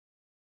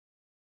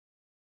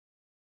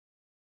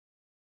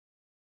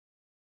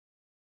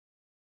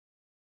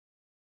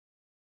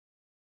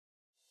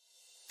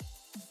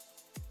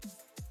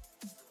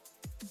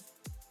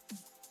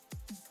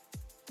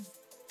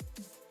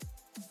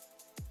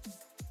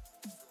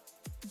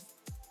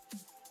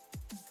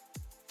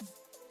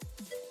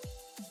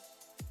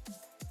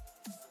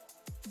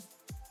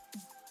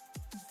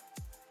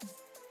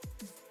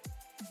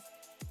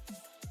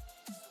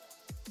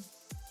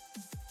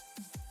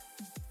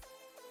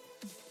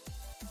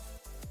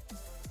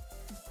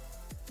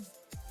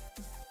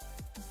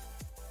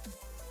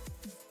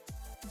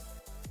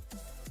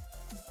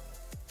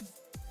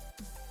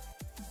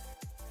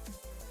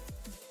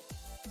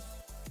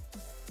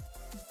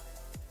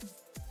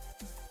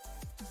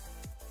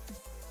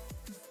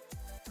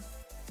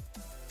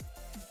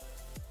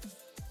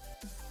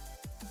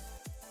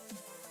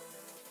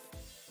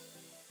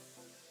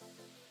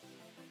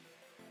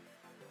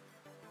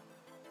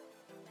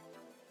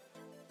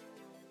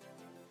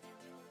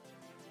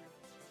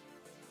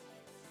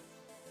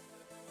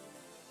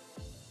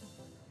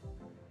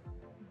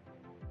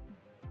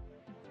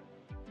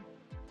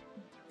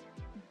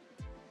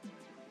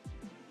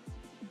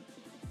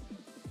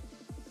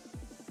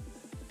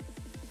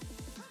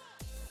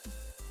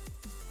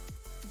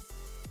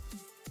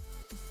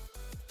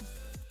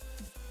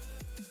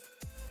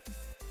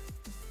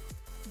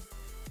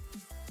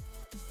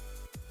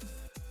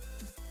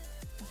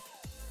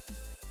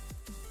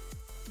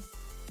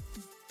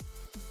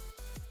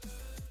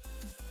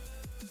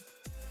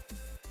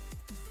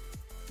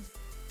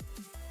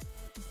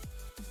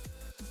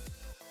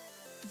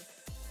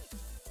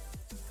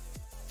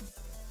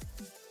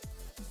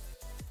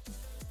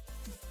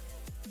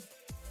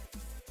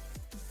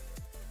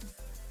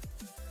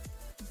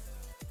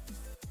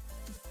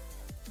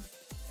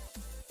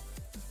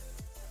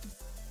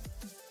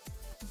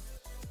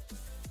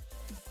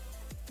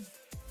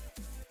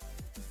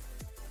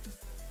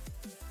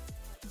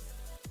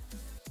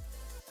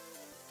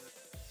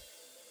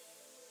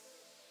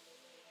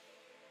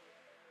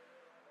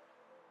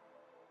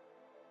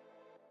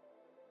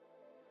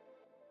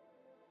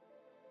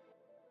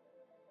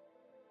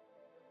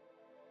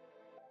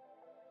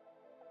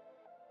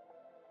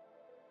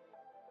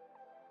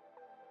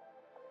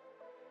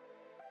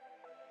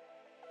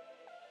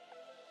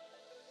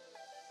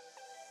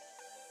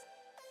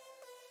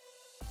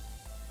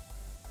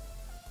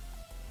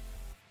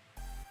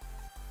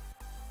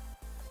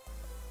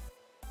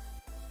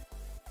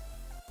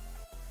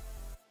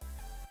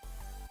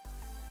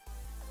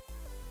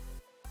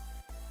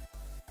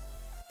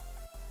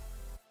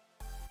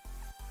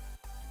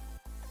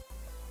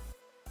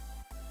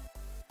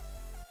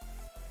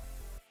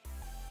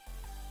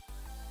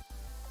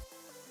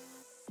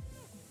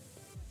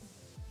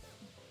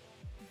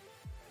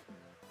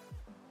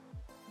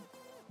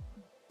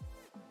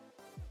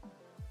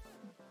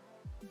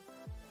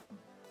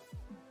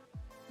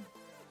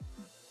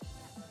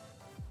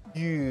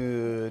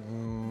Good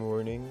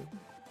morning.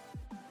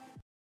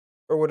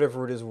 Or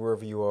whatever it is,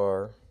 wherever you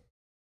are.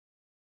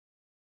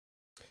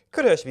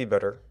 Could actually be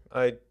better.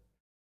 I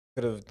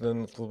could have done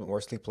a little bit more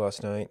sleep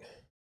last night.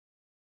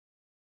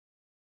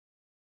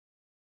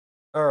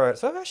 Alright,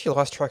 so I've actually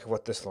lost track of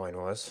what this line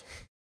was.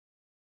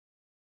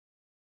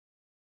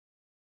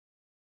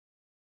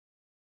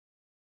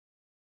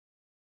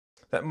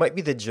 That might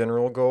be the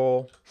general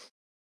goal.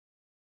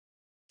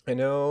 I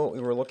know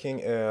we were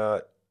looking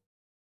at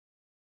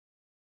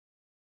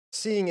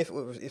seeing if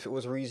it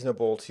was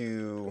reasonable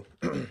to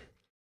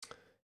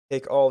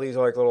take all these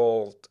like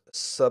little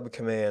sub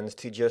commands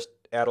to just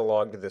add a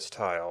log to this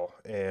tile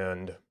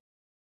and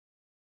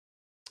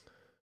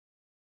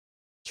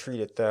treat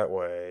it that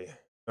way.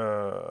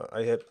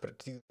 But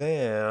to do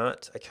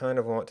that, I kind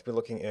of want to be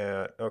looking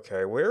at,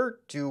 okay, where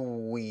do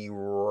we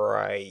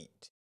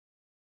write?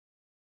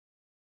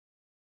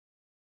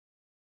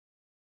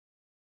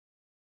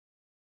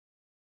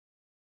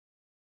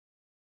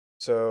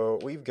 So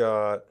we've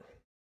got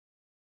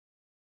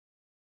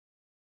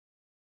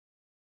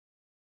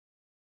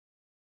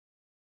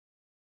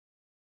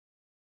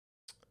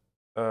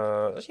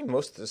actually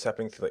most of this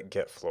happening through like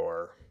get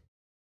floor.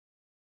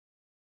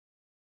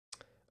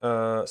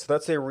 So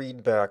that's a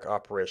read back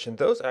operation.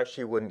 Those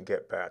actually wouldn't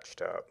get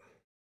batched up.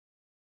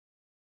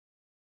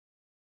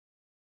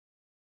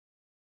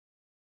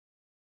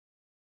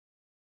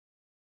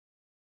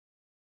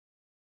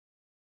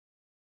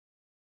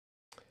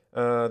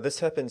 This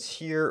happens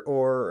here,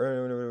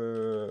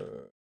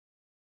 or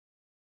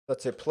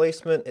that's a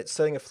placement. It's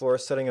setting a floor,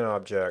 setting an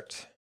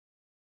object.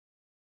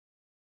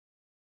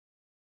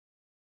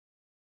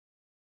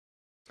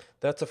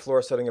 That's a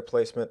floor setting a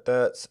placement.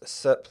 That's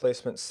set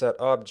placement, set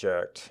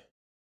object.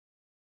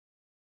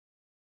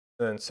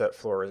 Then set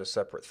floor is a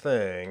separate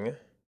thing.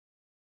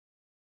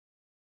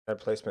 Add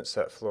placement,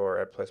 set floor,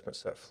 add placement,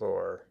 set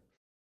floor.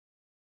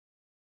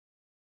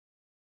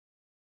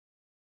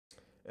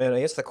 And I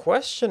guess the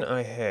question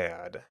I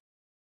had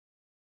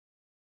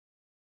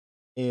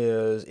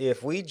is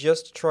if we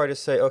just try to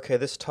say, okay,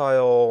 this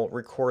tile,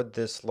 record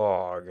this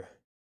log,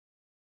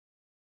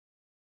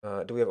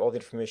 do we have all the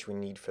information we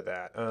need for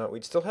that?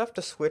 We'd still have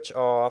to switch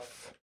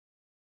off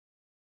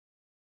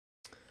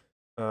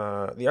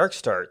the arc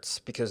starts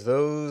because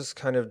those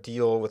kind of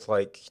deal with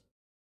like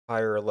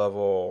higher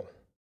level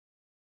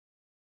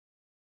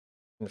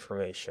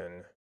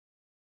information.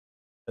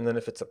 And then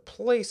if it's a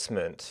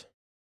placement,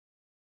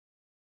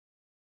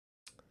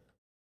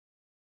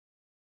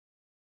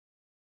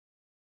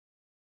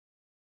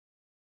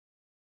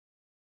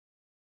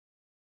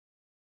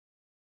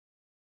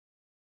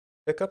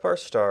 pick up our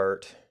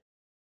start.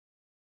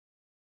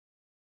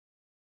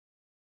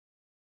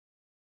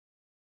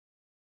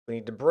 We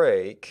need to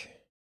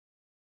break.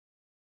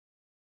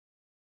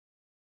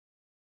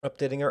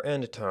 Updating our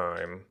end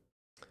time.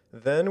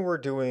 Then we're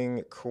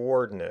doing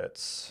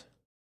coordinates.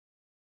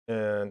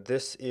 And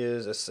this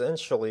is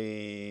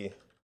essentially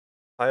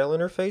tile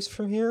interface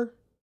from here.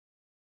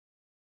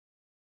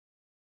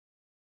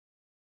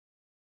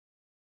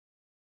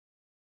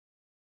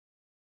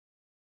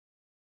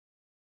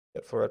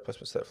 Get floor, add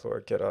placement, set floor,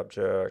 get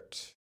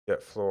object,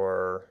 get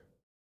floor,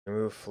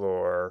 remove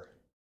floor.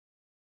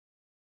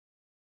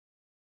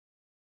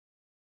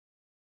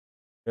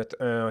 We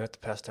have to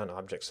pass down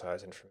object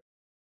size information.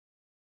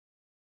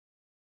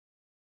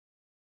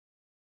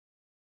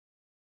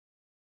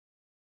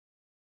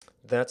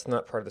 That's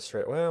not part of the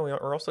straight. Well,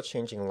 we're also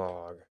changing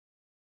log.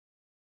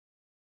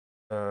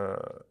 And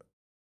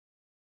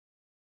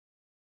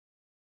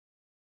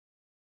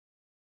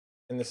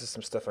this is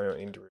some stuff I don't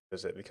need to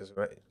revisit because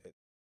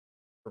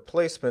for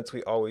placements,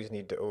 we always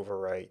need to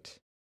overwrite.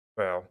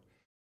 Well,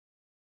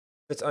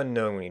 if it's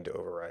unknown, we need to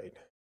overwrite.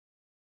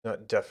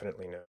 Not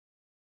definitely known.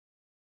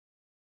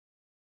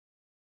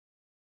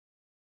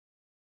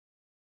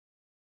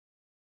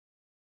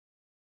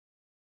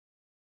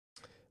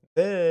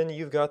 Then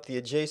you've got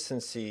the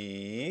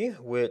adjacency,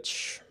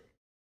 which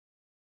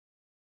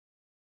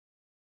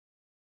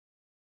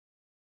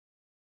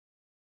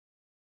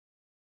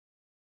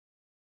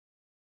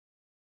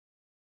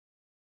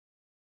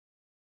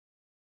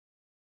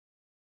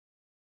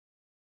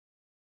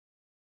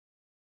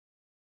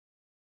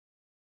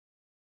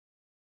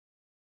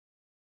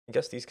I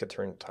guess these could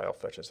turn tile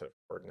fetches at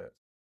coordinates.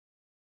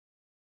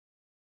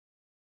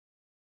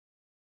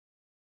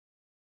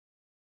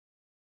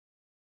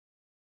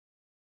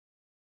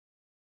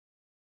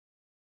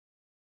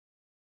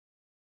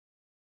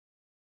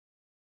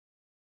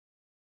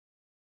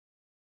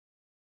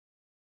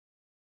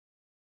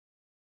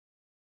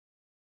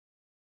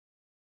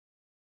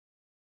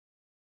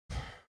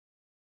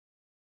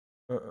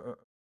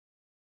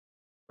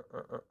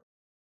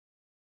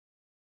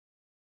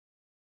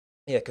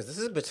 Yeah, because this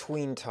is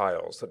between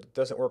tiles, so it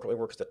doesn't really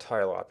work as a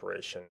tile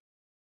operation.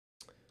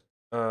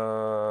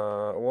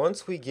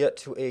 Once we get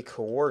to a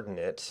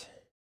coordinate,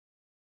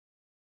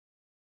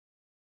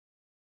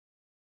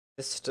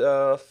 this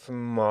stuff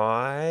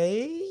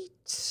might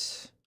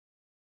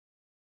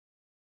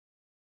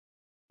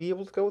be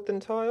able to go within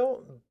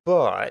tile,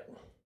 but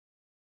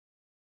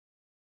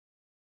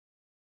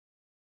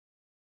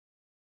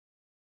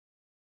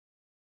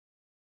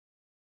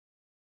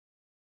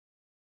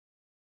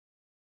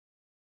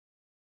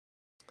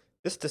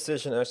This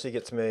decision actually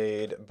gets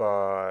made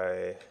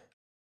by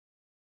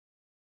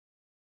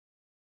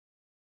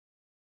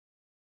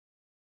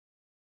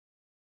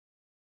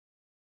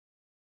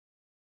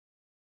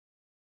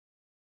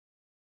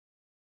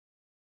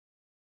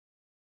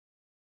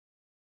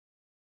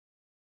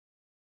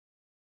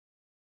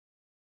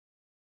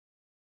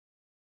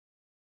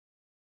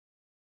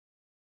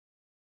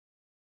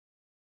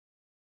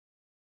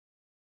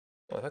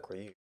what the heck were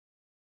you?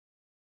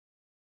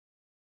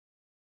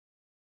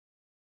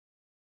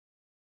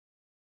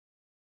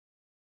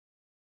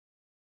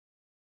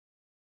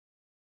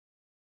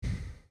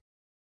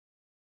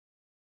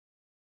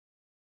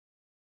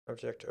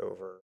 Object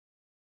over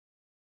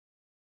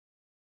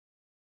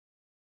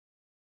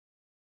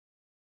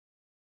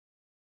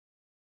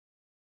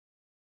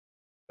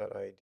that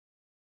ID.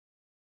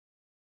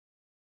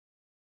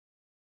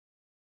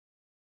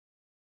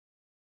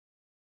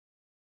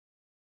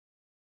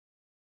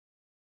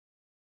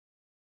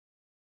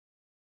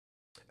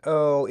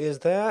 Oh, is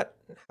that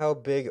how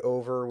big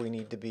over we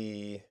need to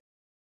be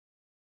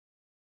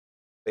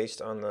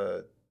based on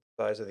the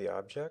size of the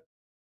object?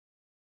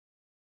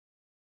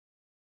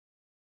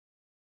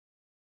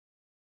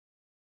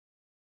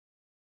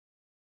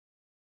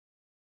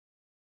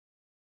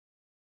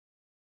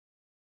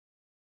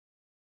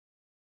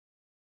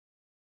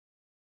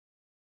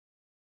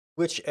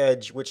 Which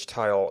edge, which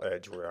tile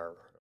edge we are?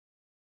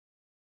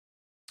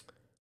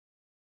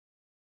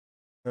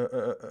 Uh,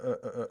 uh, uh,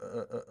 uh,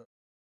 uh, uh,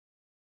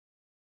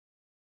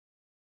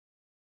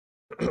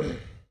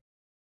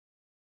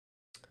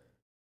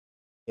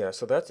 Yeah,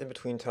 so that's in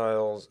between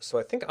tiles. So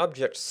I think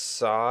object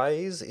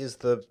size is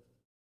the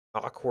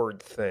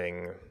awkward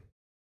thing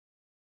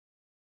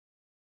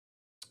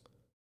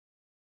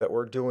that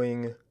we're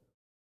doing.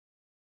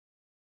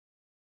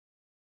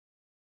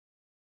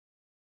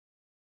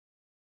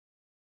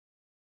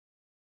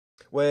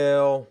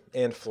 Well,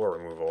 and floor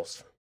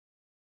removals.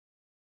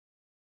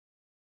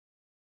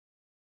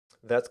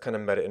 That's kind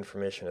of meta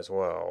information as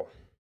well.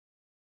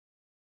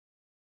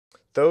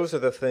 Those are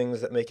the things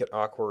that make it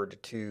awkward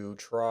to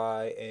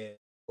try and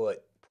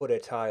put a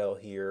tile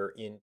here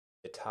in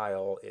the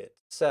tile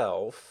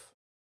itself.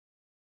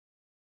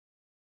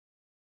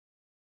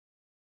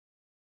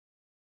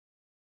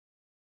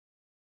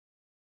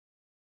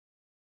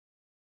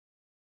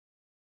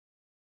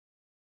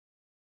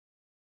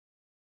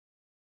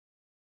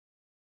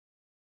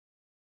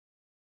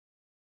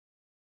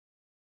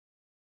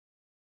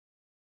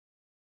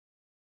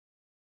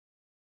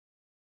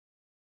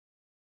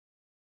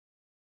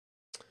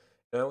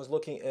 And I was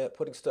looking at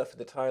putting stuff in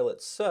the tile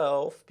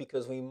itself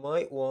because we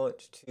might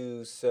want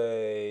to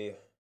say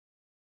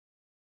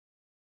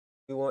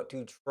we want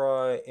to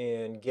try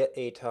and get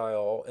a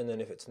tile, and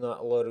then if it's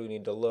not loaded, we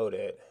need to load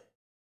it.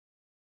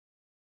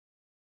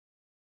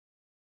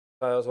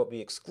 Tiles won't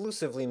be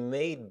exclusively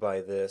made by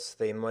this.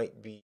 They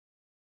might be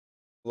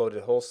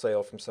loaded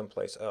wholesale from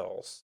someplace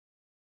else.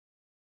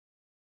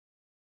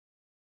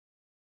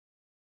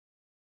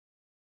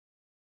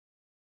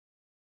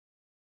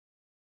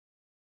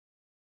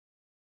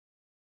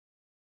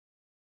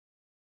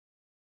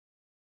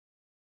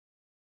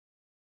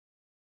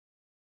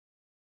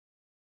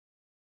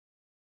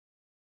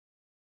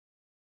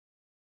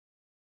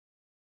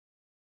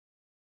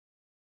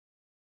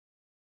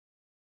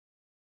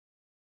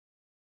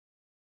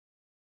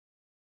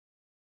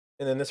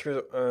 And then this,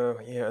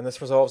 yeah, and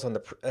this resolves on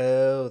the,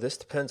 oh, this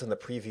depends on the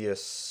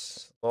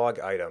previous log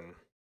item,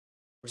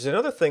 which is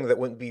another thing that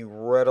wouldn't be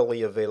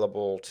readily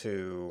available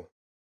to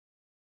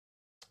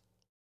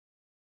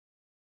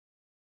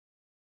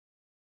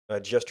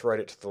just write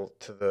it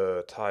to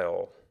the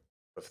tile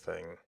of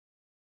thing.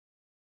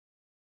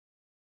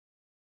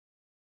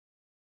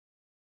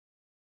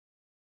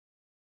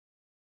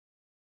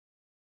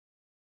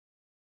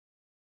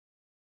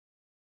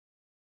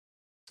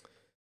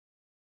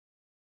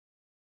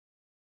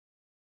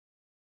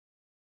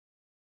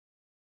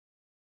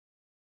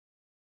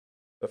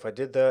 If I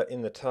did that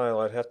in the tile,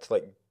 I'd have to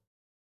like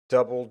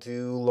double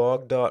do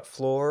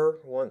log.floor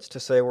once to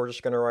say we're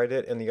just going to write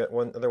it, and the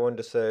other one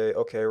to say,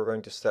 okay, we're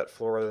going to set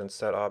floor rather than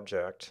set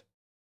object.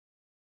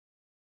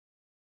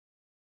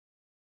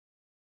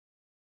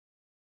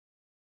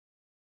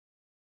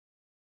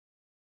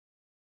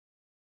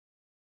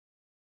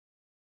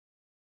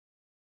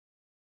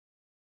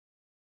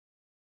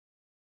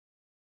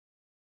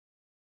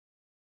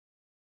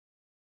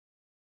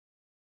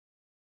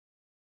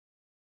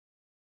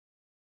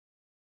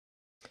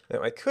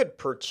 Now I could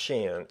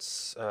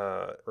perchance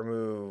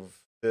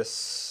remove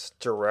this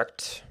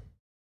direct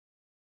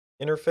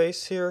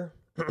interface here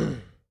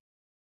and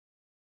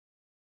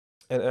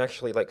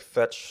actually like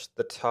fetch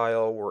the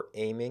tile we're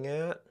aiming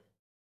at.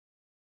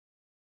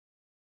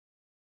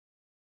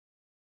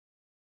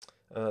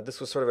 This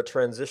was sort of a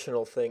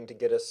transitional thing to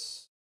get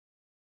us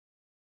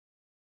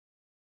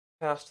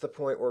past the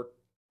point where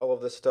all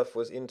of this stuff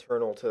was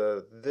internal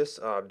to this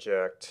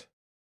object.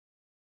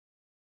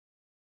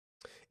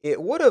 It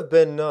would have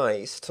been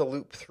nice to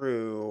loop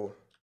through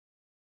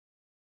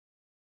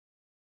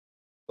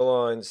the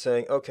line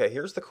saying, okay,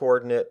 here's the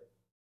coordinate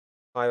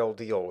I'll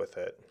deal with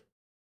it.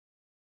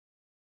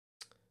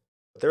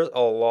 There's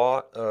a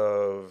lot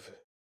of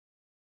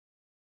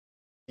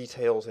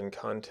details and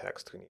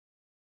context we need.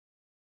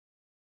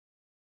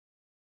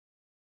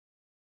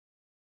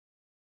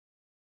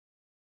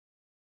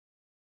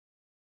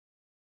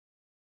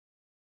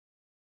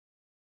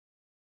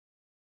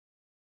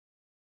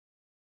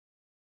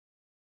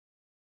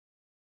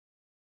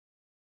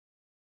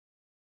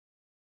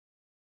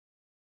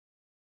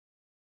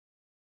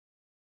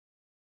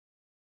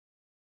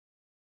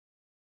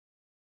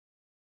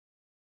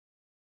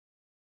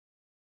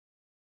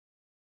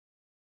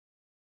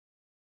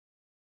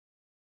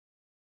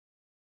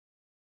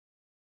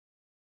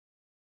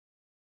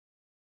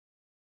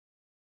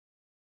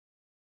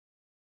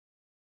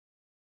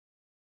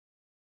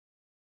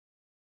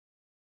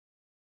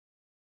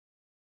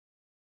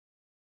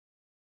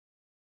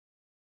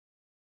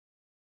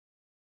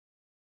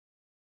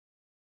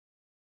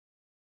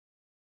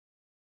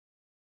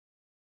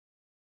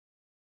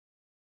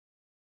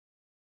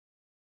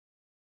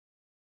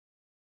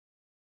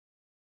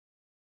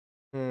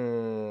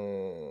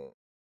 Hmm.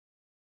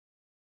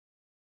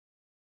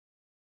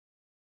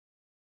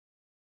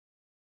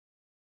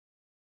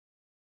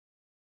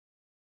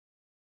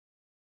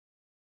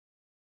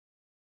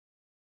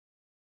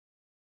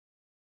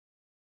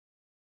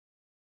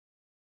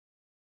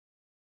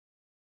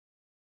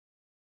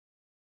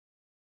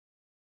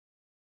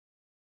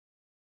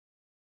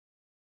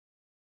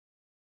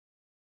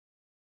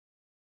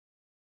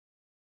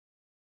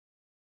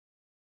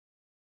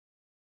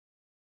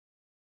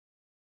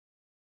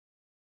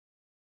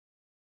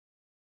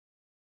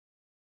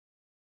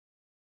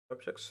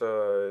 Object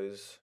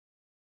size.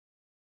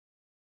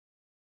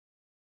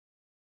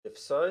 If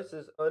size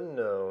is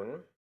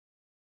unknown,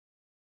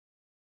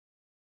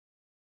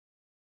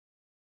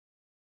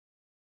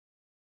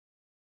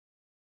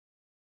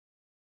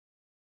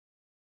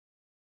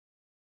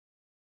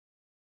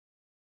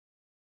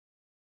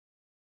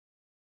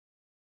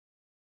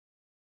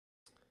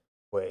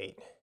 wait.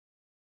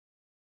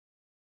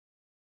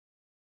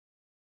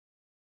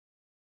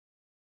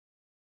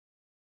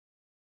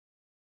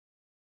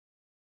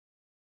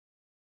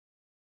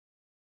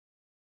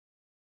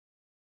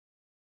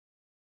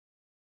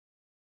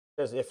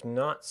 It says if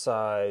not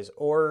size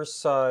or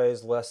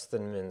size less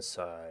than min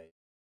size.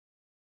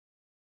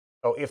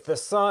 Oh, if the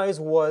size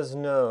was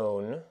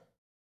known,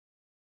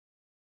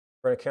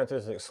 we're going to count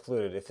this as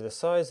excluded. If the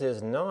size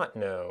is not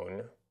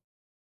known,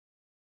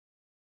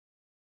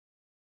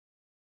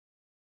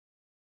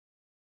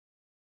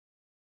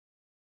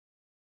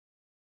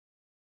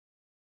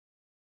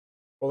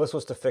 well, this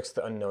was to fix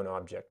the unknown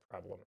object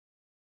problem.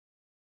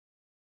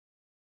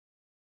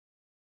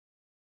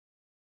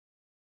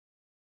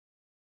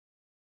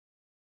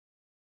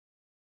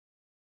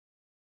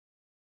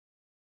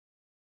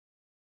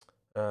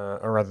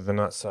 Or rather, the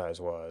not size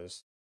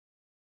was.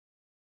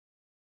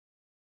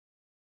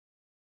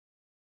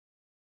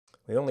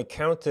 We only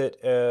count it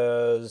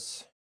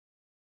as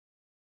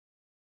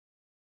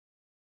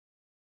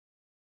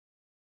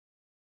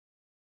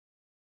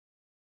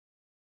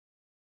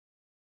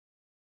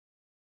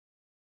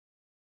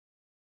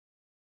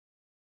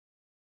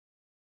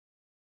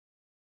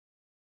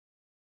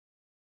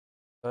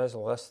size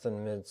less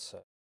than mid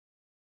size.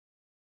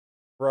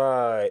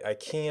 Right, I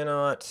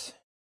cannot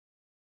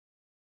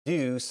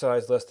do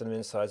size less than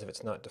min size if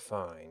it's not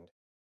defined.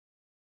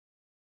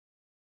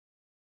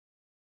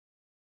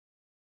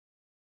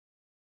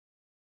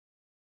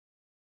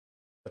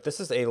 But this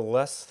is a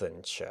less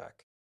than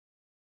check.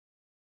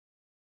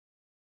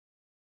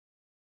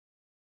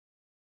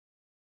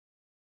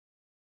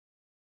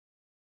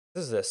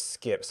 This is a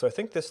skip, so I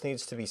think this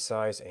needs to be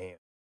size and.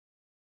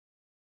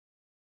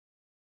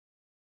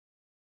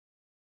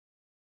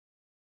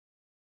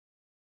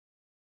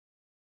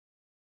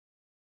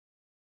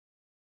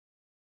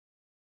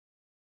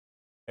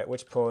 At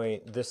which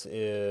point this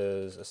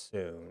is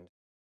assumed.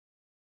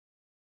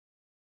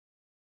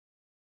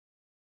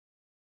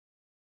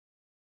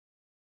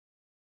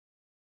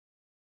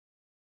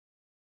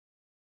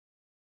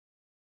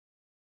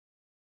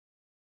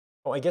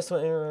 Oh, I guess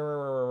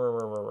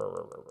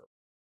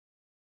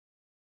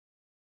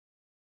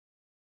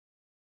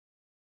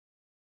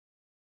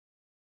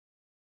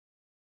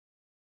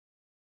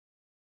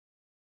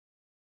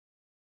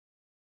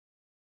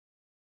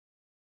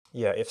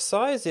yeah, if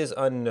size is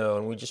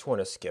unknown, we just want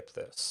to skip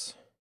this.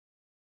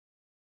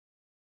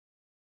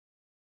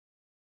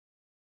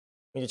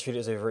 We need to treat it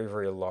as a very,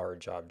 very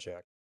large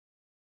object.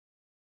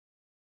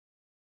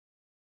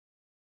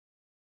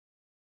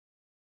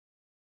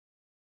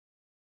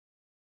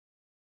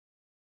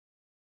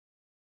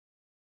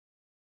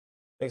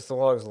 Makes the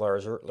logs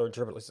larger, but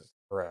at least it's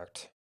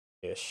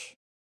correct-ish.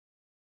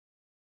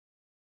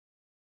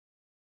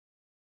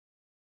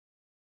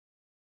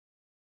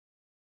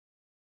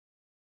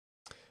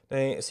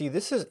 Now, see,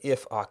 this is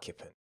if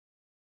occupant.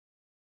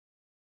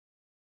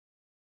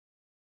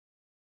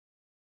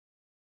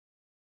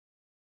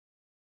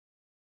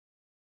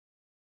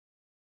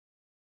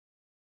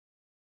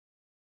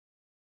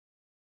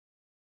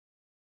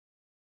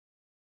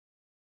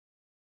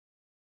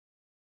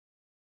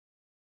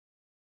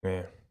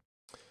 Yeah.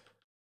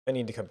 I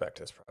need to come back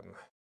to this problem.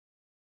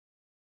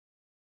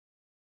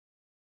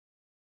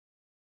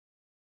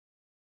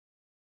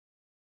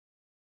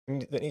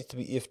 That needs to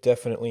be if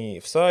definitely.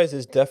 If size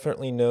is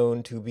definitely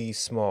known to be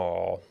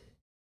small.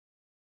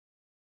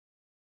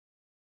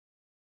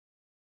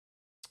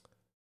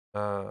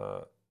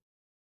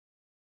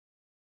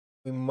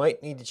 We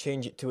might need to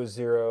change it to a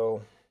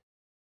 0.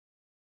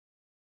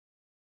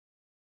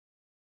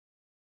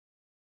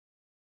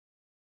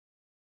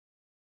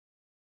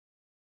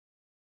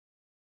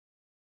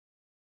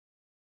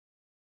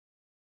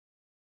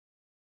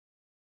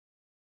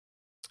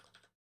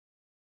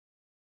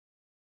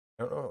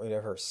 I don't know if we'd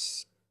ever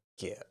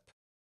skip.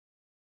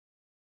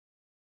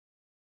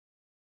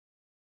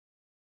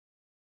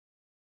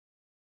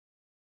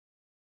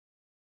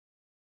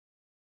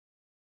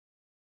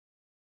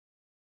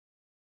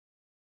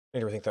 I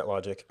need to rethink that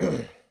logic.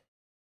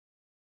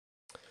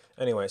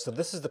 Anyway, so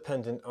this is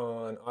dependent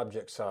on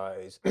object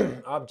size.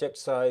 Object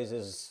size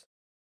is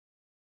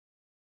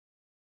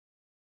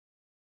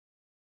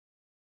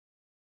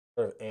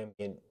sort of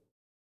ambient.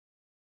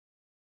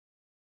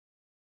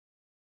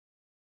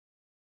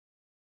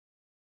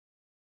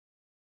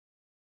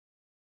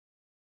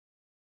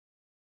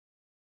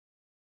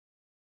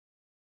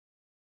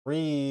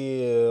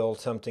 Real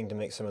tempting to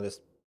make some of this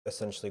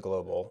essentially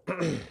global.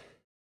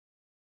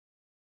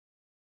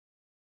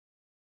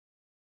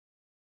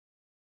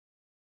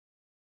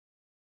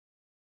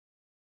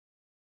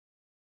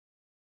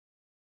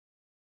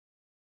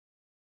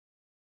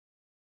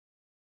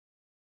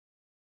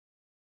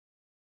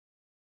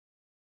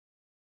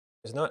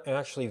 It's not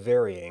actually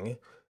varying.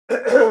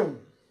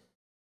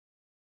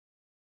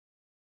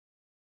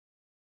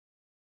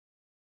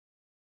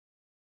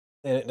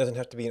 And it doesn't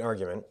have to be an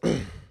argument.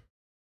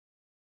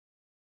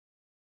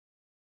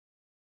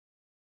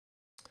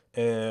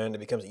 And it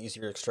becomes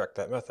easier to extract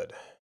that method.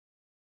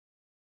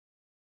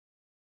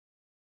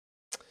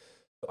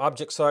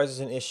 Object size is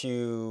an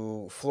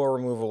issue. Floor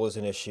removal is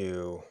an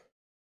issue.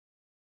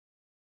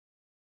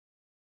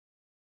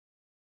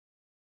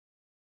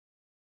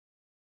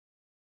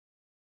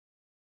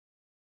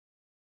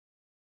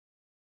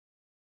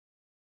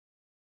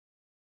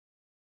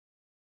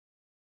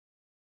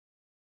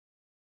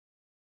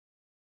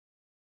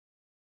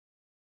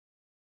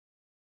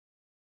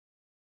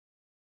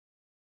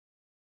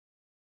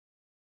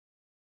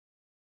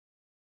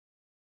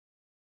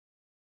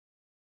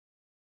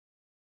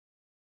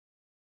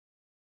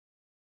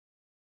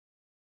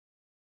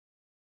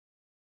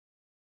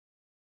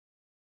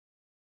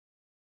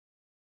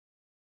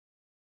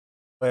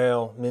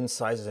 Well, min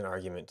size is an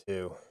argument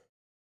too.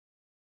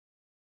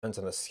 Depends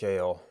on the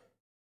scale.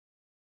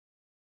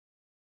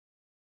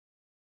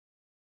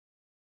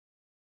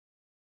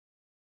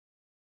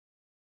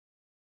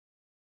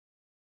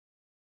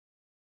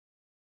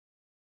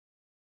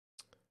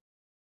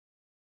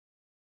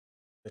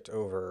 It's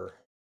over.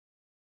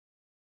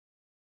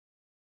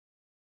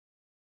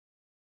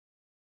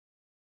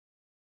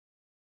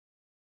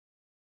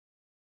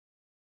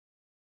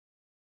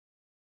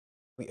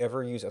 We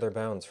ever use other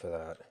bounds for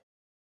that?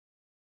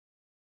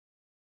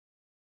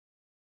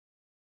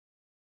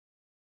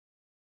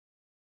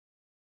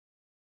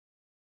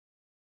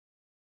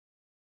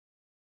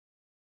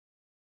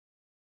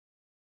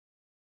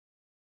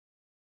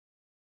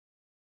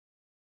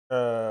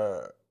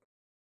 Uh,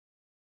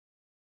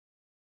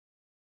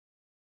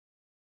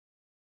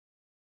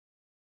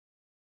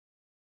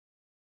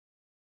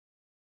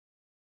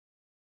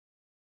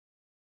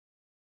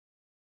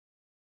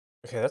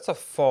 okay, that's a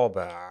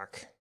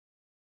fallback.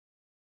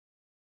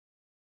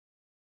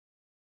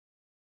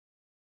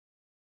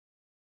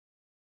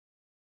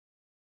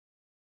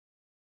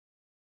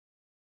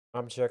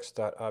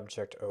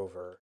 Objects.object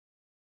over.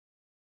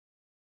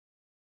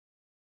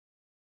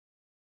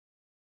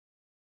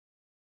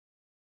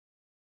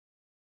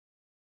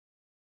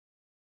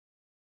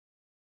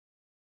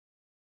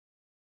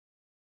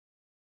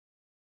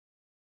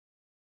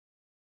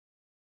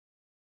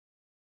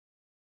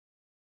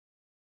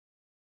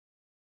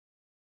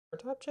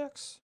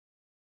 Objects?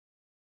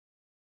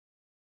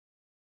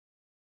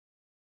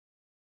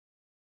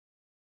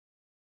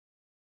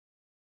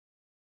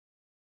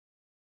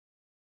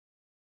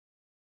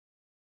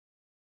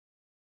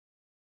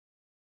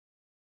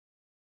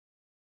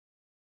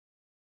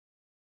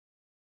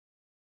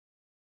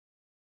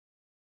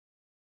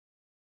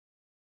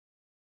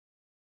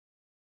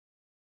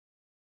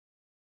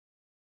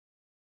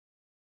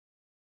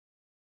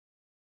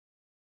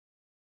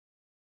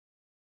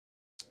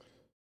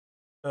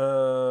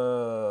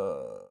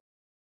 Uh,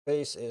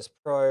 base is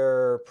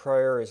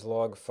prior is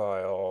log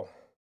file.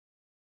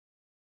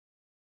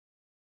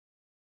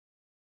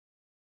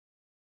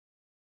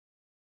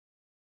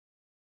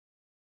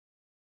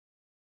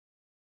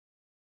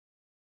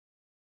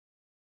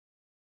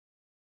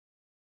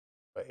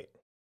 Wait,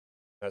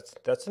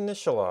 that's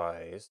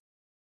initialized.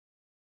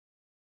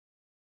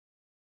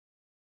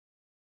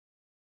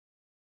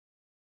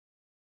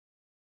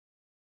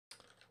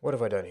 What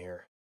have I done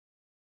here?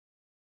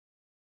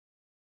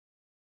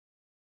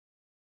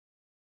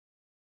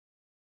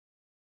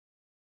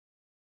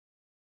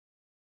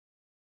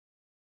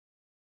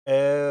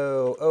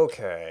 Oh,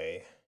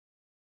 okay.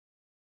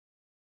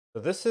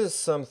 So this is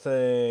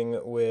something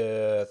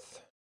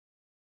with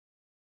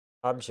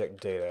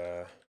object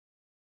data.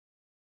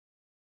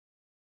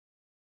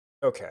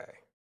 Okay.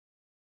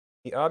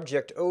 The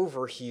object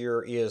over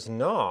here is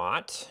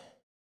not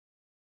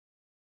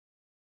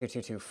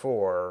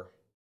 2224.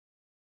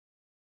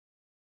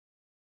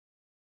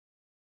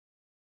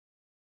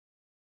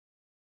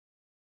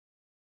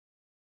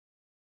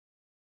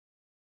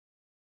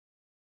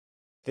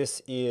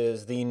 This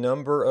is the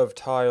number of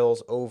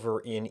tiles over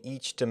in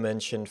each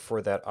dimension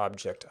for that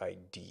object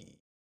ID.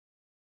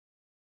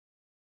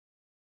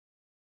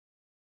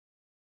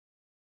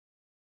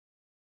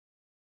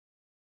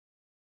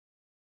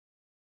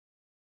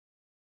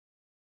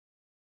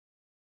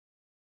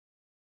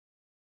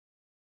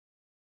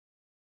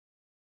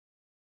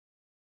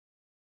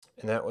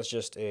 And that was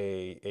just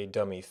a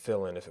dummy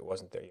fill-in if it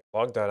wasn't there.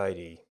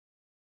 Log.id.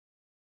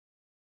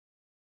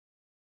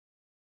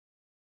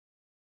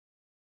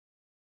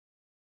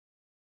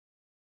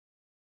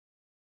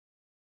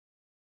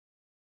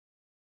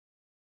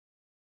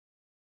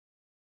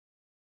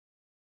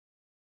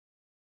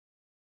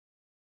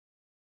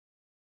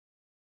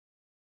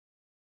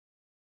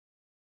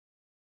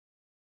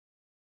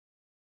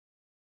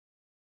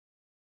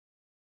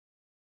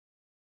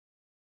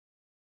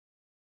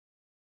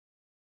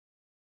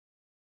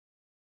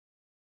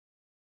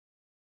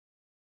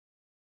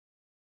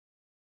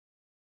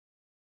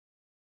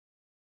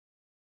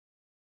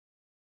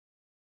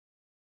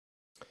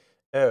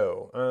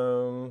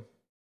 Oh,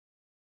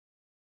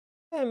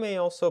 I may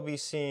also be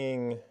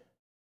seeing.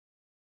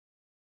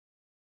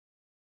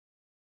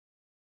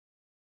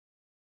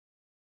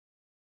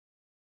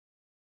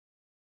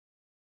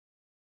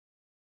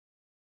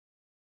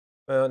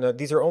 No,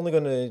 these are only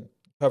going to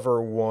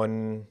cover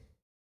one.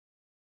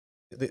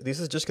 This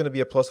is just going to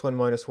be a +1,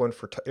 -1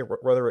 for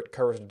whether it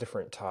covers a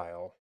different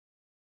tile.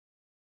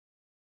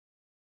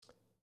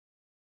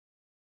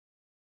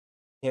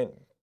 Can't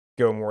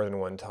go more than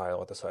one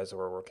tile at the size that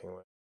we're working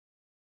with.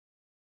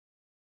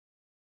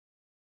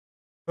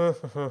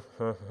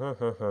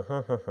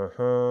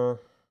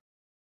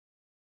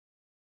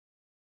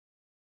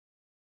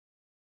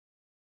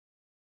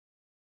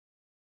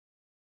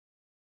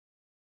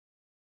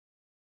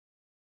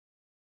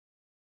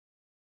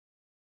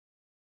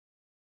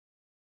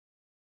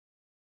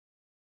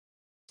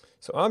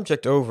 So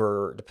object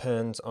over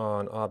depends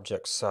on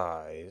object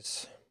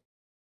size.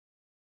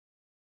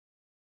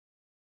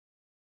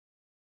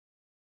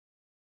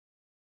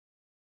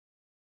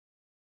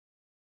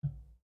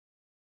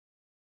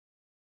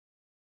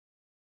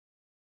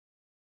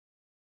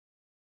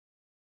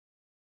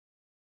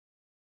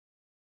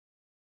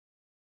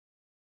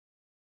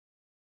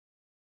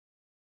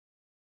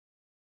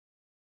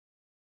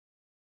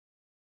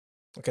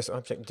 Okay, so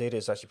object data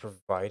is actually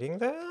providing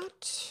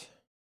that.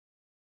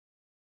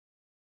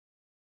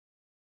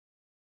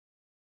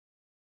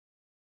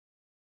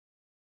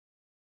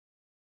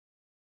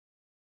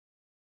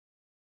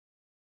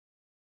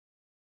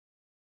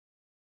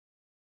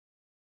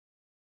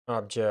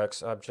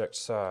 Objects, object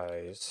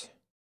size.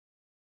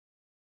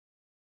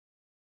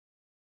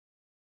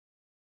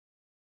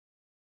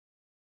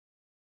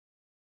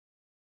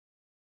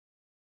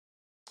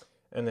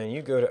 And then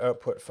you go to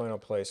output final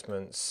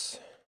placements.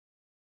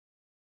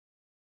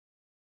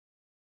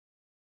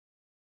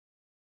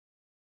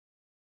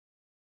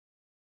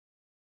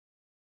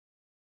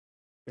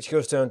 Which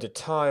goes down to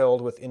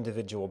tiled with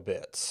individual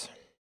bits.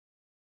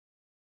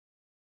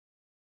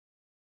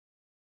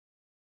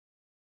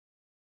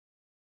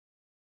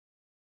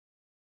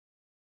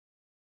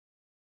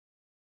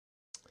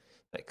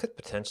 That could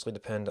potentially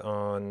depend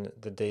on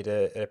the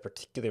data at a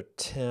particular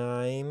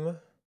time.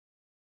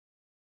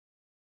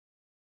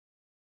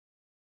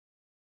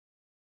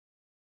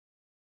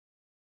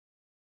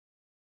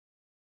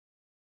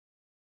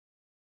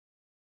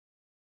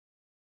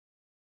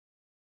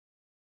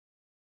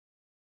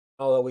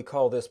 Although we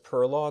call this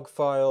per log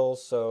file,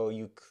 so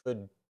you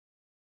could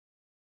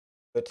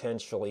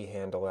potentially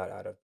handle that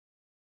out of.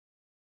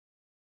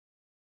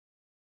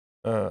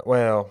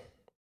 Well,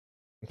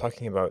 I'm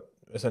talking about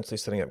essentially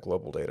setting up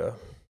global data.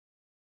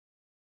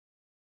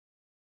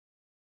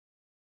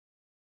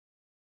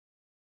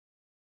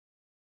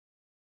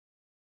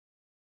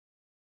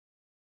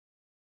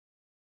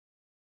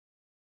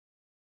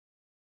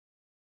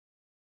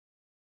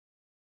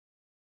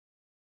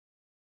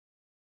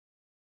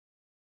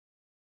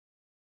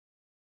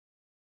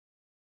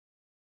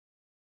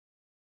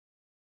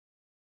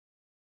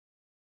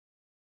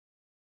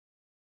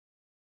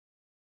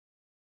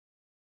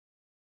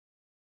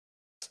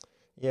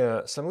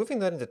 Yeah, so moving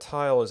that into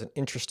tile is an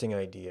interesting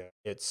idea.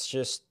 It's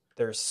just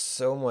there's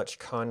so much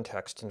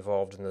context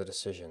involved in the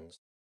decisions.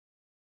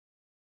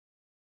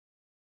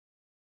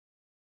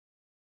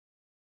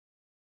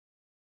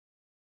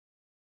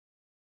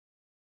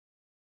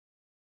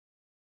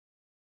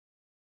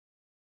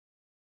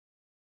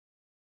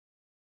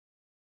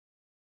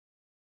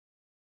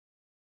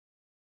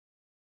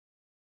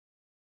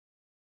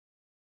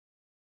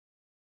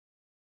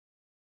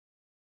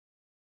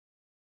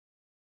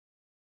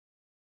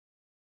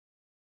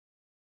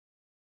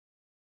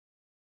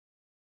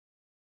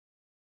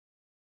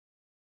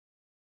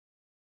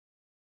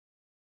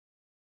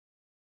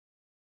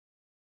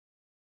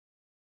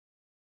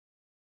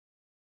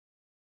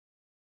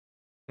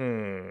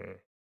 And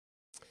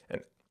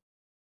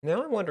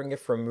now I'm wondering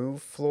if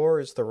remove floor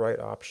is the right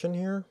option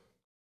here,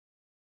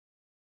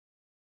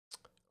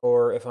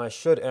 or if I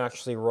should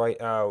actually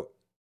write out,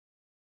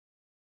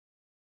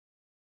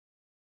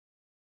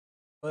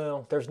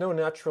 well, there's no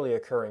naturally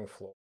occurring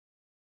floor.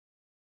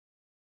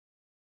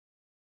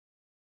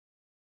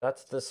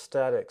 That's the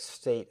static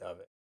state of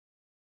it.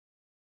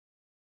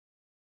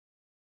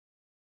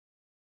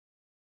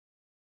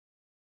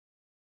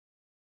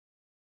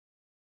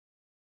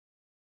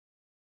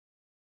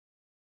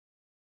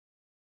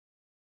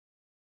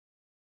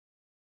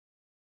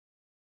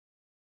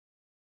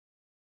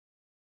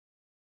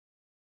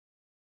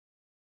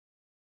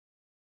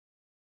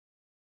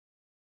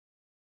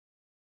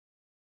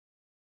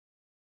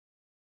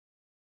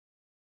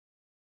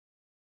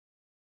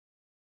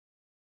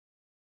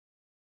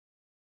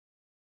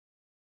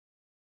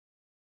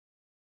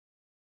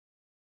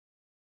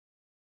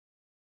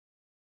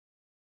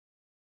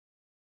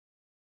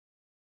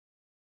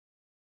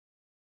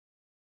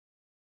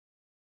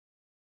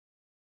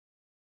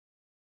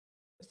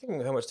 I was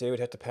thinking how much data we'd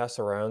have to pass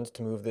around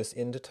to move this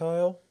into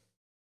tile.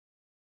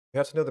 You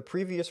have to know the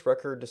previous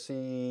record to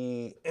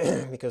see,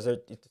 because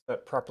it's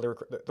not properly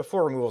the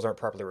floor removals aren't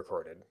properly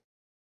recorded.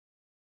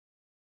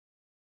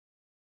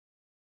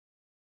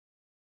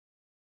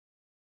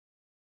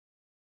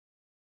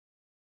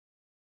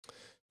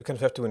 You kind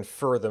of have to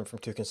infer them from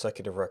 2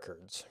 consecutive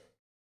records,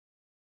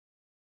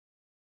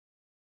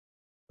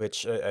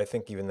 which I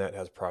think even that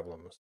has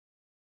problems.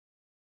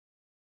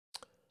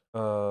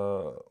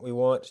 We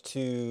want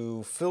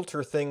to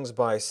filter things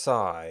by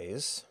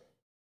size.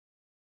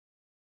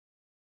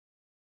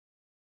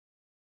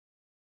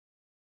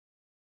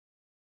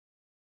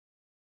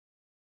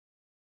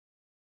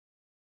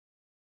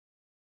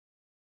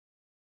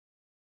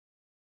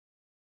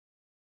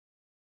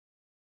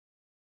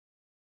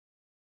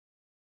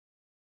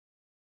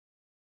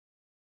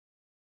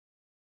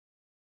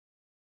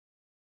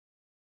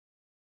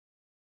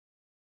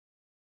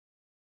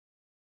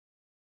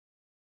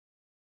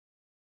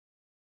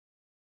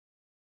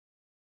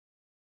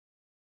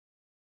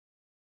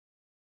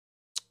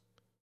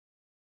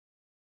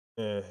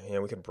 Yeah,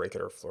 we could break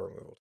it our floor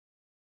removal.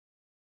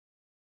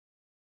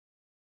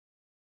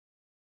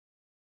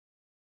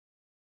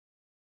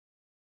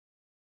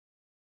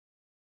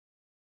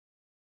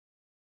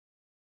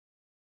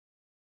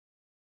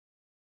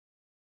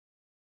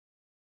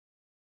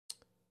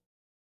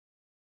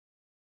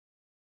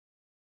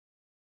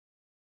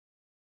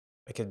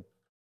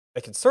 I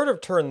could sort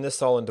of turn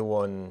this all into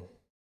one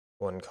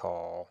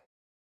call.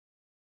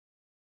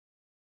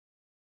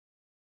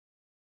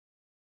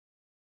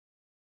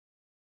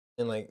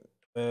 And like,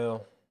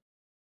 well,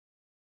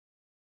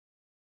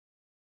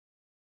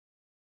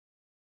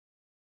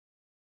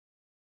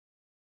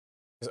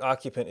 because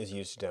occupant is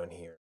used down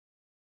here.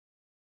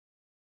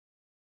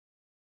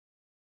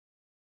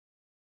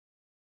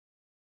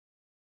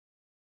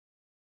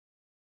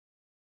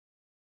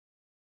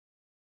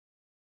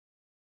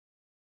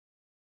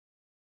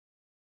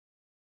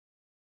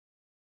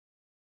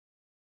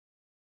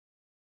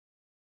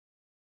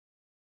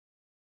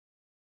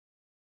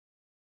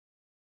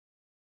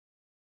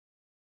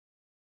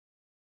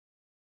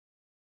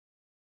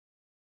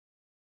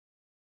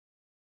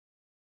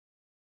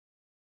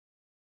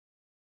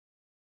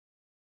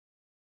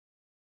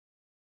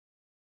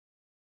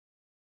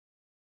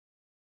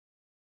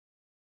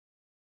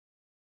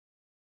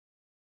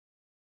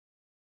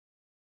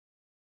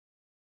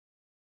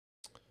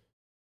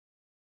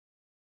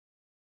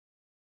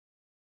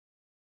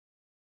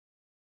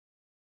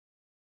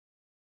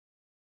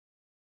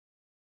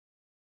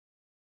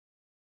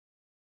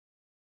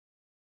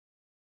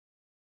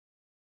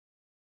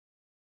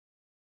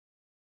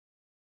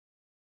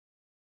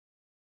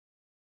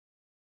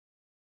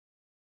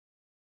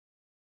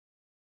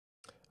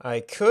 I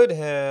could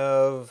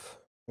have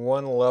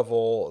one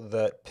level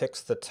that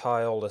picks the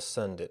tile to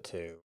send it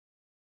to,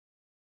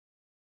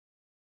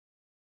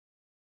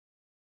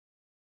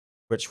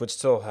 which would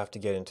still have to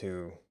get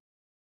into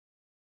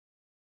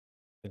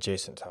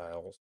adjacent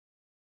tiles.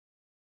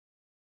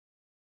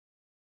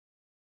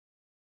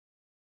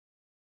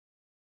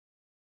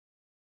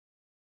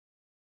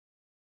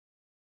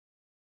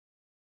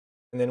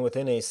 And then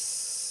within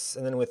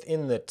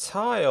the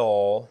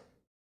tile,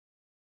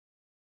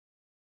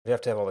 we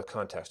have to have all the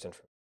context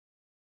information.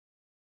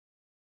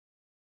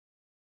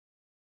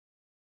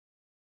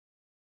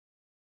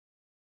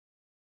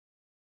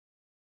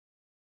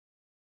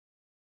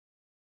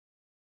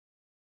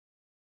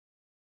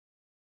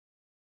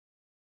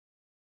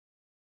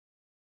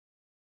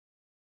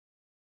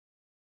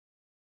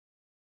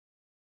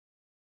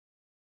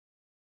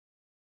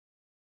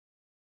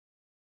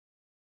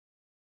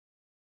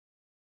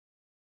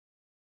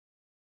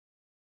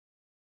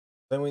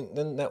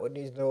 Then that would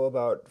need to know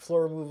about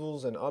floor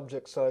removals and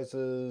object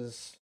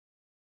sizes.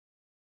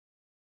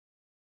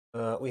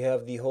 We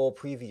have the whole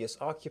previous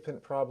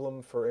occupant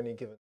problem for any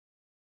given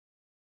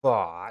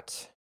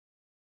spot,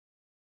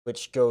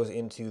 which goes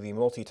into the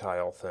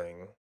multi-tile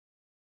thing.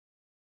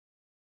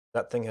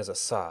 That thing has a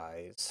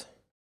size.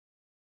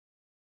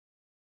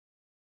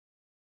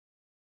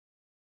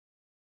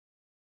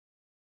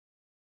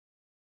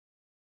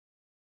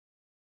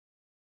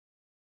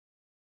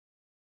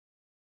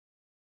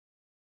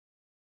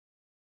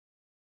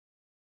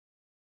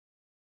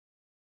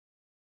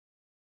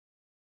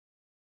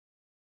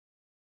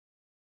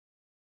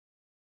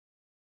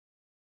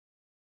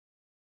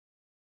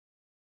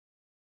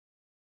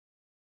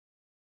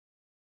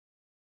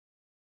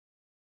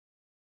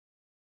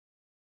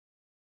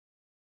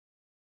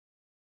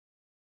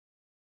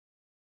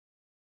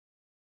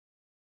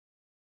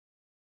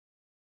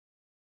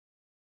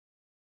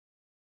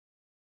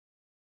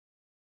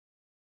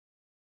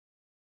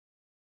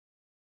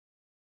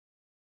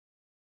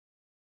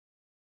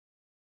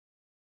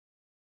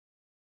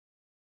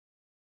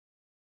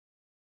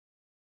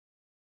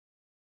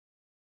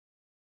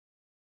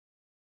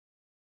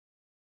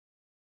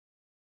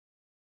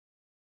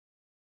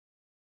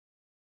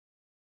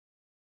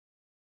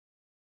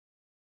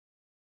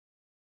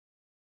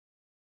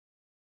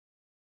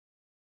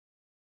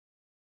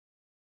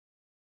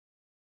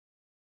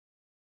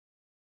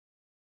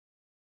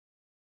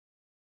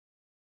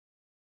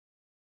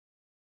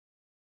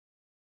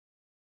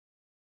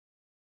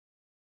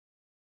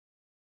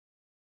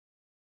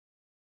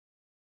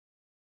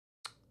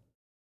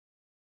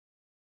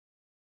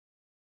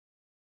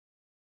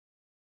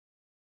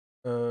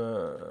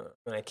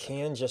 And I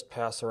can just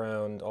pass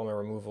around all my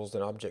removals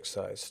and object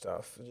size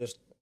stuff. Just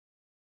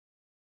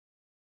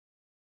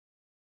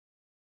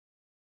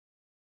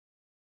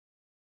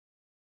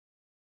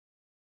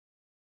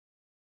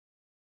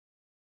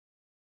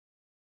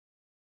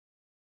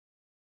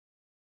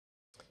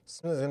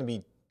someone's going to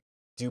be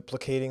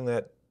duplicating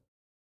that,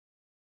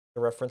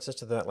 the references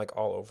to that, like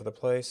all over the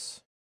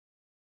place.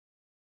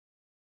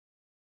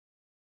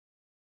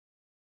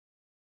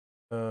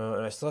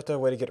 And I still have to have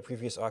a way to get a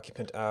previous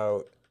occupant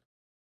out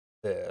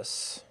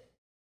this.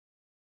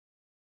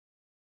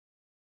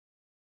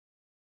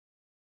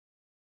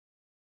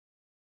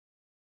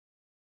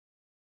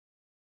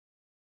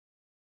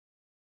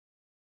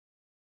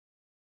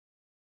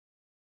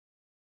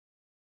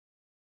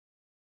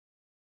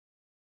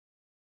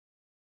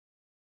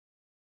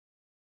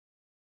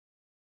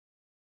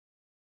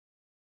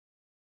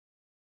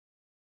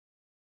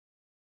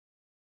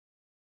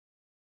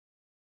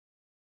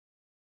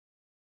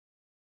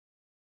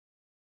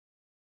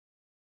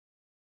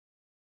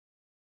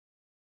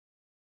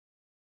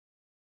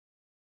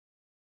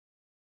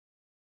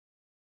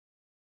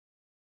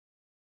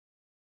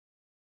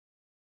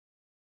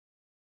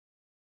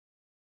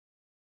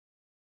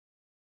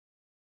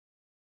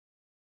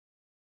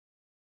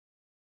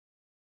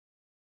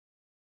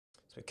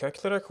 So we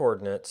calculate our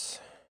coordinates.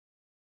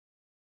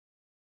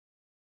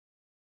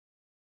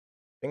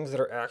 Things that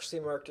are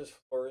actually marked as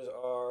floors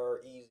are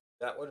easy.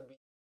 That would be,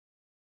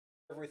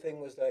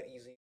 everything was that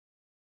easy.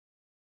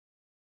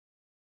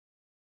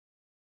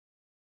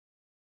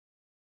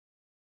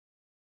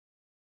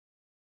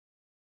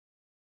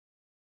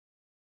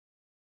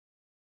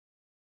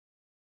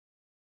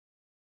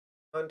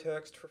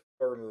 Context for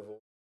floor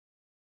removal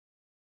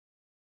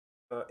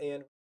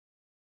and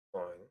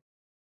line.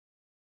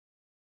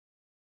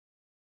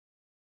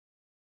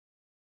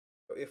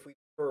 So if we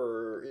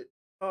for it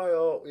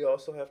tile, we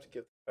also have to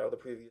give the tile the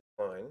previous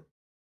line.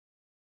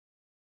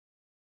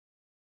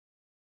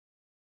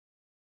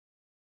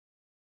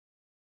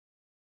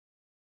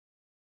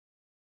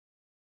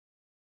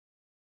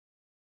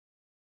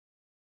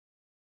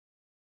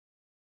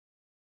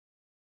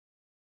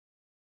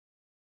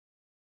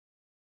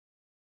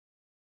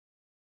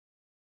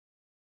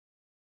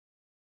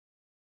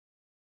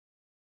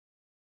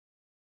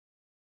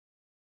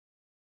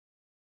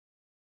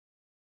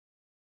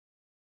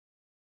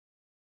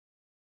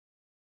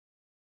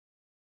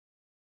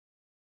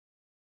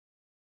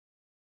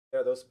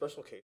 Yeah, those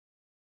special cases.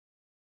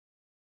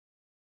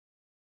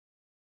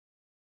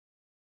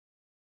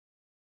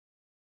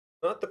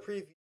 Not the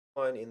previous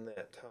line in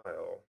that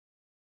tile.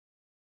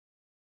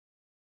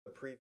 The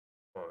previous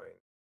line.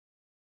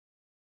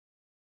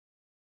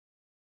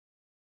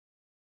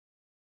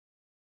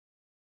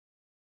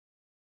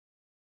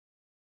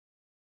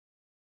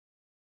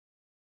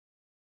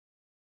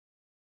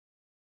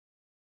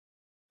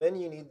 Then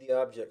you need the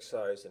object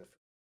size and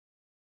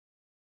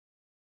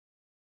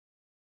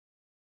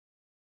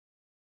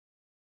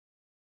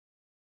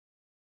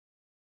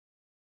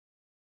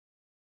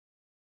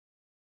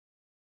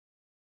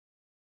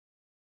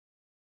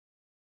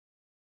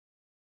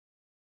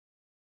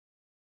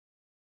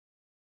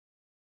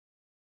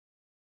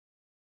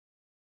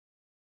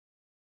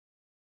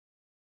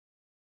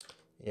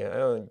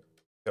yeah,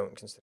 don't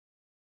consider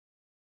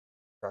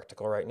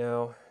practical right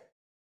now.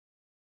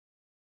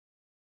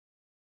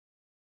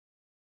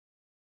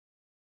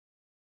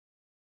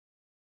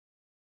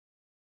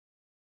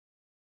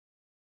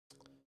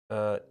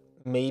 Uh,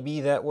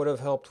 Maybe that would have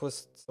helped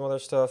with some other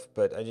stuff,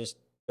 but I just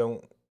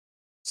don't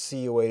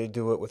see a way to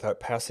do it without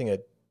passing a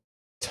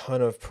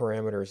ton of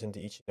parameters into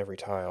each and every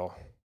tile.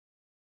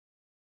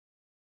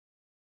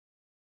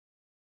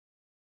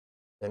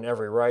 And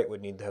every write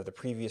would need to have the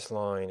previous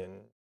line,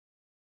 and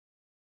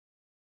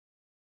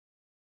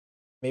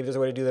maybe there's a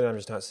way to do that, I'm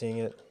just not seeing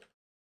it.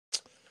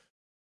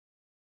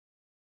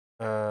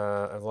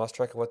 I've lost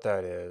track of what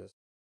that is.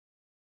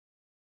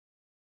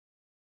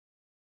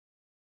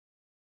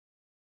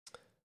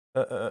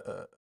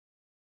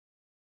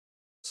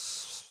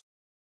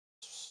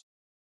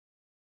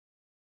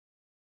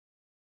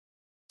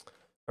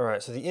 All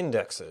right, so the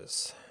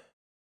indexes.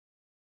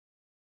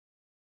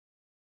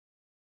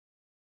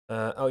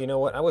 Oh, you know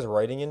what? I was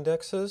writing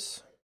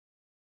indexes.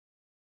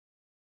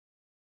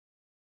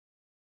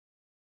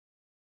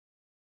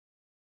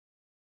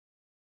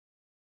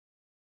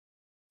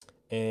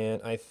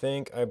 And I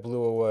think I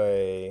blew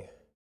away.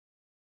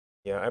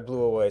 Yeah, I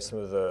blew away some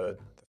of the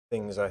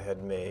things I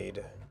had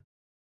made.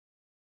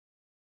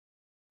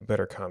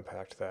 Better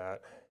compact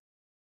that.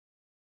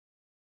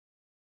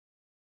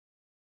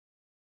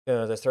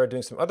 Because I started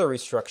doing some other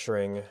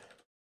restructuring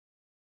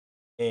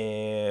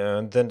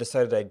and then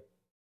decided I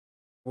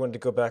wanted to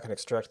go back and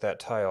extract that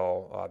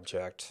tile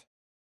object.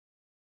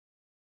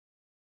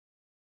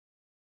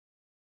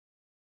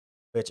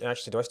 Which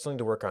actually, do I still need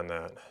to work on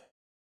that?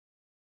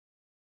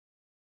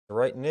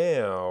 Right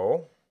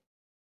now,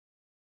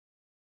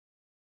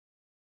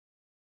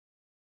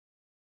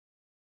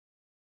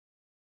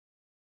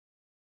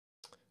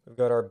 we've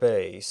got our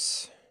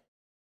base.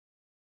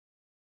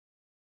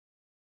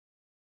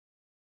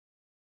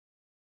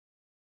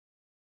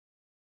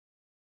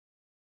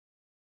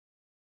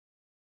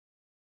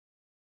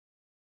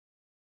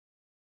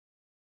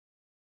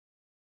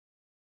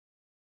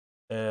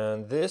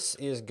 And this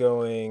is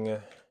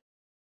going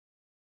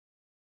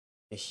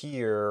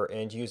here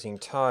and using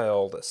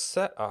tiled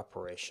set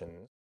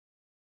operations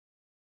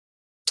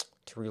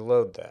to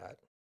reload that.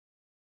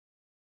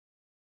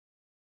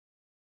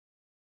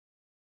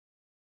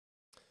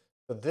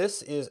 So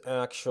this is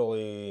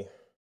actually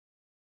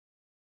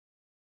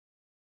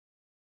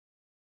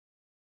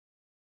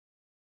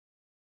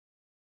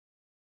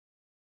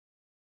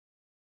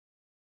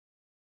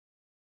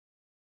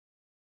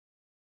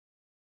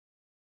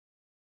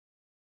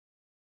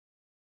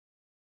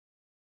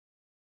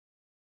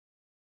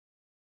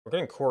we're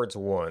getting chords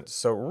once.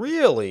 So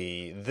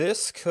really,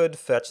 this could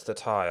fetch the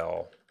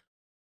tile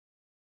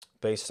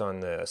based on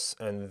this,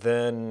 and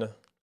then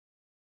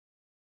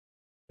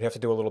we have to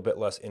do a little bit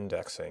less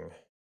indexing.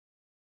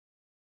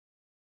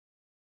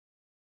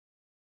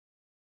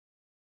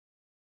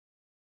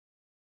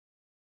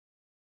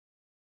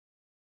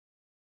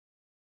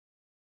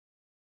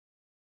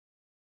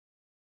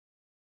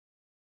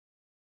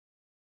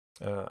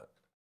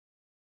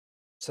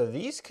 So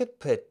these could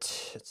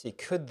put, let's see,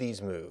 could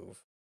these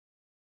move?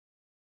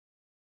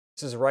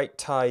 This is right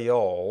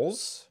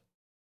tiles.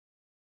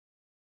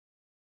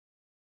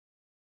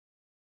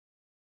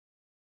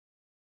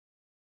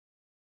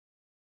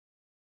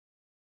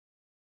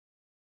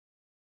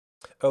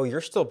 Oh,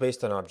 you're still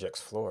based on objects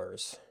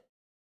floors.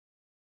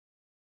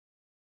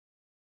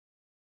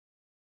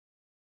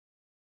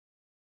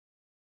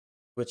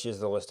 Which is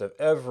the list of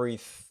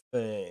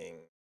everything.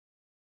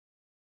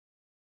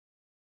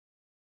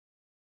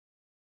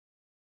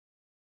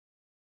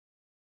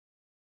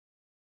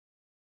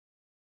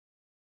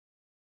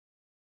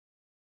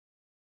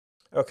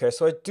 Okay,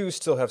 so I do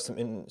still have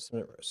some,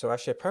 so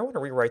actually I probably want to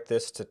rewrite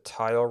this to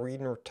tile read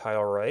and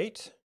tile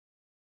write.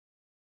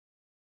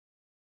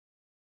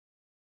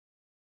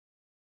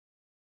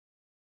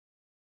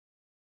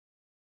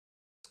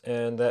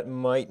 And that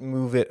might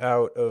move it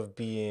out of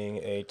being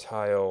a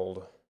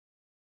tiled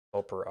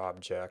helper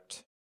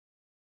object.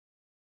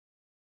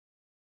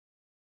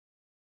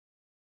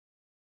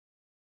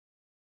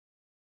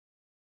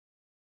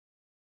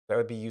 That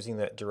would be using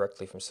that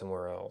directly from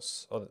somewhere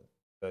else.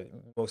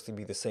 Mostly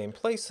be the same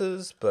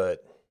places,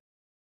 but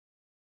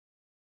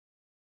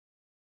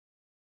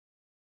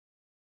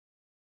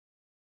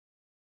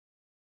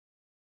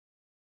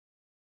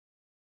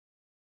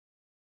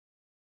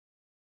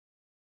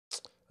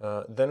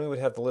then we would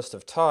have the list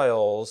of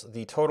tiles.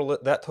 The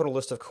that total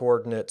list of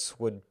coordinates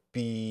would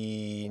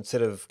be,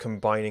 instead of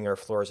combining our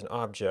floors and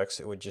objects,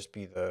 it would just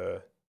be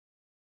the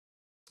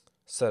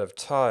set of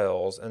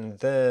tiles, and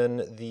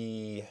then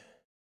the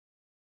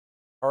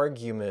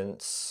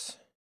arguments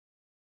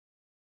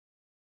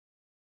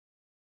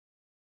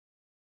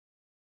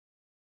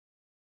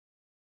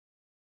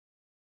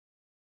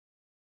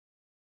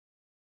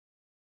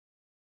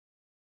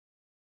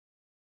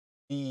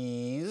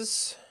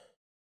these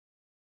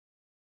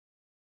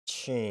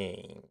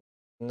change,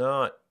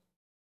 not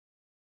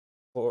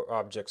floor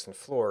objects and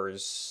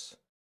floors.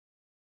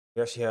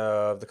 We actually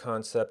have the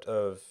concept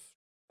of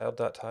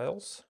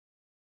tile.tiles.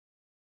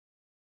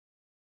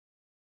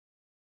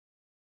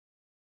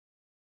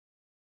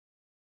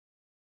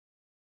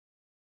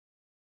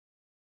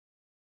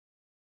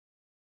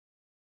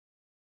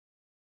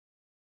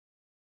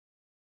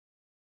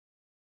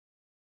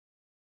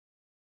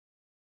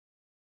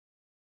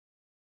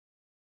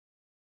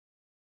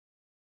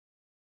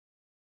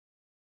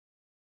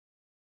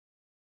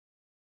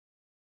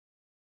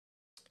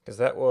 Because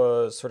that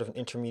was sort of an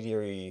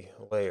intermediary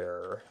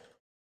layer.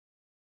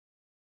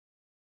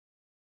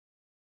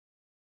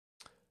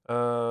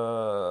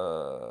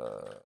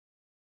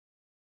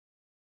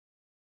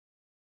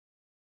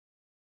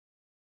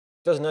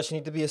 Doesn't actually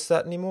need to be a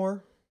set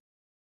anymore.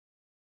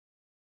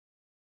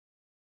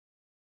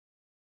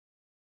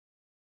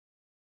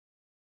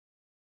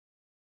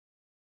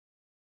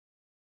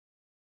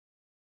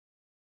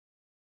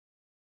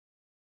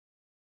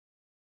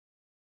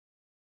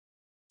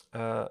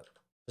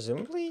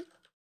 Presumably,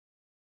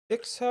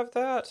 dicts have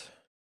that.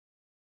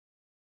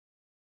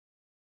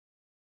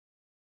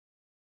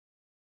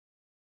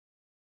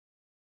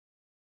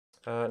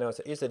 No, it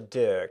is a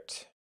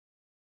dict.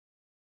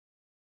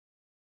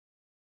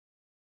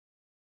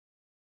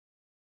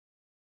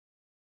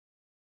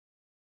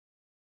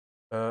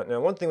 Now,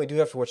 one thing we do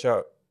have to watch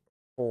out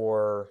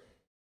for.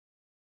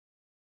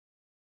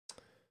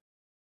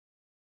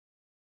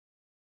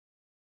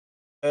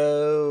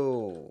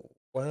 Oh,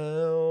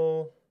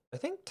 well, I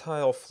think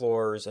tile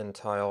floors and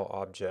tile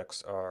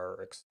objects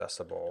are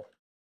accessible.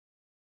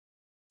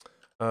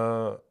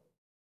 Uh,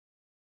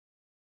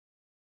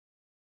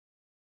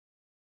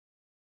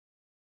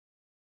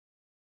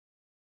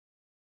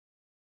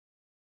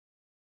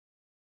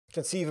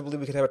 Conceivably,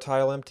 we could have a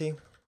tile empty.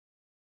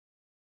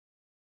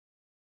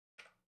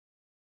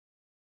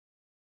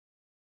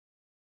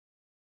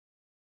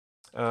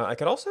 I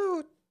could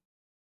also.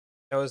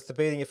 I was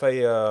debating if I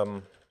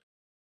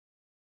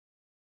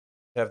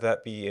have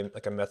that be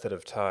like a method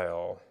of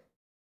tile.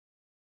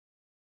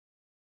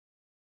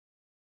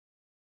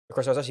 Of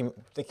course, I was actually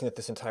thinking that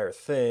this entire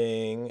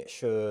thing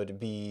should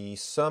be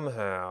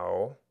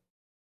somehow.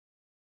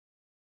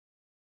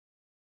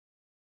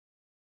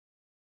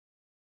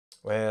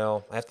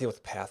 Well, I have to deal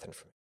with path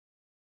information.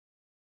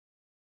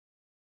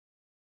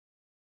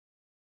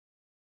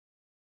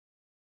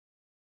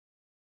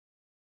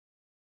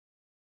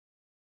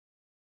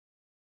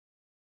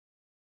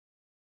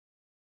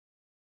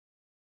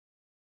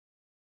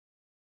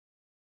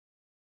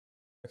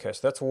 Okay,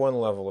 so that's one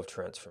level of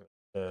transformation.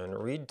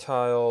 Read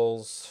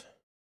tiles.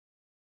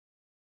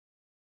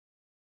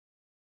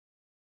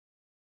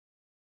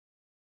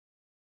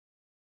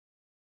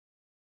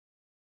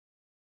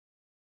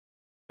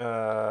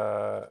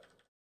 Uh,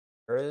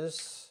 there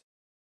is.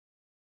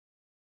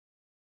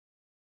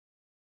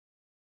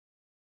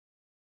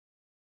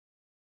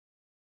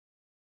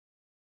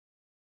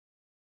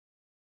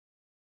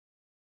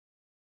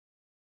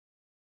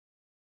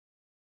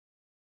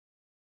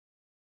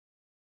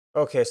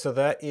 Okay, so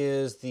that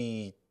is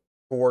the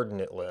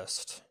coordinate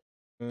list.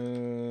 So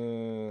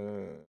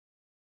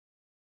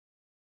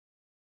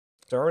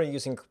I'm already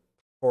using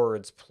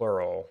chords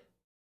plural.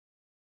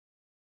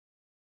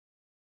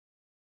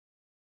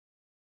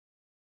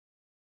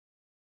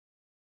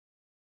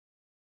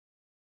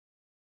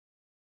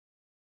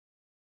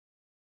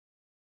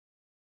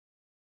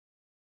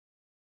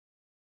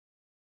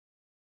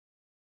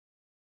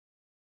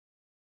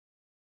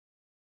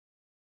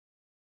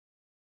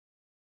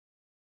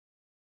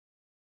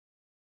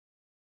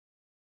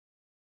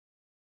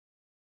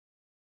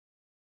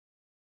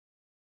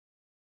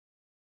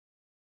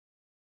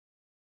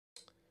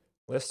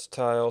 List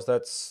tiles,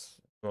 that's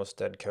most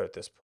dead code at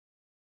this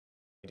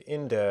point.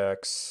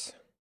 Index.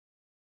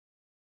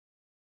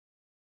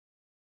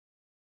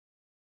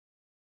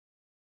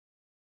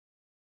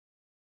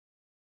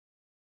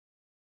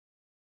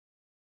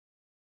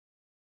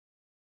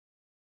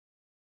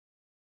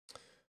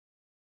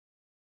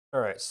 All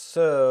right,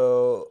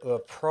 so the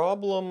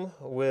problem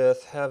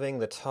with having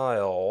the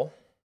tile,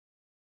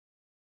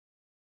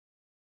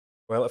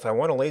 well, if I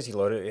want to lazy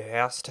load it, it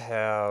has to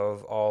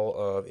have all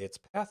of its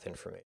path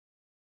information.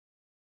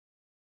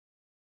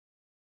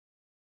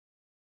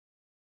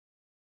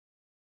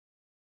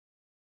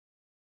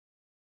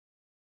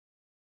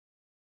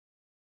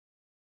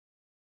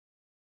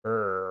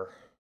 Err.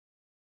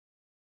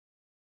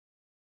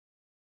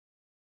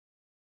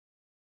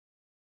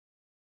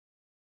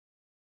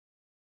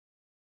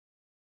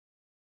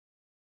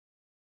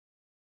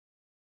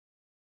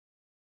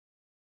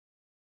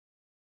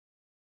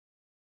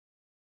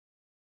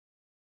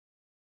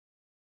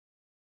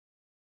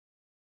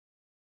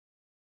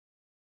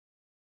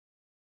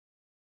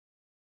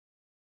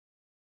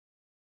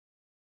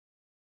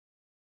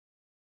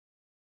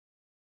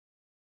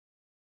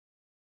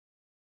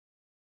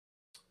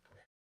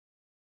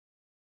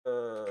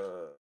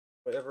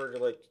 Whatever,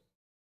 like.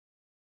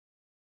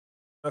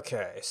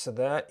 Okay, so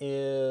that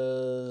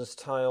is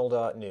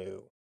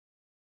tile.new.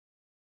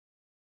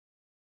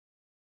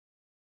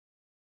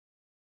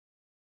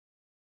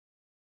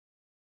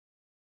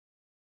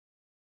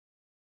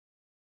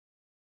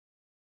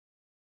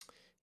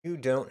 You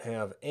don't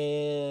have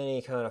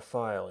any kind of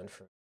file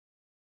information.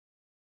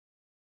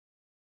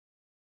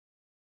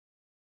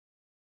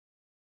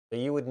 So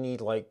you would need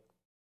like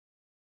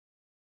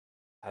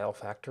tile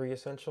factory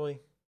essentially,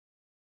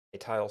 a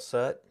tile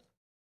set.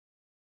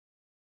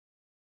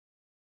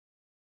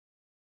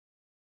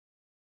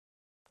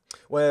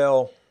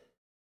 Well,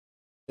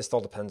 this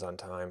all depends on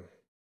time.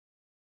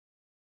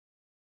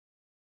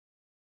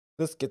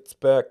 This gets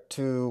back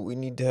to we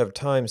need to have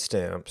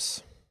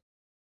timestamps.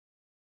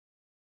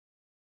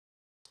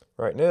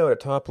 Right now at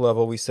top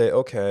level, we say,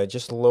 okay,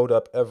 just load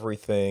up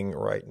everything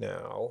right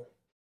now.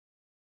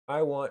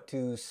 I want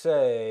to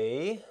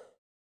say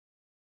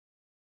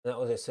that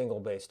was a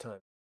single base time.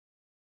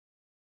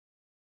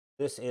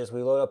 This is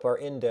we load up our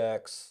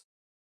index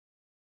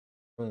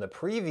from the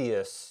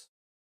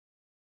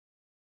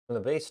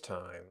base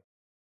time.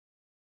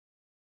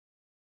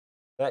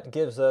 That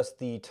gives us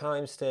the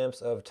timestamps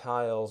of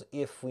tiles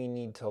if we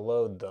need to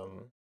load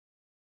them.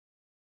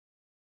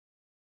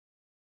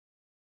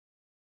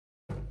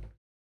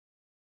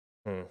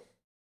 All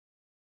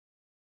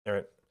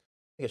right,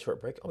 take a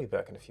short break. I'll be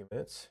back in a few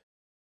minutes.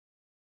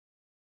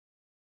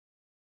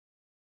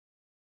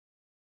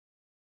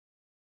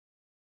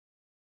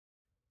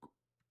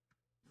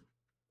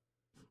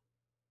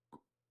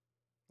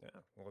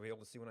 Yeah, will I be able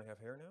to see when I have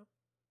hair now?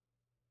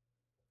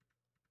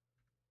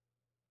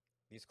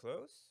 These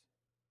close?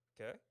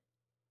 Okay.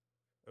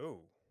 Oh,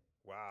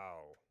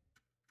 wow.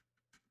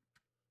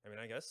 I mean,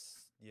 I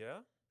guess, yeah.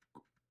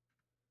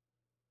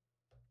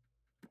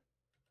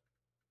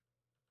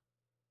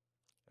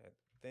 I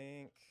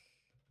think,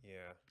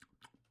 yeah.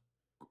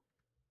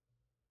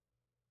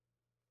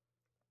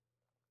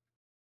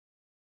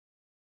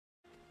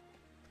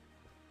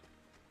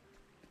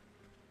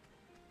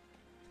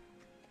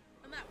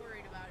 I'm not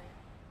worried about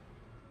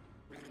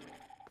it.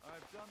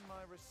 I've done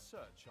my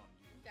research on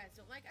you. You guys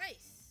don't like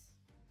ice.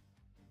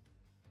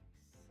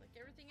 It's like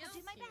everything else.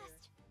 I'll do my here.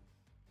 best.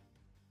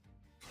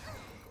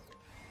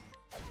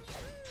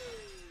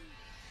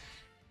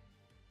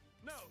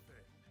 Now then.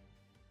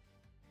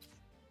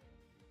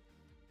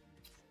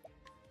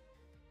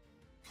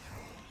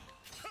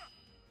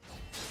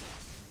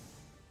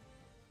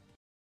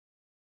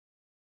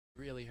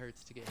 Really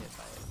hurts to get hit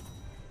by it.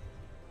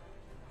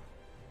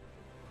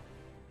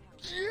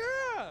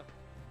 Yeah!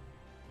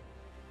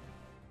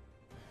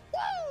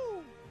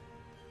 Woo!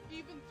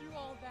 Even through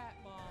all that,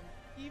 Mom,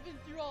 even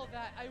through all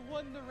that, I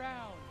won the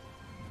round.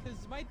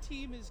 Because my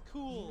team is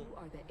cool. You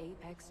are the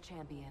Apex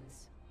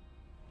champions.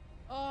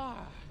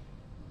 Ah.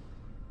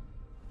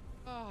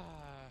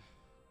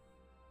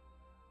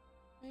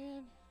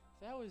 Man,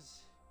 that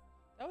was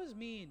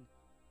mean.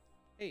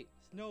 Hey,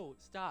 no,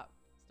 stop.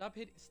 Stop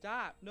hitting,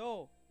 stop,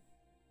 no.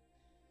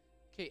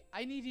 Okay,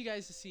 I need you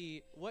guys to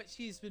see what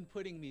she's been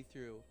putting me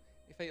through.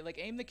 If I like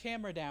aim the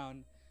camera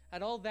down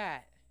at all of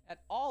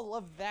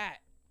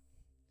that.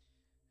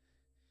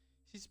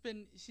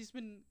 She's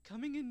been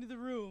coming into the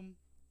room,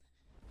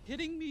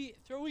 hitting me,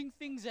 throwing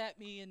things at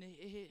me, and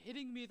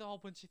hitting me with a whole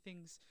bunch of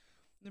things,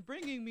 and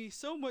bringing me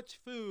so much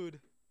food.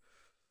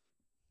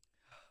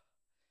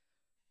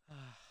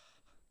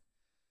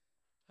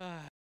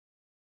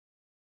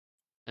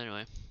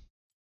 Anyway,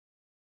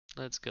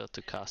 let's go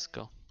to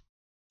Costco.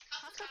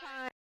 Costco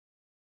time.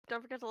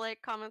 Don't forget to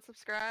like, comment,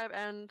 subscribe,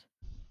 and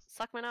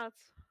suck my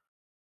nuts.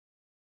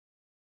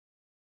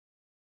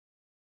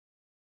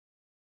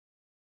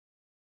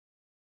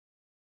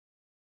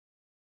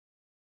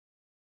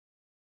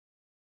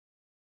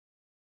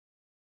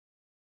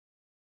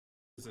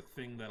 Is a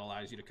thing that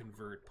allows you to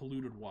convert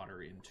polluted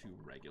water into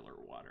regular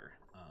water.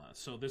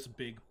 So this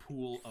big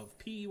pool of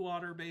pea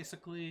water,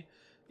 basically,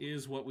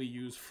 is what we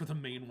use for the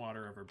main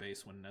water of our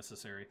base when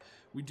necessary.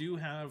 We do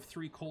have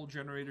 3 coal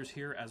generators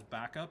here as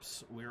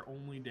backups. We're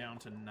only down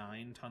to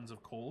 9 tons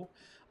of coal.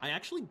 I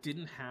actually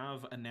didn't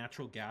have a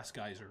natural gas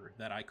geyser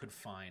that I could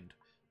find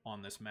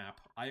on this map.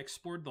 I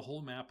explored the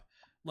whole map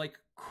like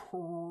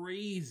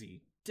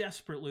crazy,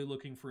 desperately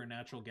looking for a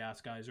natural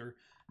gas geyser.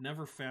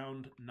 Never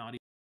found, not even.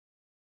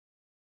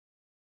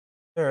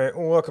 All right,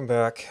 well, welcome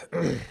back.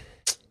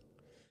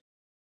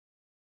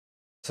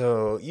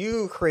 So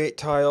you create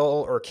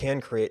tile or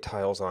can create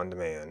tiles on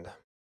demand.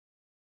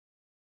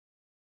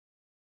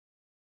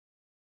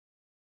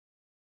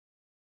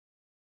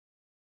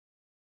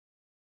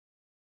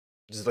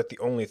 This is like the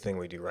only thing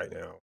we do right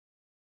now.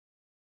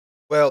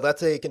 Well,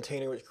 that's a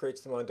container which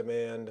creates them on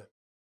demand.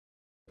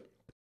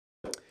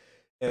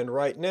 And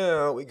right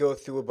now we go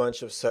through a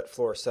bunch of set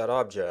floor set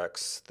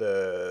objects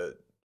that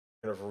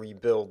kind of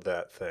rebuild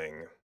that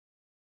thing.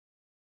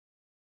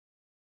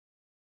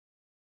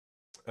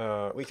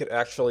 We could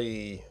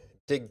actually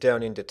dig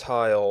down into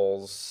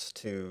tiles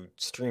to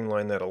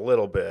streamline that a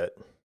little bit.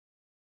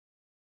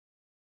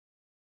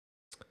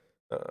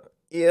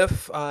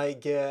 If I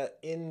get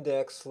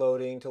index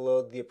loading to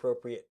load the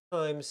appropriate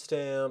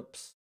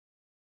timestamps,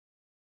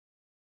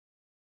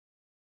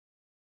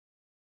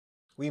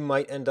 we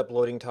might end up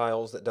loading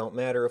tiles that don't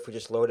matter if we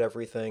just load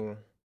everything.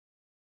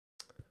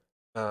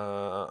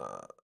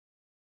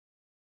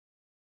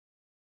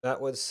 That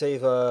would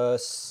save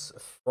us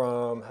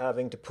from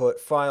having to put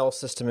file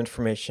system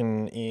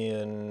information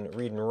in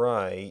read and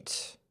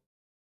write.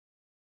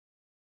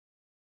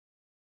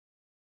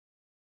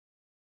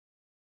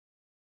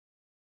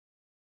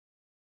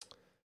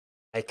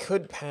 I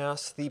could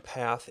pass the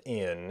path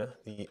in,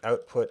 the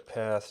output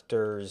path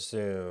dir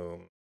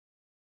zoom.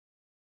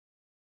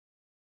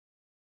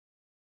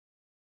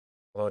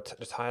 Although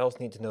the tiles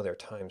need to know their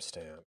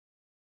timestamp.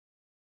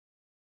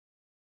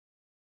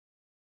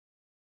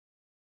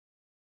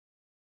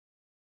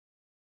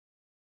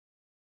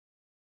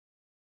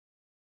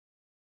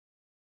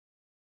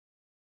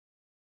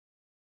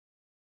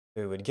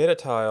 We would get a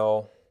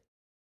tile.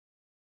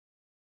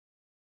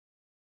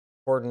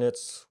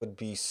 Coordinates would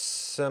be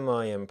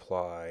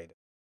semi-implied.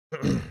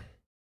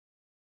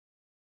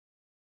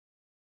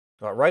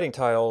 Writing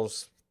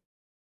tiles,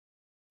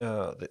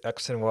 the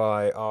X and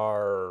Y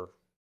are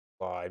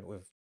implied.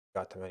 We've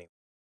got them anyway.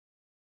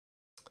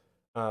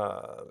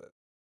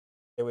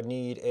 It would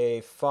need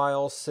a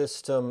file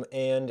system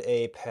and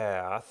a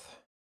path.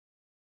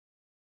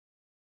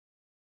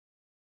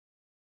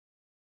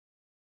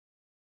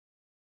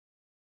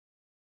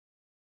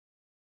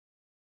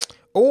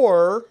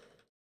 Or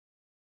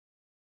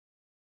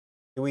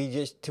do we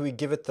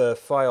give it the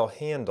file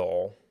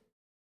handle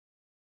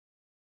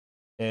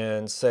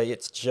and say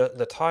it's just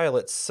the tile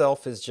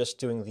itself is just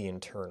doing the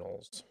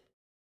internals?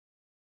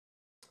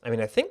 I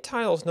mean, I think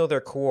tiles know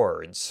their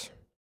chords.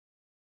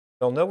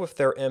 They'll know if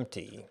they're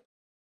empty.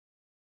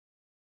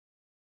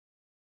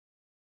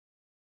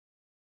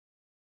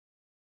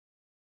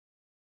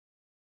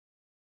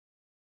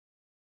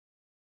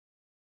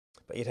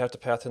 But you'd have to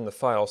path in the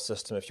file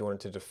system if you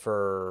wanted to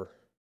defer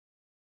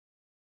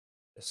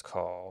this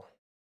call.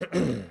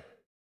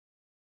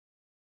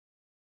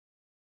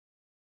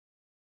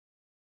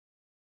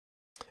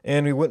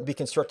 And we wouldn't be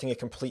constructing a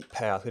complete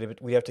path.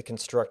 We'd have to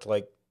construct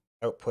like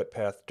output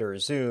path dir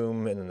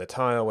zoom, and then the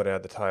tile would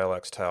add the tile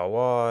x, tile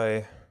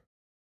y.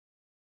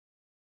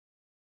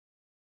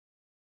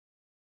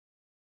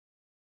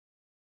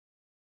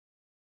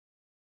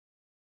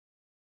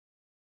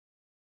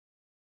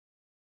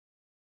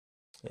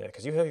 Yeah,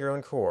 because you have your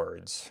own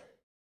chords.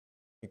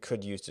 You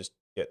could use just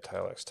get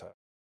tile x tile.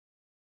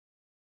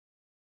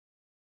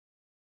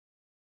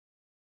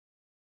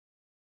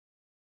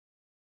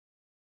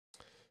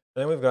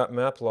 Then we've got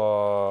map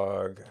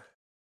log.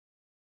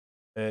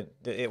 And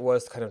it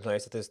was kind of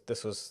nice that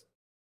this was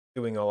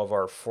doing all of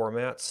our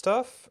format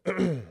stuff.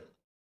 So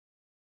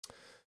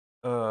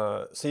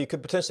you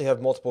could potentially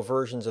have multiple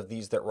versions of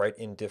these that write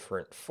in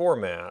different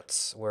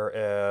formats,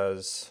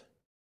 whereas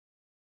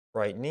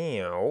right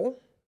now,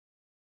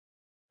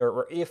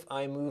 or if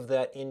I move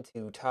that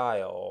into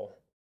tile,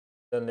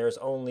 then there's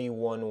only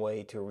one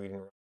way to read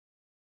and write.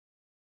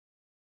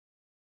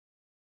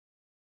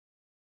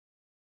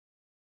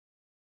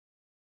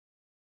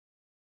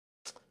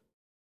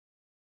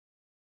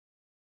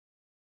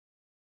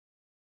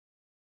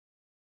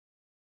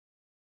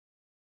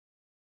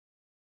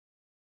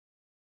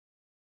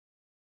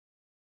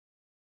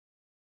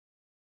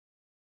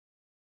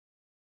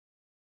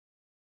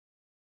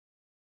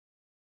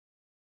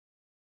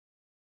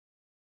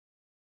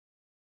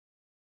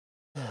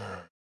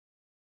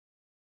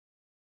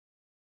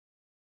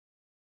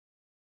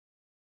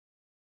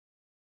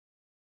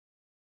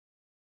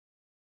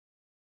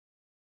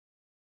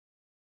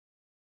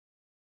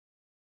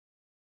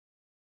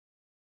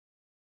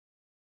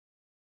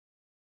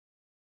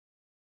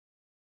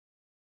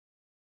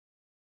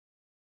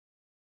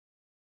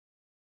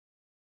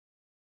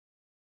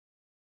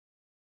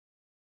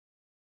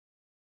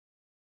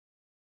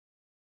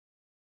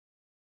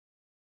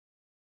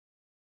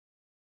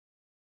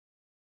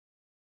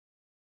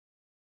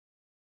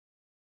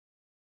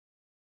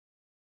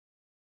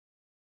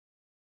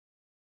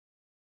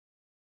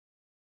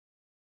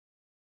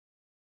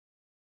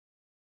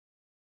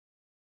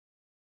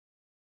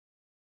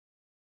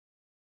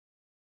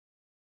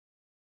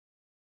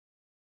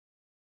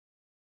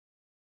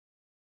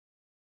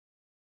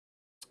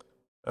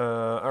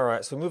 All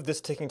right, so we move this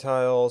ticking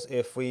tiles.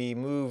 If we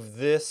move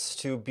this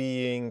to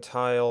being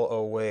tile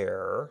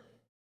aware,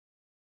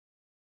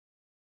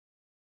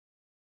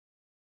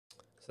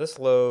 so this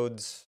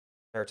loads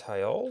our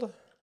tiled.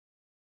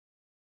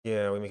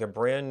 Yeah, we make a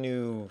brand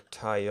new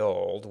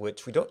tiled,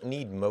 which we don't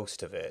need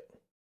most of it.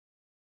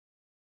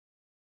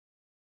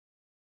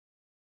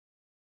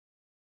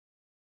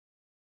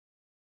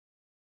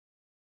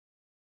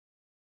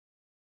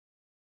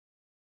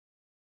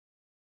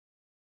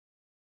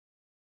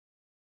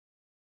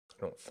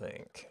 I don't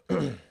think.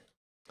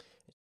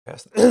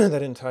 Pass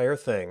that entire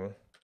thing.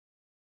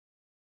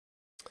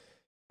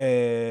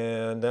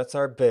 And that's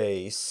our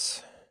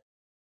base.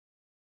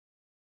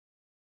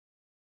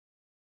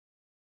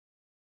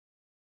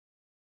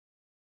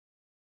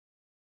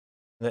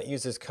 And that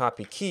uses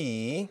copy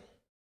key.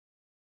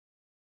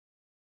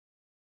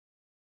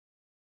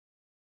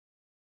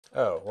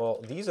 Oh,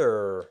 well, these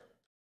are...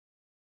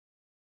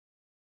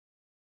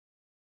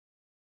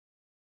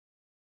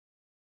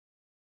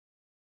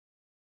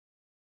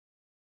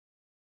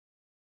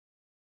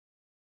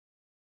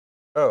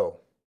 Oh.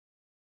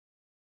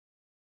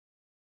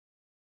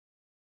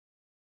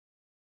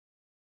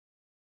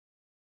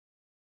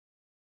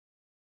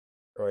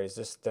 Or is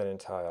this done in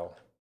tile?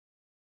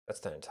 That's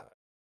done in tile.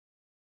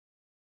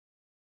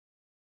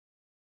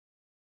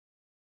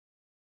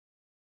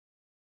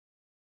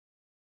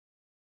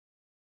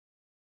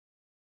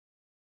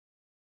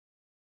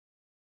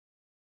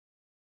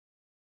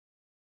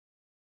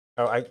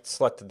 Oh, I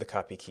selected the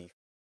copy key.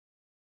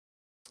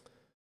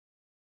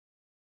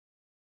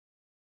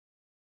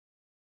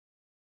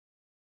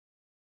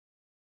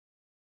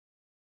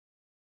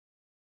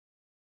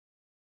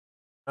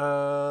 Uh,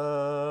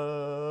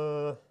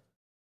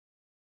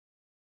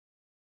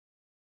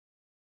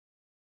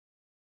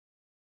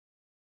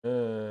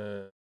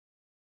 uh,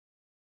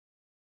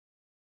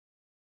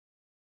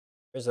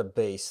 there's a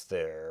base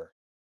there.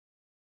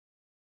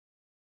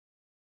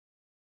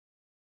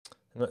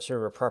 I'm not sure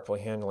we're properly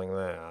handling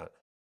that.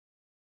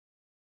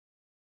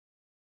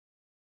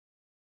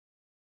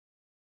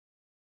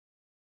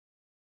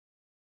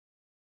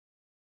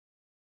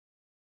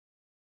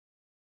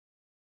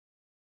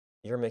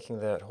 You're making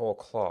that whole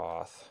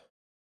cloth.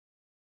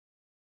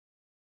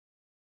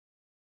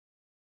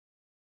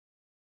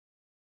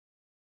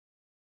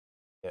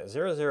 Yeah,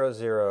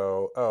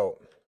 000. Oh,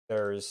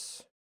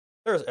 there's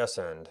S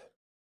end.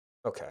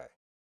 Okay.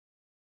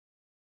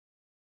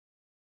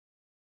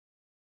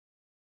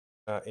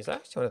 Is that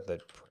actually one of the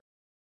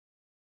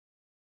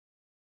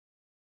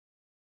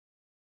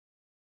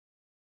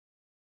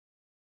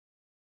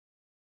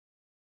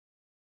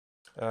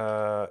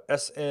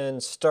SN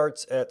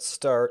starts at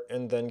start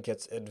and then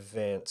gets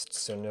advanced,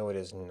 so no, it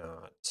is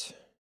not.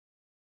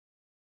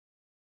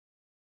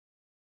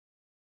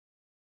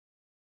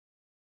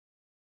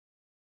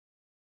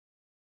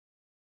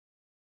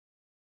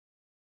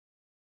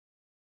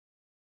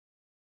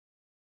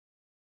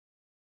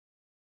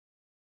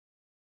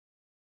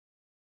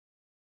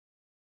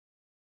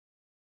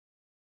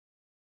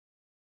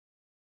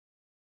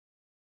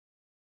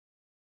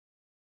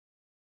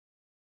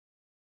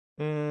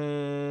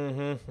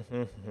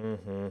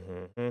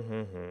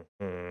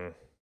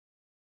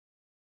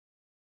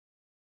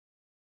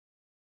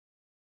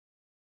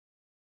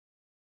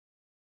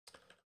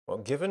 Well,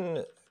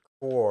 given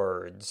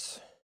chords,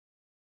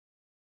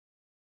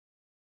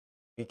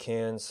 we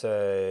can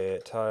say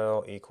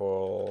tile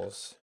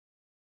equals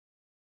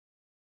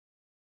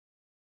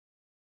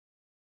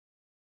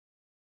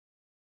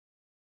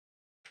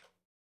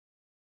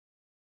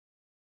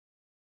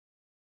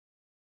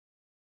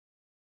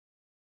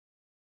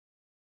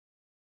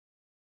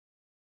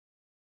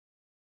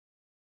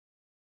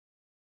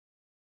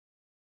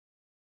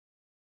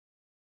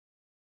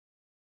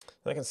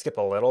I can skip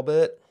a little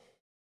bit.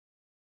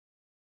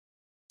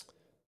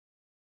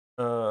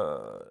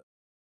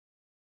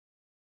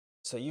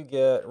 So you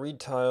get read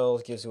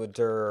tiles gives you a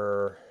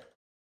dir.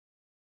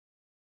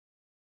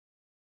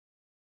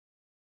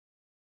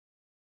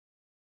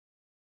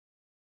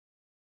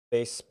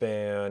 Base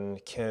span,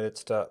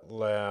 candidates dot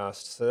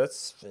last. So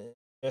that's you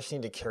actually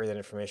need to carry that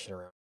information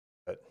around.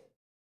 But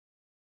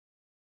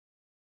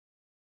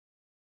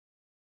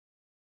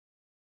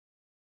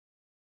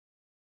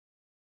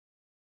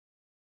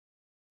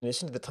in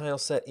addition to the tile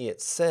set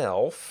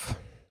itself,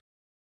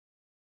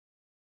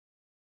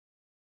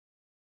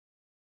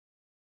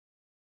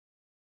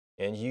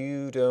 and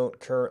you don't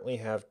currently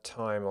have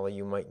time, although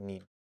you might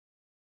need.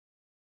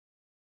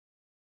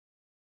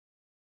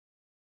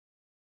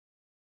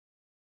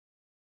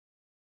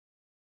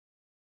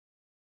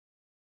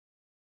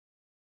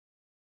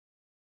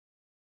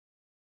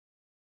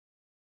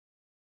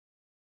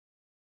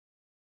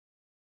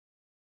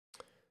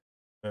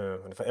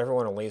 And if I ever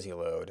want a lazy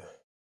load,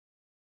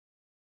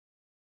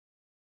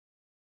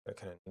 I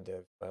kind of need to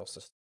have file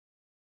system.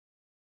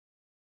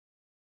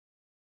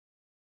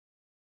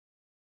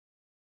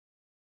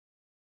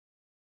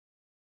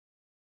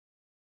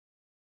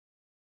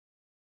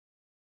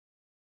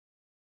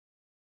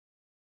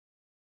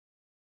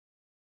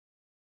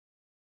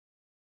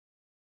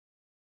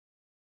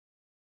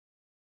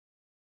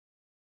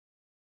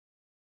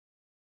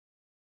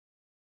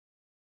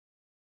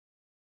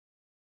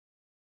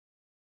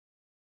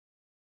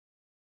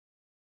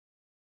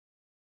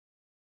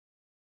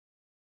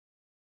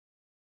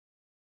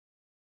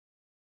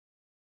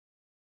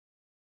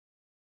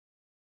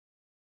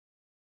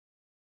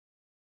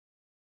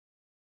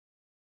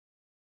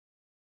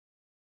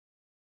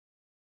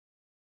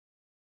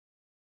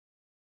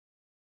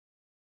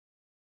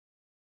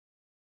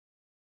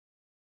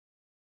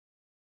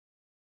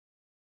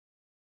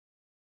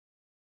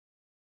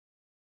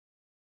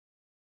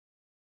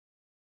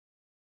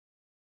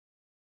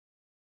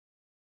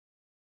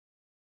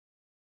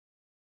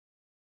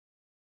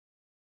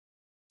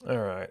 All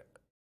right,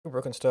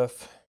 broken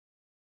stuff.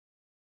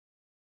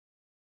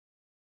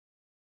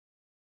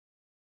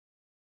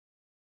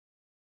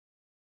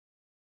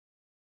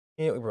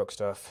 Yeah, we broke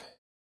stuff.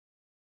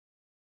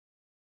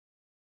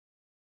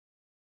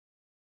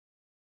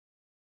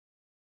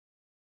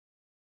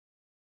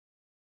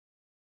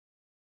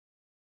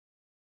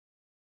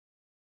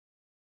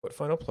 What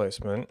final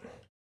placement?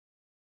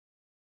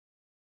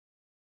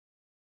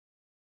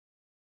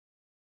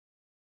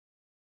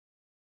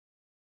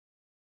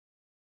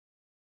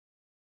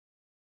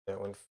 That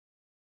one.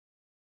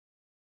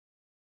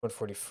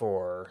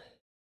 144.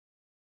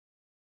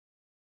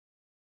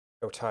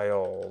 Go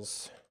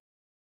tiles.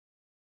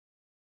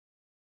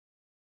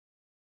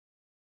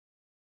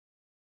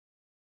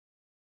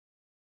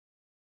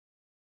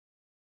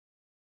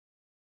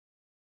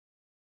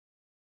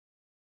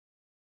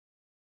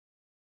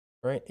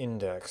 Right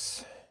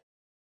index.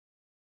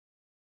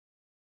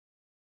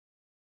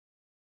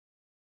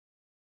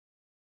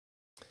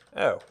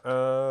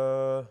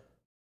 Oh,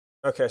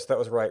 okay, so that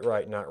was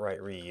write, not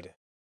write, read.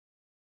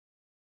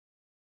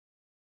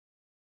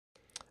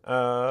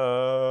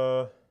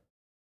 What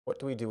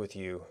do we do with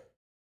you?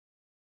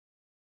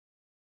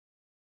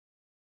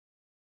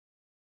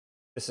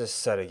 This is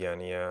set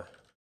again, yeah.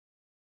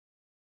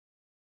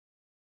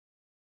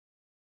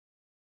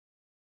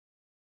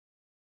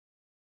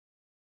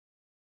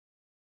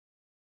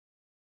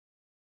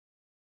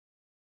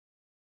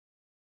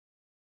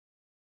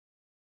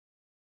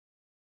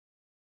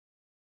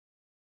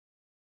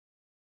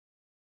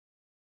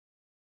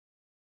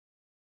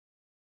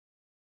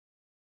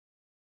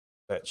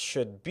 That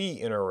should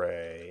be an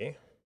array.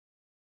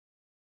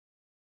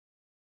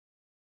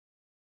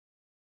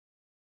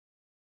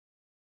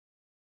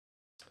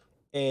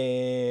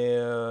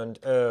 And,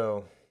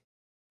 oh.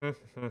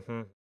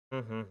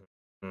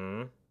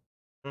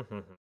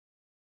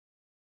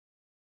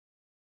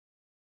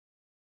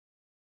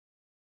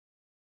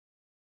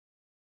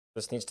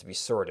 This needs to be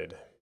sorted.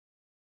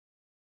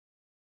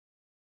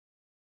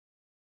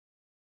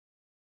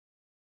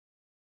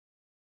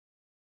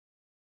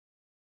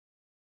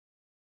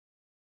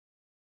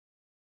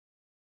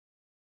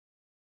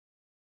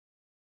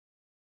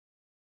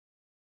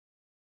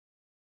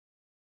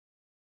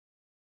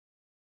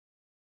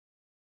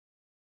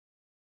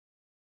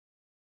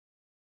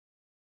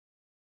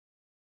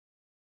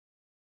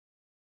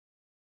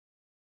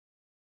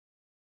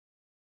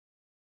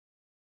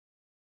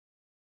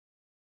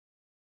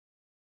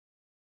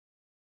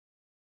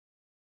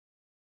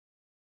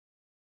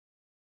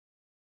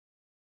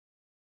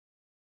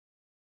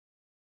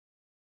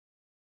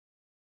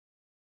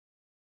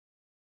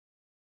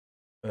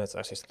 That's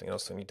actually something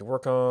else I need to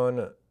work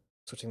on.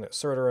 Switching that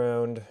sort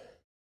around.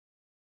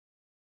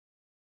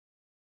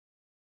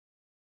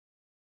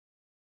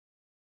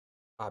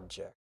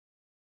 Object.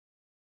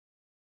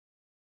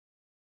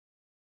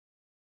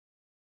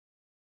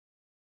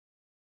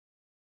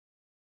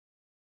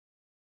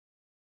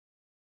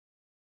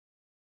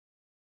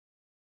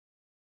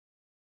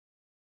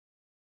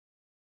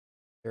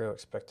 Zero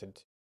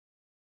expected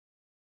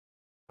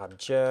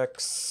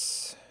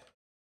objects.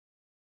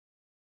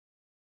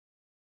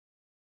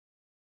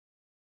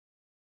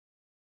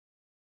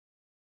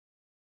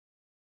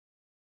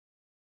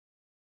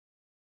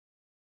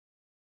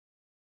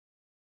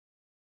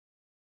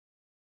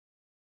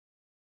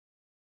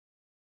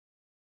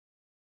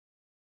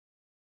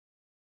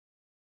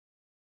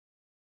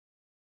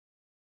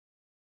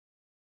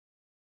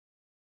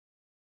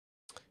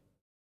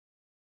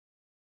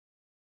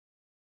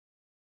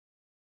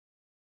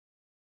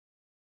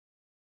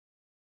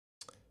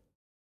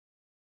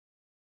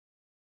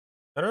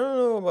 I don't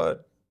know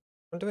about,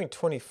 I'm doing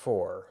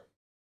 24.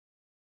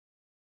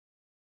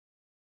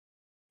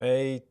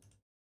 I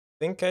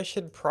think I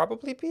should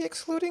probably be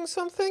excluding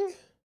something.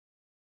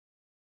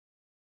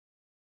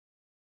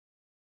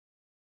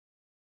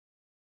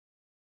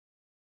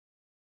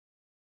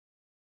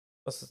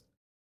 Let's,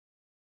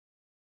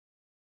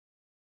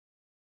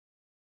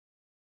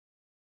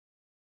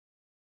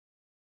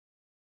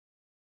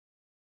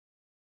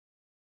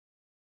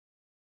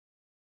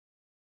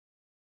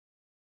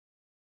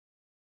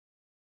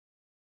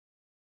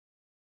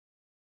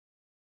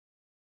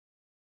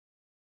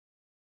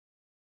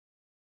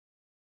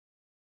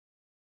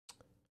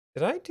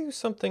 did I do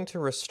something to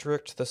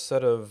restrict the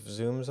set of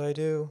zooms I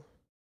do?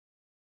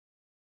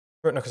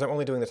 No, because I'm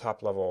only doing the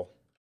top level.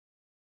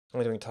 I'm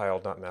only doing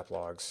tiled, not map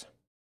logs.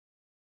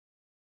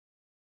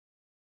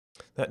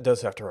 That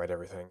does have to write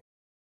everything.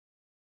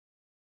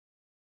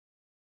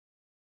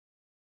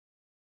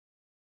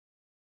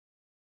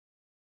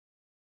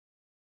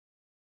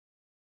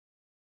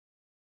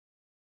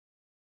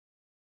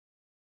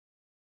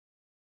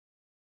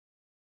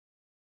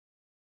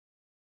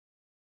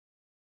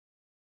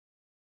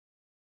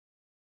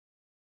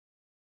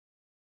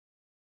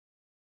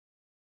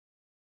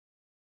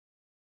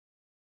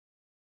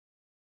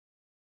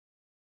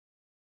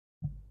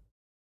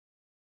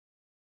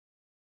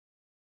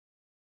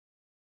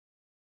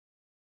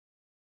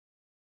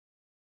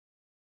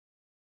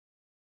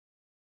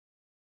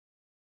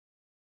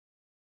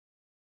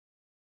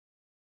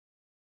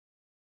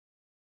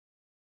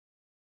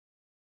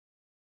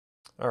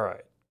 All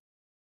right.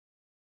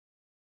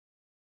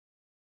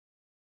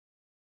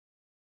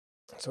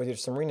 So we did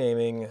some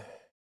renaming.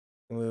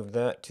 We moved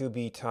that to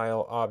be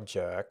tile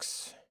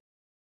objects.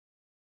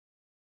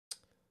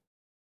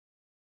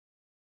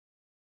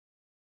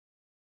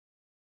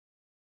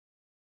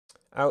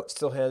 Out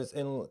still has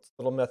in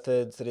little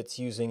methods that it's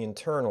using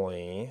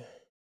internally.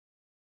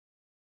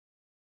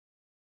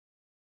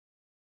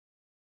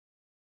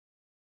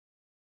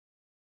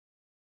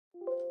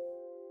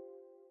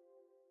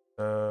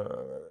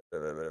 Uh,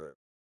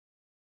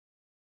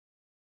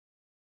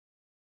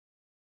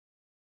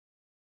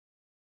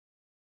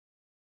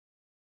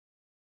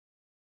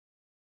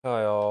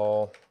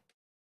 tile.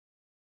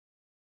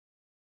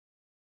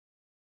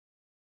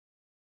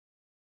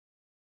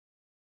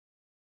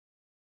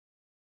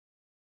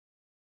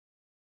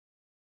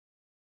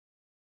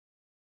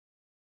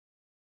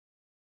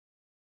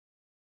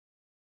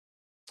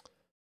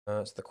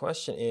 So the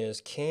question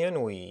is,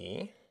 can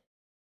we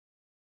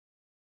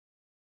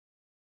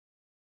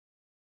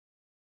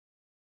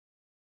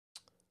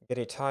get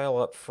a tile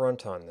up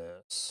front on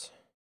this?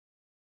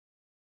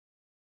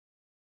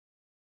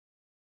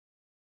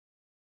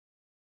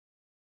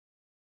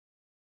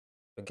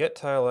 We get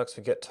tile X,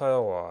 we get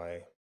tile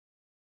Y.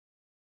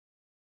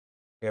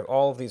 We have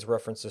all of these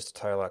references to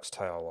tile X,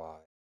 tile Y.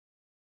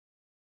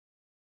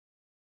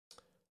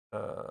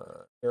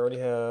 We already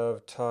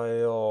have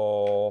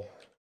tile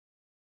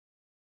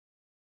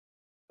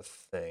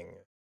the thing.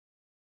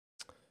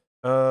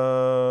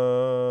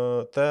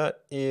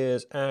 That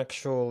is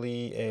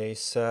actually a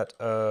set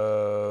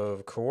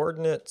of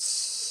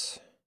coordinates.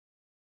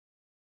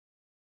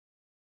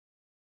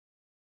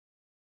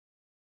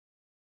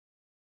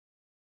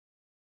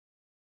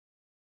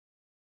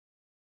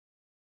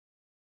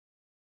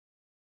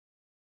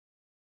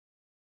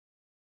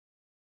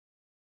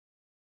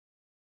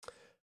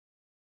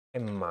 I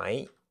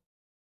might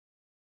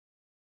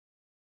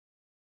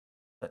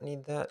not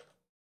need that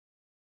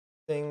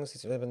things.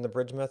 These have been the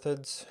bridge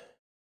methods.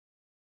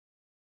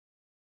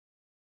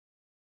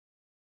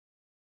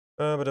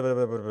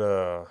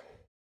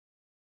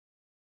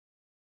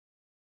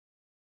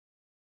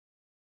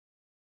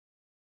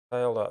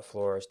 Tile dot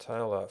floors,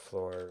 tile dot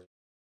floors,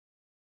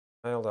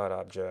 tile dot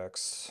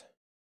objects,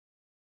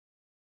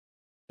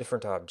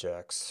 different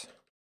objects.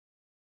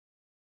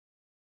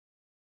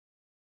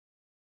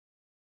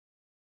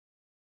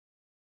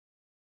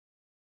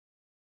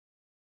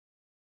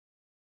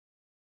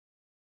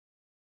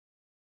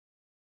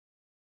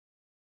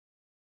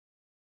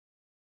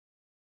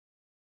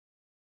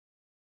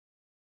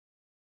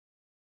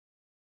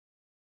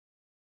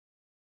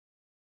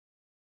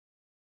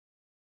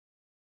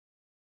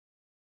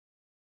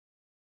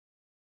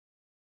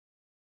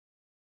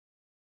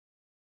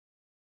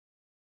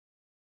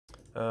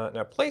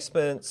 Now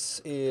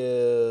placements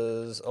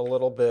is a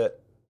little bit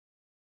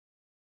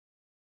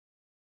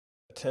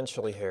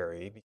potentially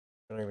hairy because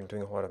I'm not even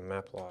doing a lot of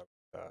map log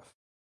stuff.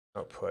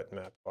 Output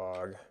map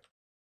log.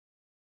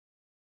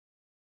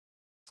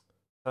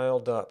 Tile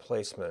dot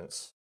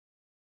placements.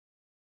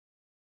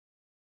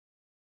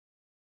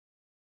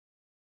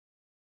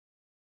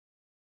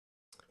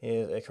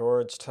 Is a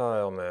coords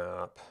tile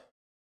map.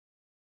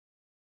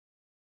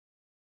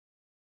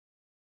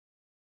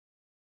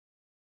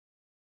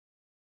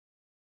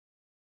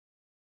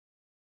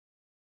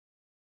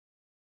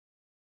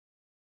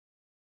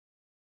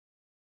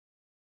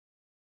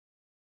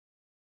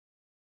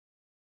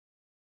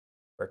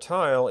 Our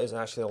tile is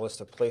actually a list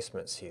of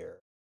placements here.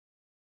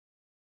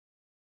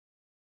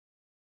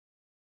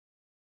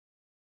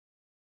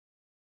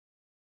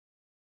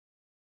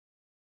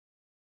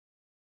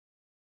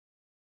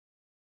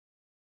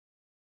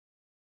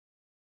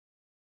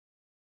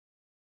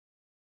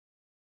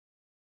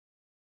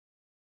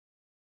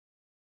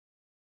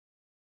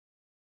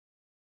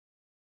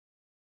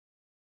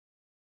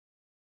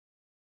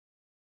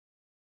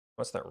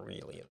 What's that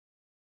really?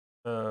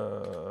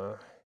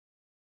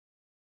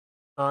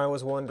 I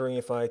was wondering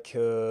if I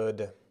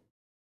could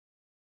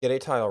get a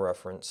tile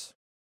reference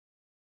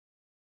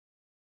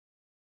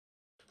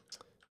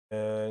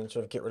and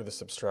sort of get rid of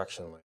this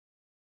abstraction layer.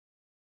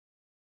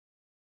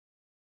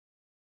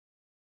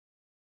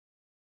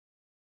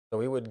 So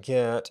we would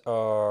get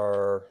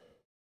our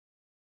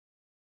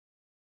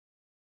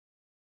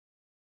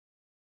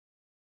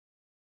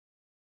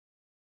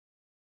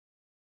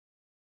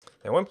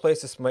now one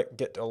place this might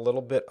get a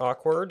little bit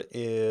awkward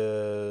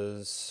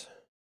is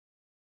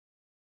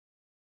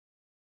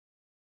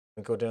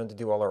we go down to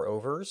do all our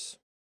overs.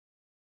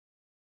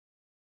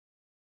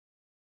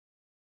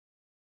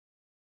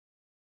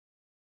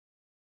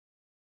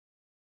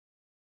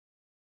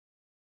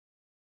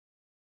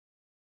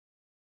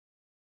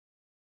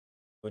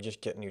 We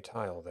just get new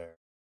tile there.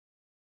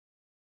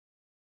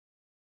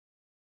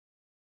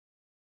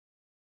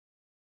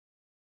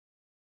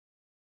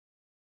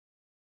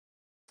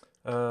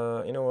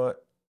 You know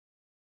what?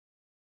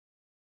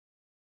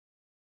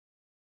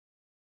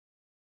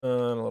 I'm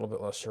a little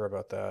bit less sure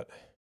about that.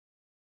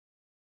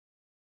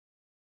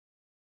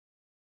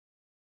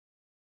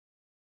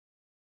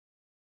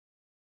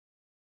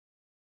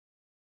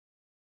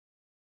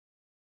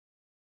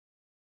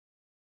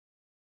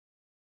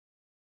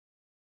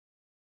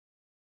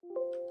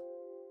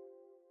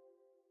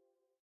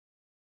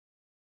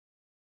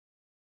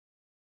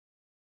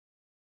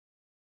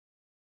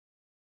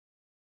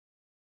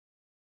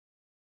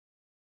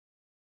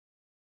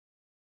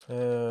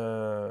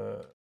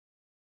 Uh,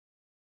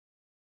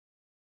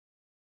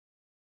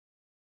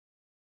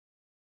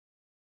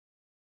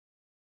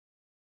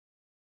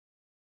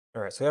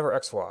 all right, so we have our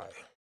XY.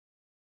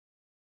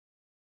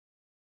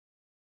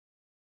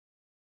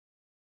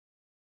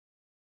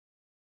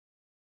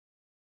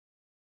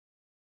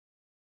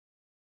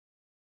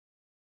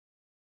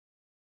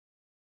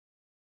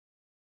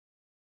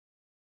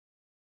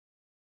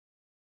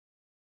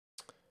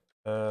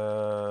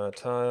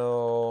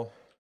 Tile.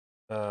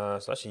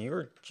 So actually, you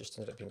were just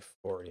ended up being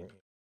 4, didn't you?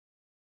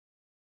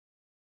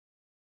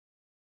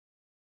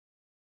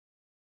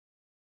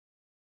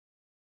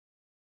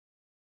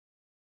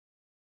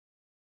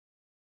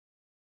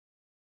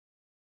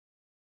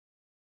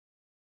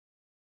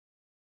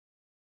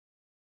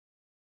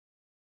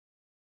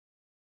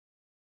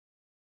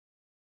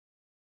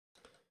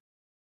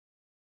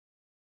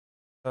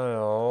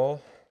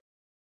 tile.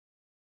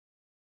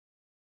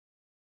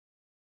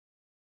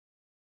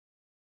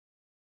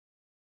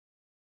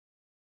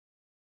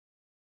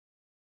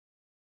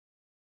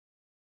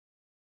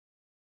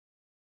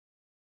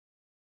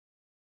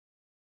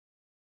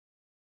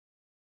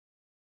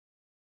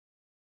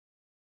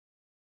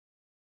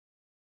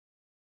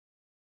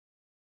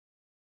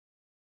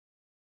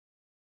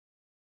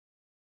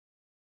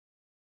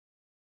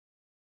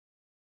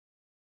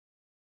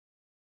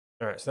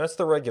 All right, so that's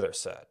the regular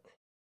set.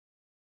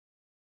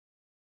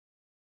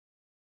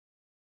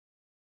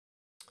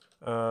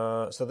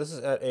 So this is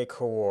at a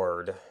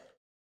chord.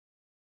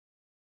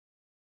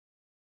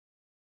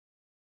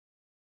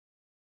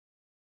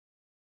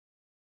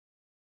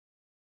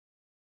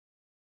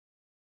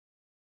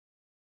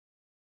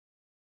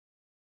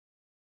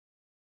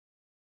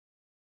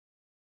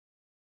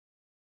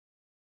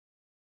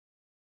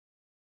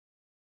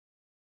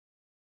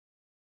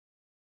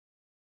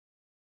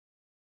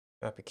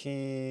 Copy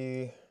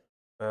key.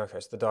 Okay,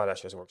 so the dot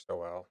actually doesn't work so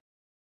well.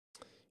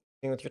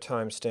 Thing with your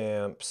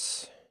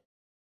timestamps.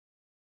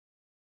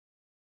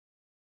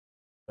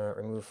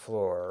 Remove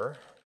floor.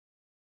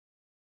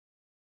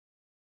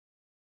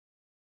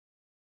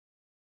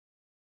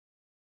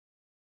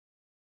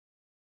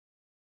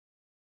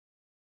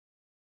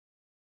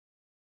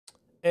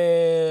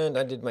 And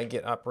I did my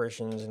get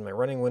operations in my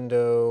running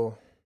window.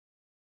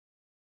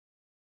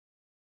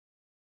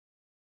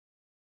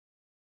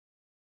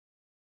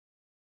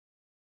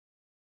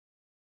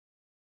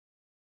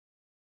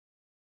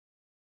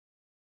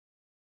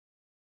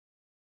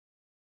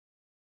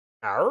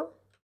 Our?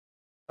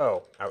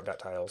 Oh,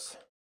 out.tiles.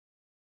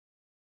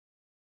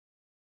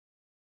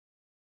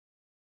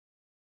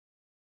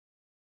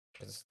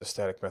 It's the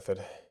static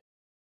method.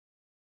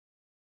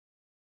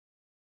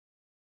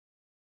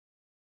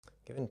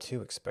 Given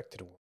 2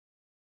 expected.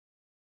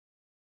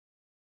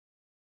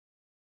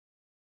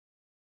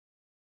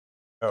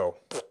 Oh.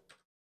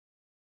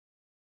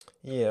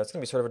 Yeah, it's going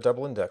to be sort of a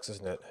double index,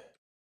 isn't it?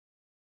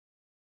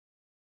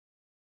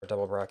 Or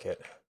double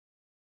bracket.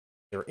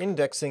 You're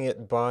indexing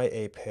it by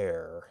a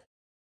pair.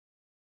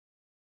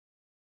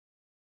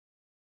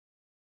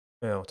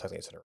 Well, technically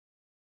it's an array.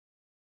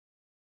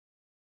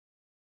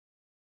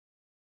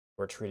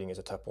 We're treating it as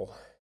a tuple.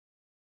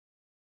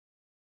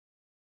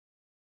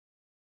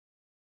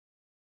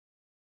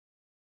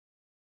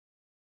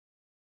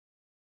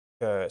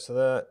 Okay, so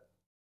that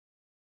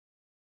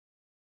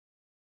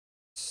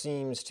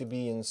seems to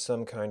be in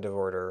some kind of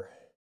order.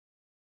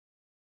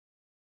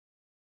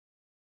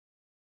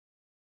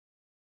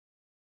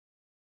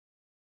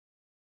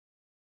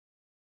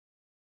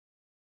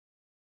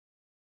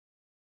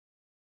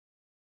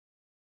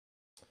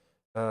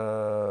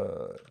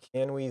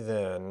 Can we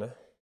then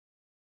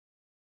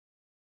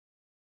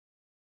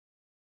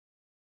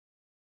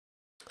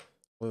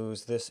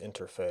lose this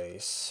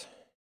interface?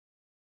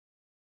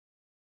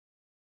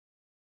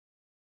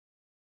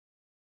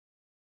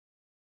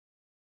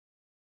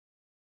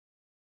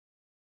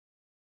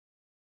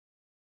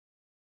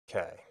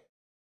 Okay.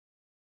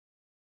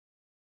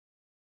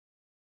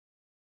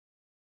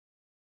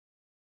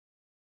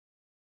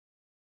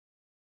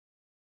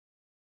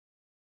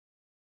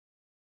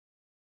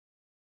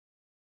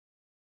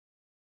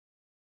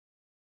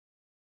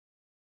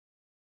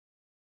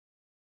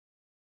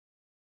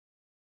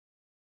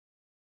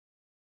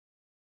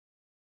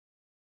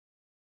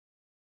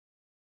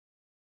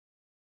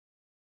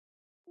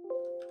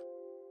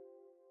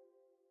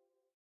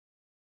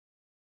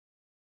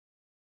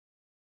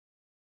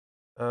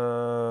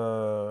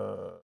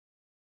 Uh,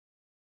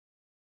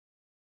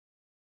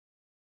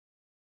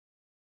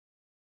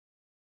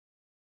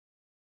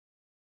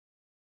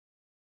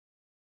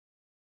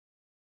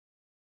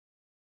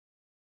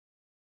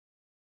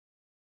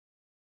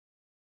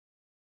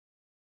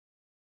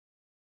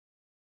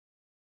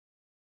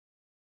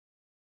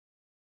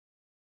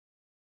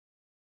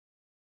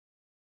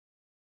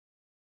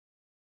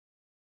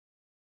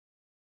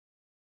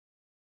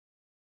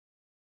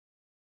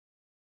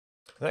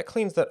 that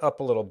cleans that up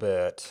a little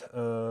bit.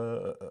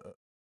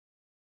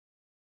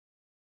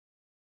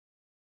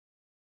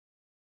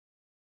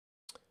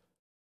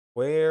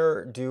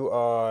 Where do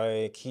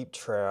I keep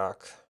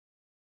track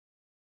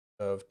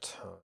of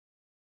time?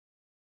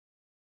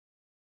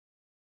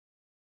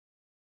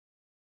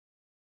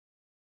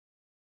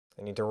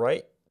 I need to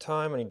write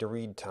time, I need to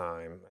read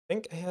time. I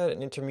think I had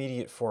an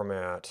intermediate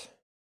format.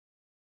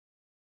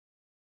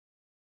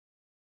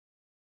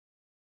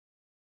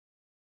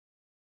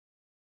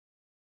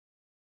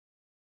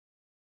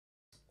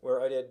 Where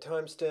I did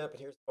timestamp, and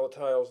here's all the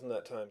tiles in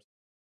that time.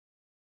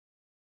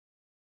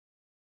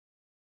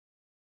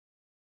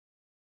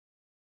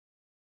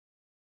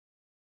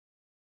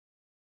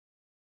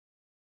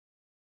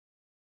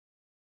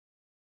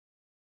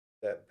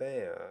 That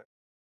back.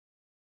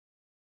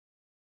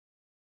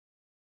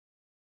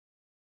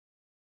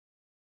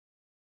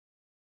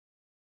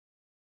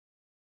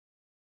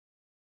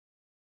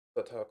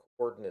 The tile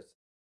coordinates.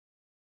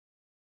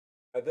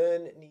 I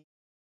then need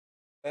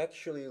to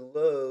actually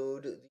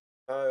load the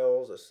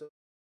tiles associated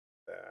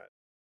with that.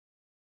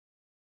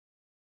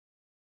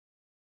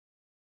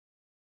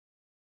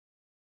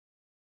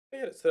 I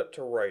had it set up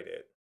to write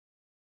it.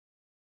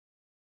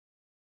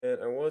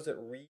 And I wasn't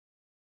reload.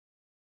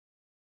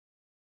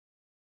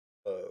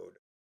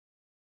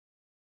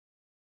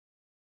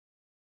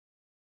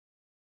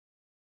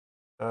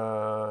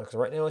 Because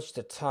right now it's just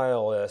a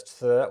tile list,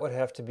 so that would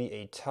have to be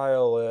a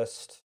tile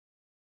list.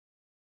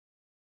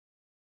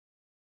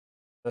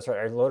 That's right,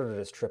 I loaded it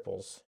as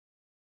triples.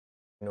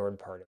 Ignored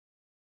part of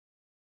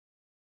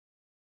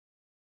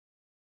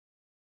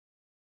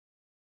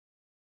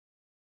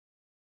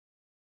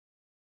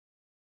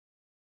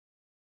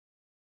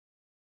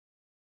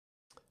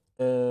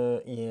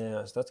it.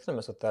 Yeah, so that's gonna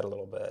mess with that a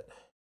little bit.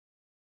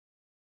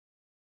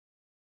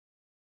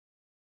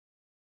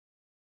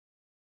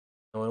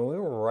 And when we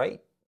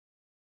write,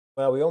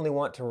 well, we only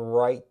want to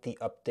write the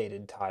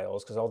updated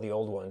tiles because all the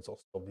old ones will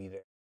still be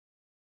there.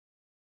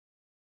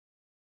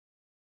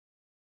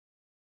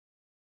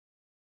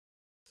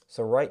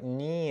 So right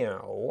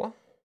now,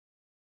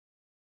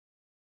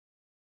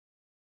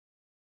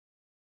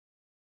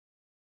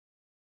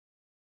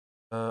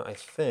 I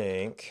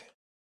think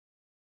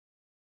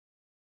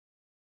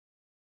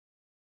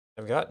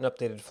I've got an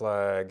updated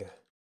flag.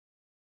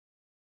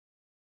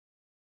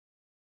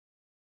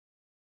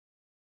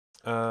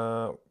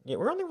 Yeah,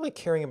 we're only really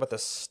caring about the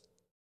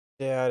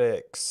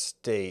static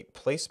state.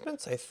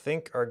 Placements, I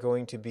think, are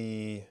going to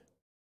be...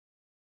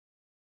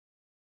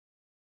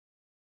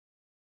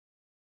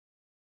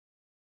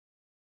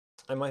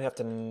 I might have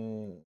to...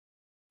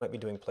 might be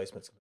doing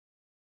placements.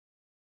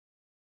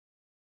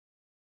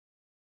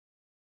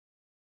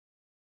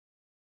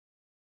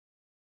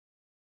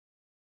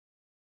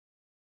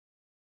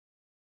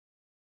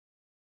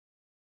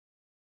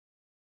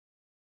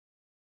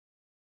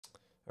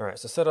 All right,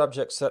 so set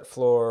object, set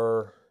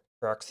floor,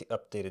 tracks the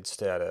updated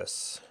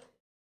status.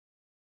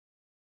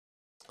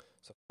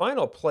 So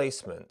final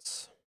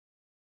placements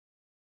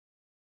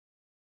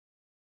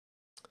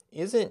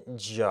isn't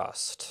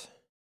just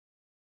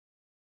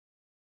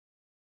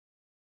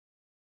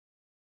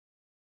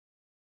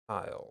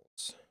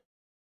tiles.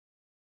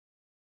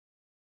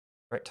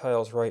 Right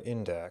tiles, right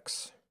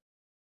index.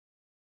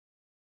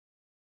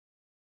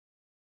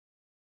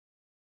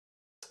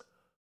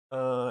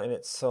 And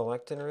it's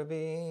select in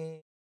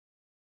Ruby.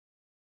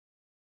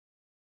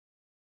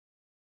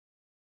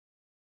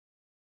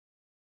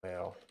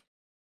 Well,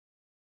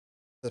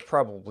 this is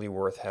probably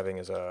worth having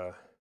as a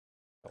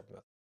build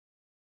method.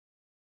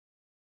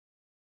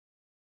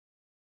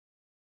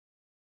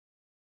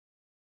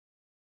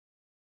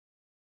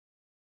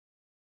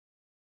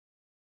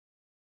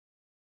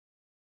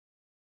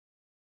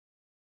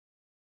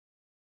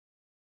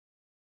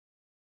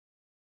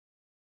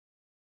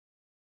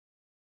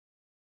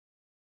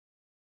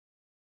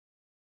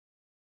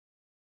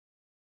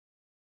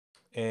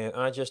 And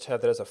I just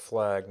had that as a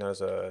flag, not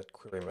as a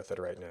query method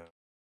right now.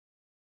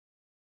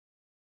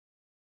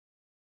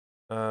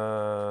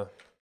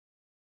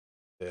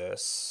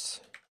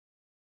 This,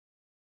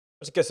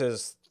 which I guess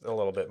is a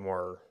little bit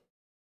more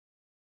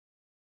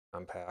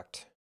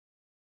compact.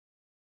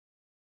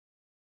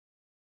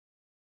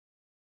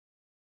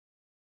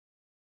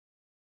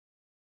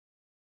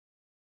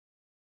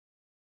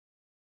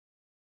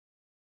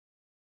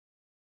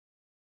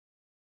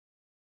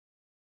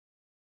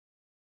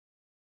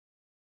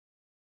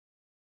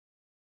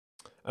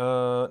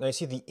 Now you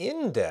see the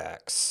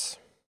index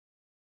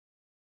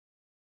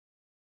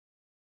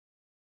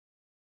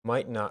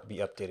might not be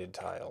updated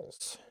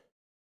tiles.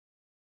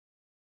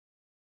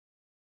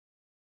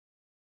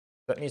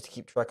 That needs to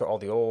keep track of all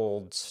the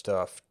old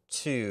stuff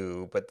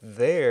too, but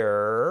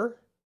there,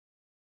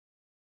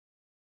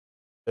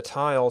 the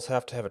tiles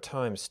have to have a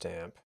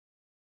timestamp.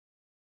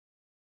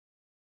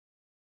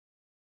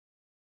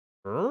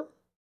 Huh?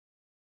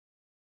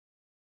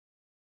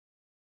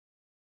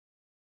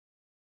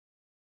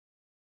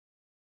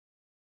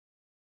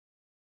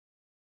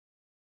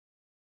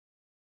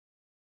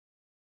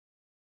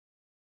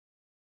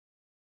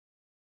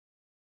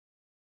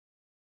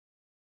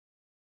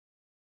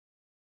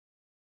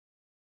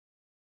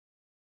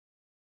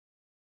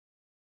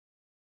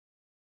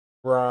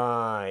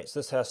 Right, so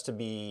this has to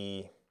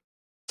be,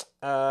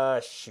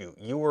 shoot,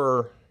 you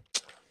were,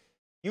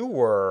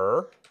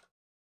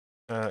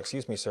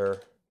 excuse me, sir,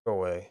 go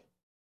away.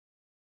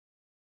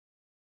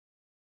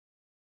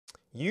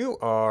 You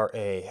are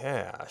a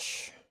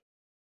hash.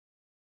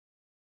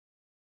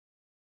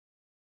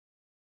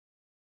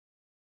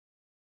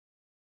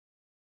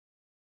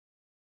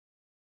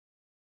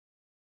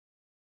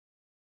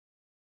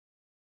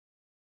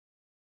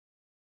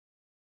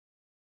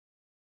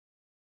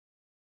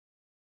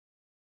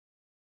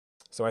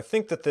 So I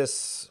think that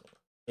this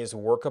is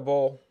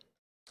workable,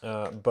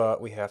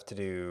 but we have to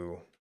do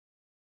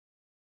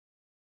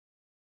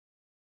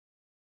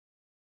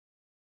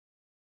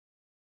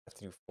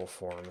full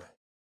form.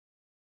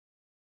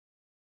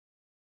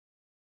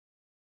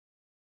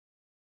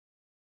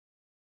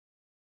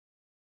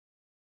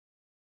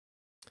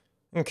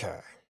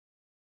 Okay.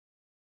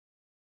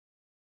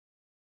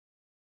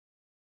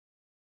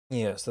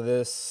 Yeah, so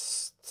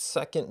this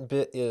second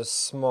bit is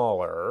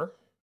smaller.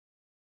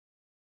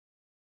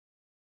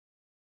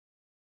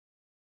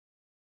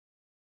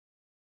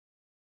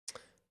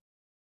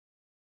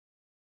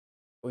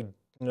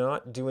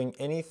 not doing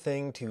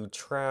anything to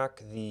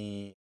track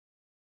the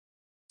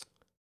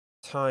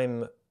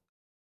time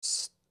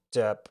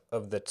step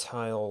of the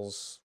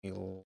tiles we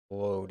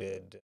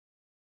loaded.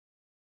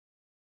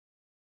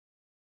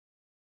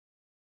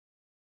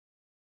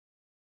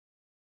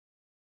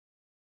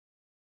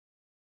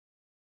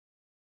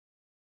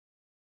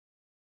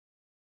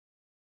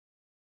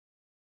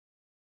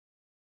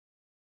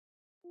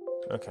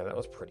 Okay, that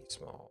was pretty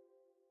small.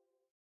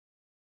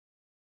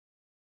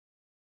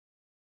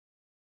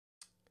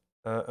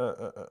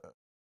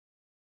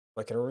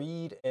 I can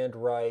read and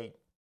write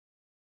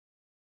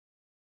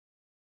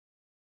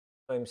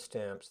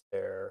timestamps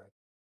there.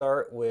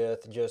 Start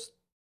with just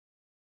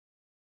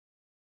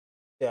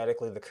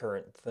statically the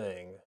current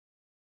thing.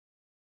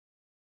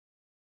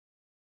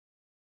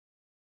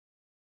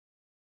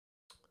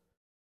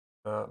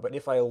 But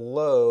if I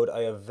load,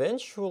 I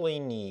eventually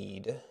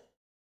need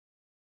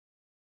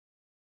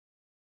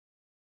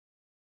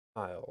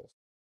tiles.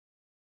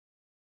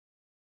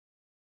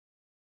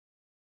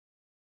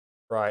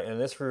 Right,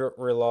 and this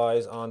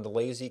relies on the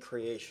lazy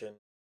creation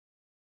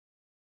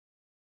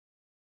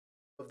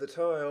of the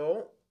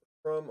tile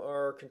from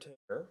our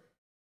container.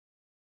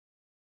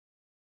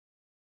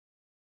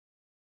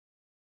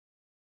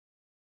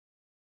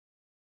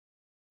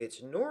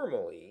 It's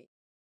normally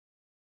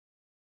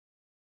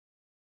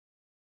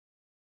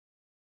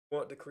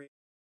want to create.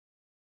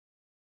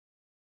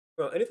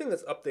 Well, anything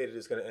that's updated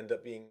is going to end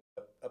up being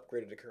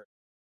upgraded to current.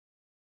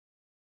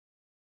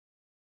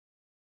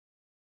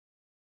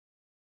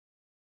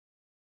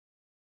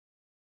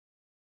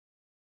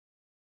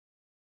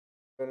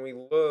 When we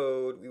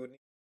load, we would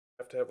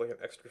have to have like an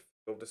extra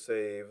field to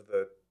save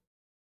the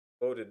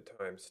loaded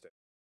timestamp.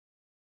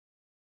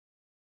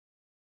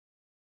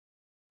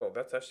 Oh,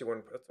 that's actually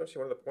one. That's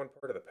actually one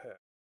part of the path.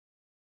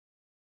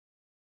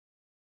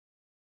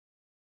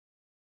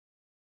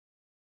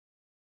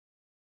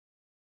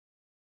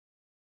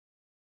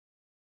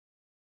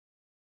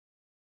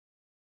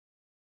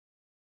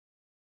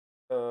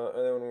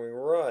 And then when we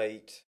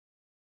write,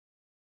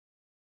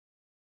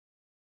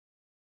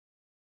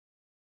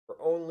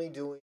 we're only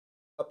doing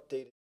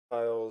updated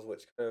tiles,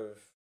 which kind of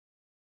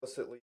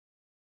explicitly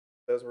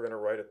says we're going to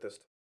write at this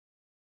time.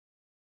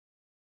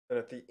 And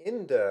at the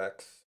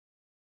index,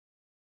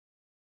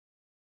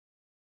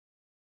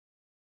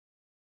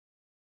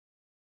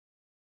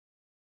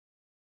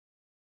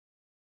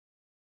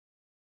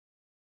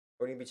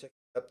 we're going to be checking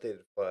the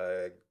updated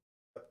flag.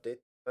 Update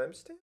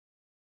timestamp?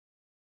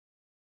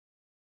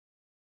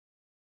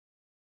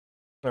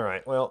 All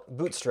right, well,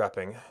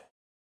 bootstrapping.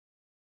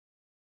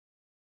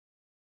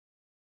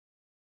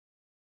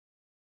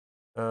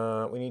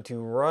 We need to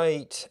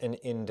write an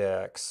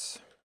index.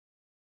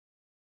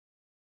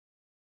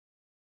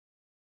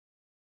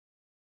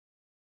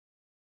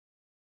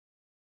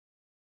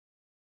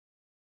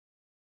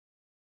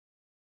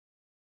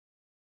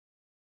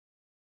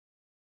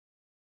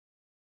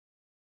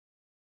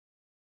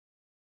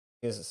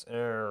 Is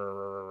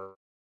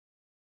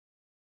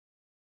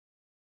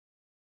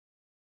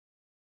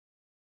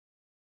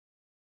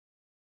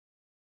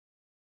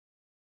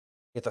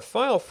get the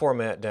file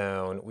format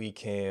down, we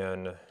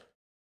can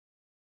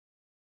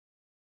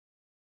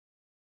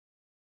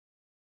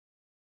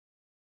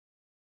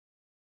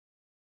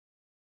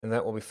and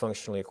that will be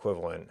functionally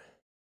equivalent.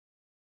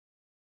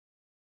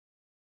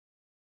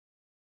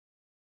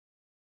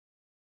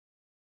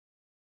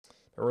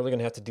 We're really going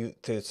to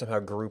have to somehow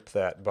group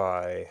that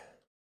by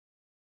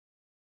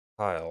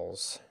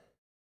tiles.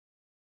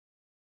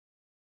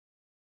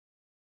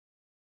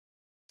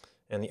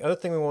 And the other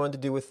thing we wanted to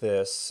do with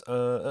this,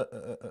 how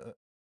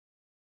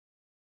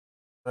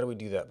do we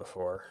do that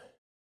before?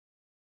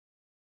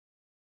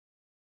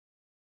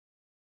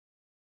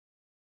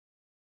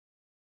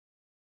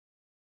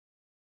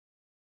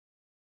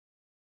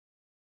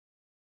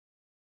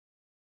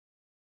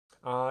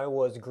 I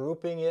was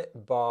grouping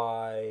it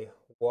by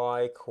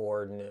y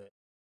coordinate.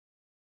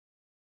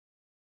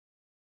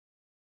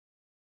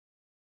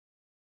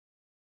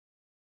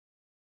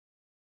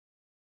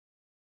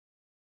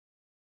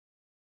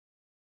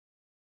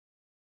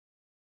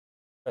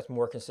 That's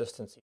more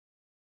consistency.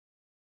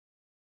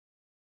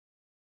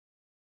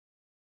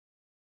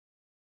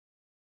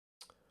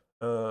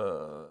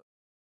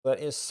 That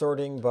is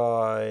sorting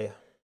by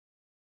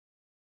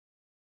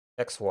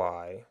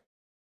xy.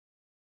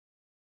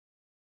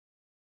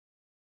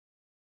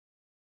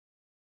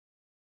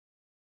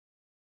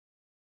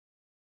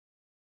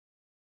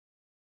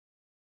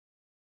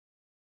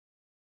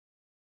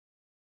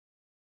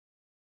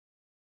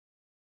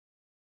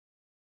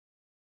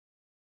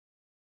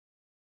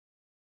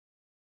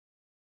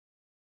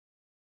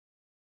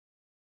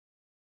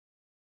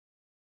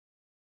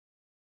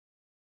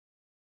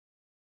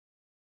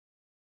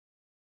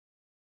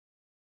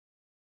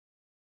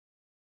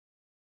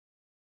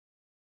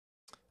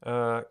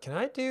 Can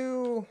I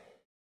do...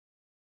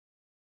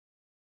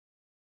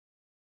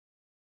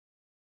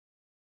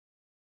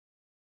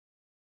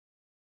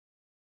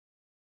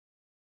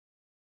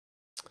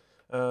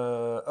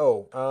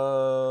 no,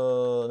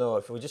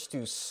 if we just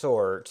do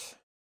sort,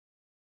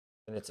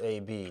 and it's A,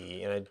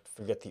 B, and I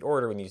forget the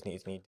order when these need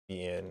to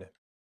be in.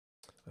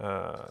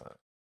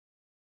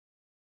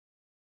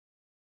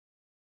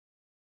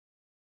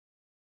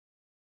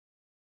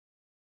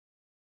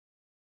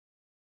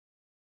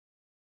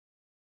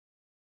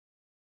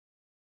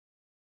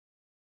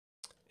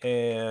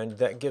 And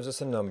that gives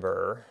us a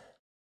number,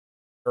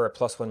 or a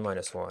 +1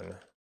 -1.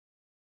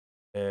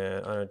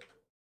 And I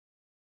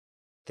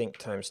think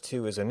times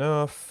 2 is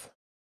enough.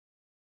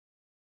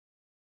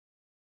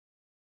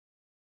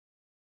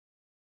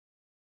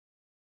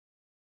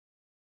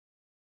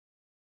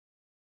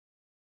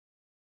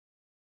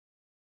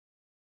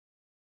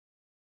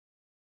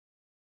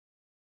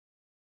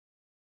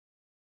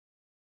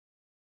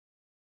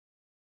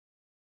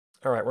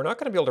 All right, we're not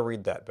going to be able to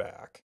read that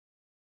back.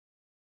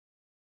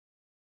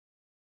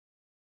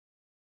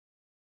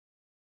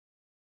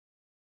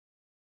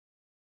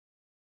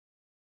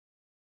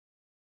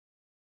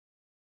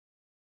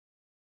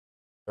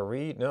 To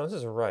read? No, this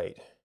is right.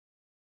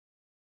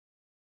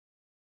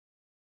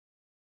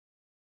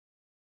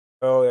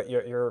 Oh,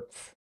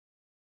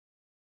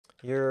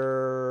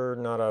 you're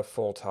not a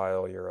full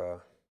tile.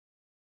 You're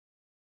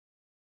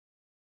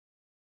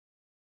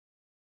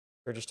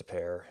just a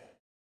pair.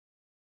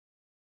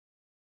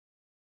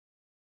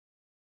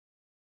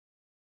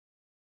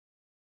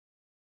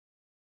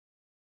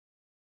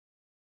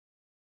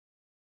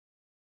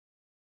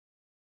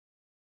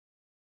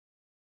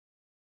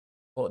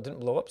 Well, it didn't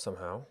blow up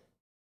somehow.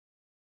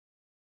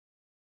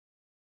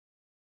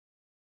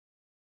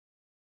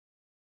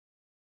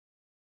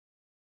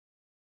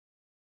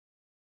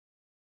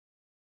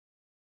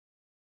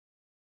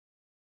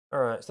 All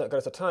right, so that got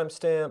us a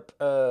timestamp.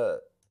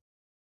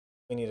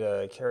 We need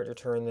a character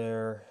turn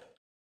there.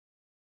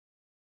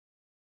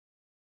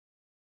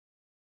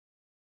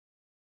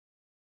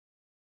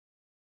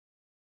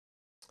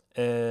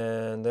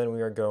 And then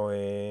we are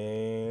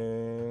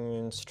going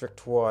in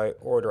strict Y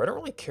order. I don't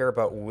really care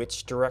about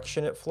which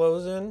direction it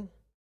flows in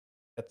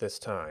at this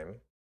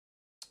time.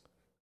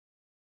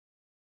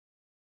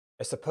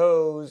 I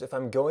suppose if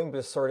I'm going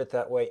to sort it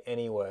that way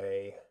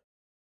anyway,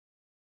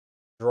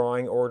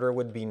 drawing order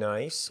would be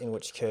nice, in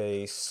which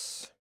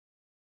case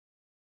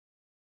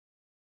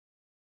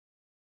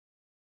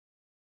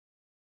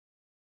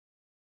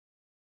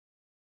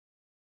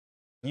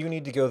you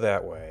need to go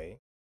that way.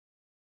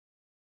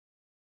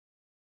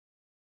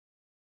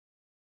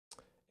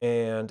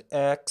 And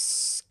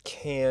X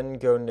can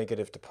go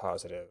negative to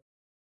positive.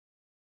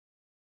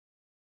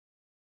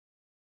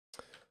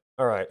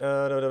 All right.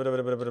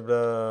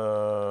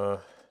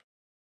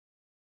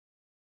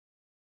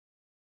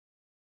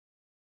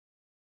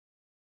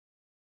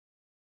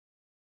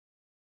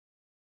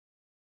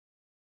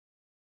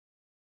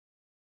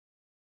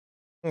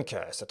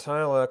 Okay, so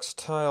tile X,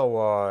 tile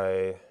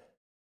Y.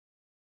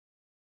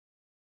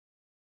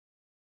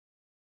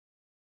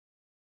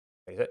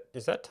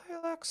 Is that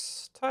tile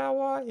X, tile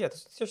Y? Yeah,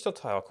 they're still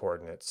tile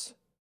coordinates.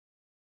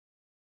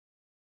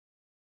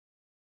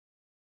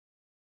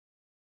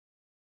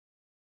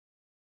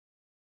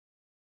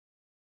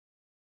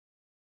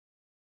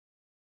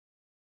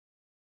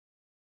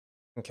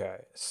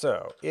 Okay,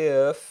 so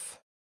if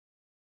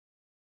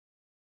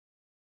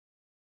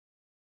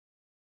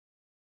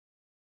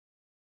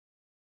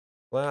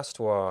last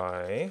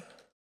Y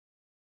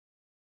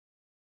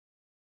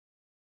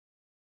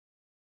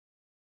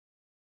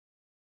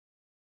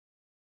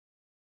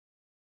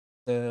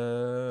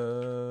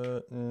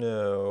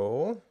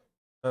no.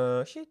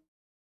 She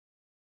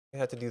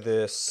had to do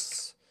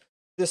this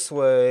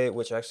way,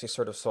 which actually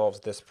sort of solves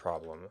this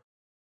problem.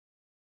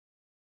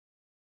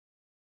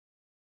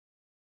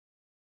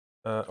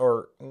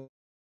 Or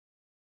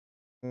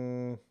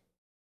no,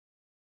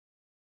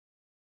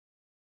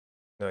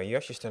 you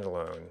actually stand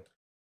alone.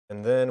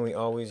 And then we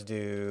always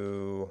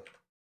do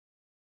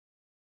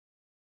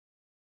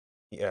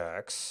the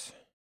X.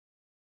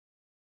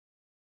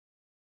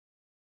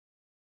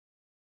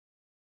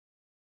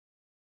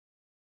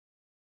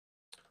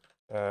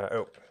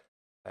 Oh,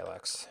 tile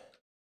X.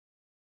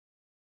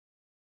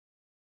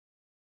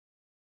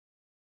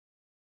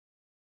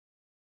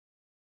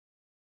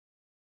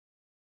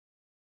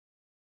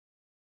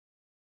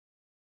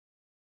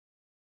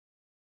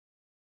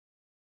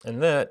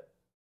 And that,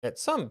 at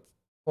some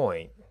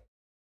point,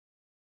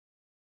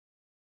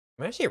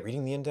 am I actually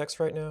reading the index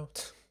right now?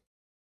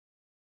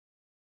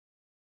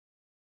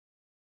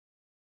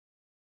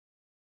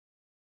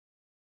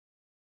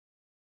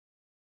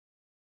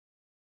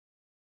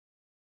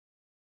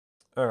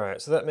 All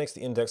right, so that makes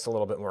the index a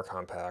little bit more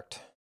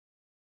compact.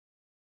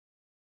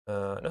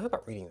 Now how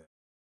about reading that?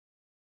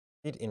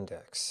 Read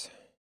index.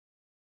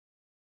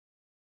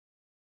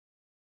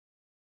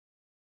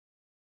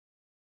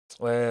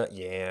 Well,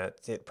 yeah,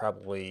 it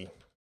probably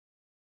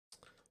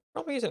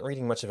isn't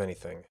reading much of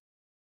anything.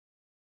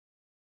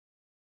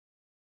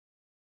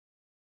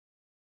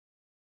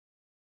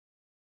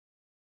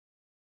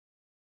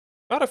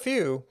 Not a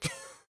few.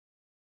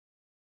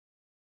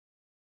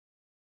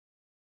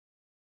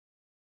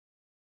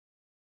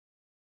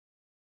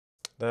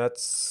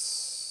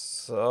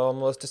 That's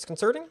almost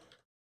disconcerting.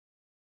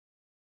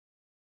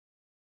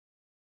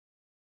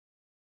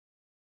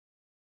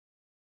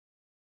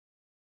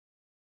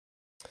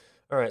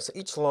 All right, so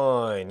each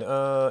line,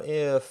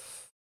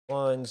 if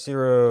line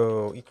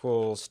 0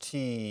 equals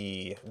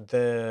t,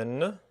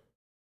 then,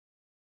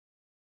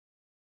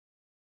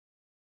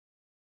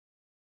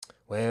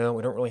 well,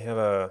 we don't really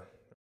have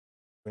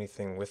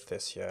anything with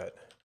this yet.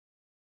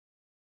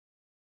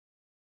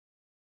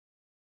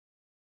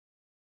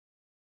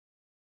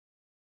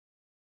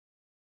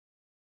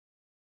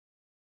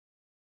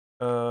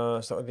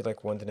 So that would be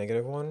like 1 to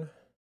 -1.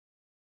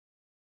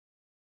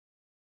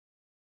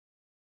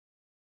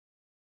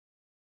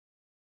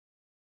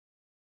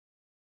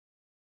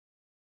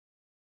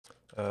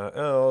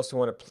 Else we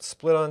want to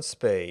split on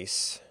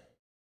space.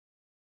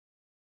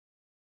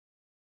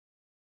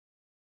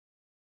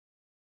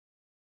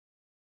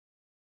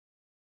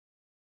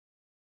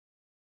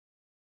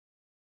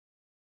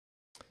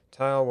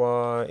 Tile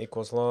y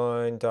equals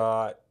line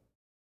dot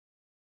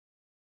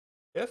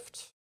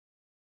shift.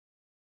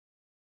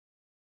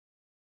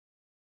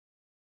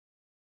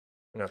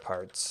 No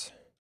parts.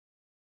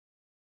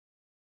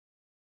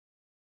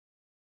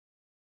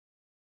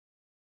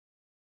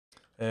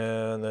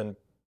 And then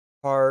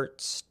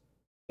parts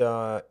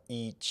dot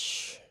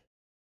each.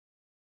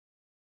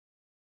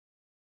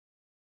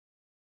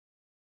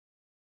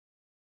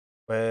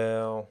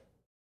 Well,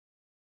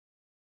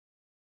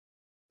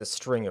 the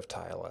string of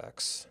tile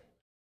x.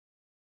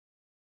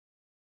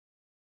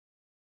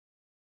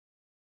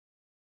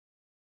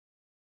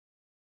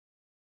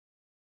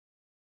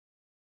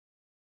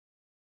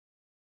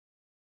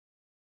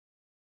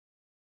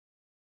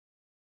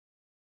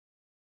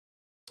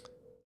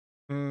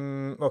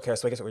 Okay,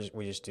 so I guess what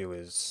we just do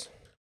is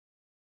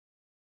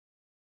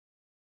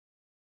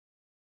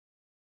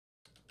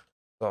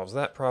solves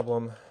that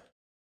problem.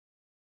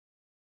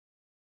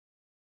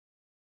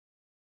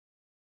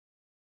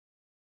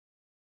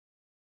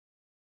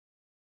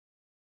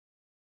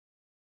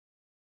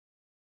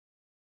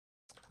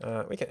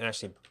 We can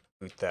actually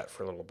boot that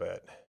for a little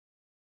bit.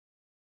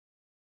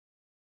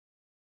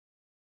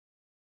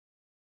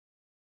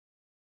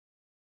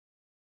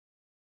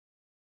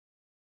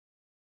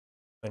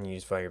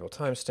 Unused variable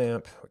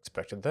timestamp,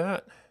 expected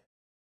that.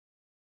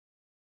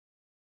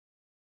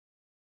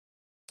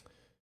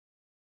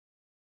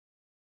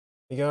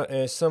 We got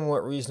a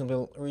somewhat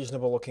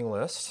reasonable looking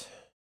list.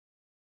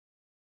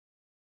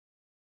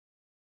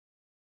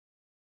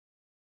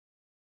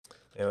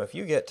 Now, if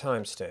you get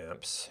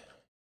timestamps,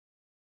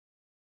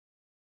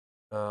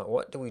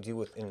 what do we do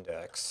with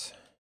index?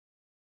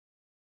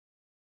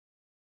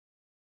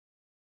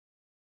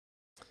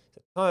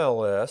 The tile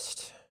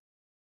list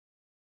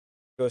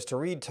goes to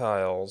read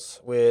tiles,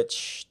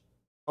 which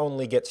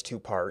only gets 2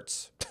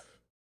 parts.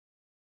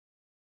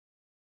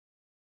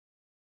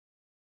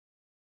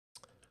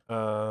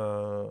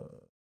 That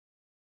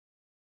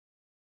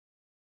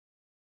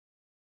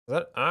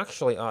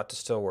actually ought to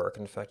still work.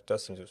 In fact, it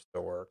does seem to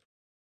still work.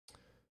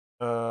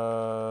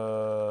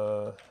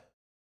 So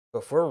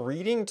if we're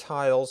reading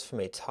tiles from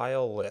a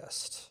tile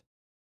list,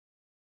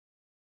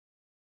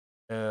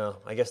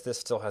 I guess this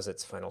still has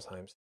its final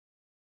times.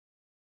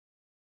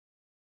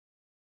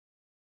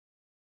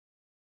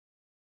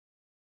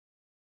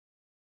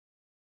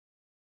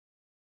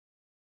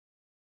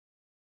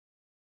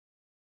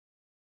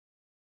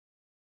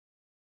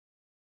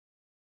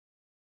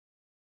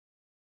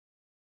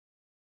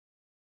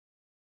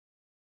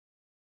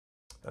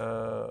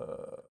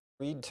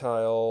 Read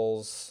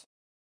tiles,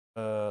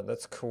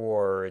 that's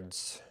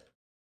chords.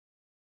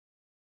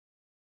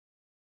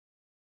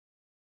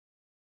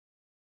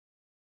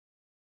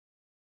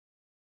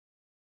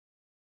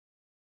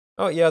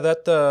 Oh yeah,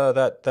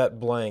 that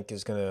blank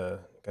is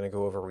gonna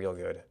go over real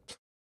good.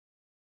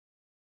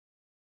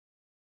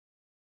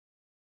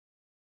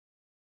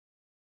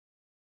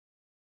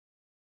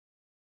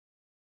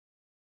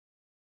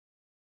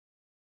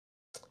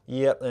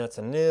 Yep, that's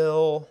a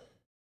nil.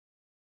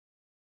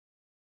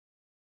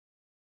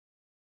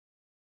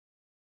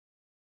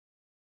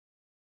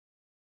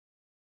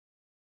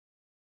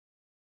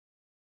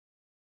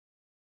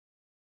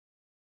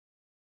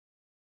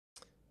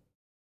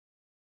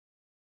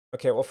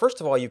 Okay, well, first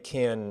of all, you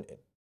can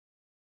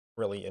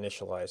really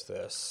initialize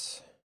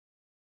this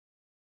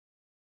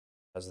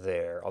as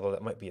there, although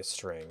that might be a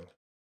string.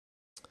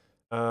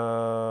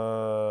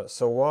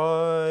 So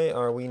why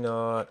are we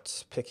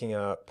not picking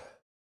up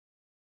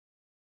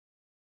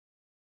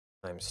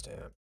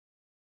timestamp?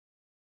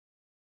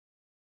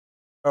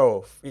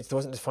 Oh, it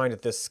wasn't defined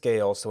at this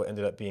scale, so it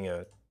ended up being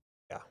a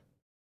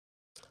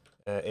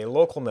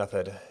local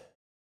method.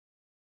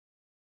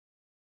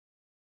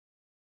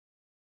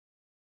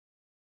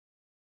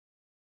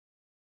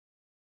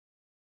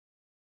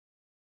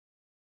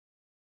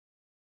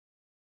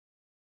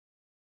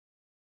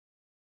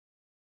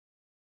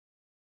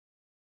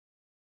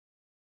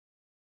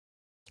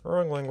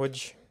 Wrong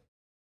language.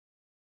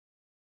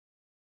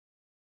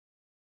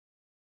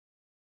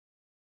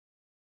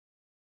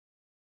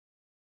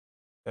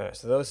 Okay,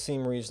 so those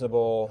seem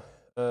reasonable.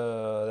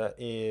 That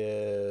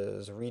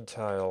is read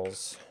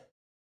tiles.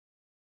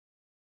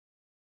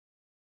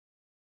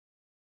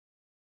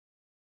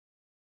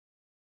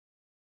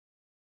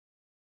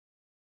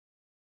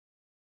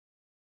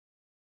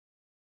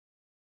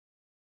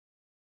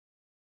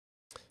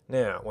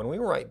 Now, when we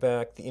write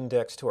back the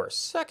index to our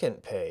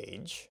second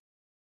page,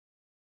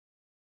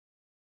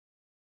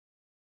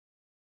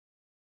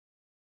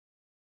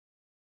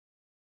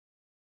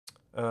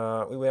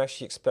 we would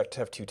actually expect to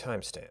have 2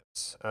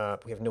 timestamps.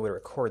 We have no way to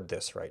record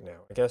this right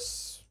now. I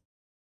guess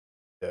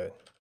you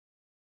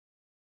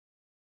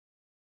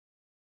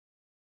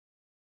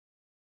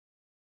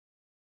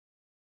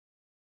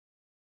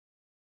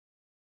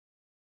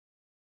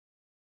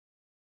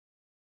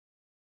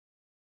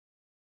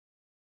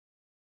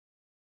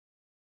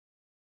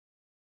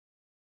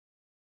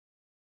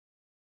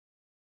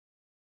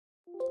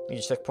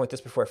just checkpoint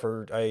this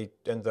before I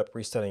end up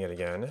resetting it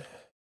again.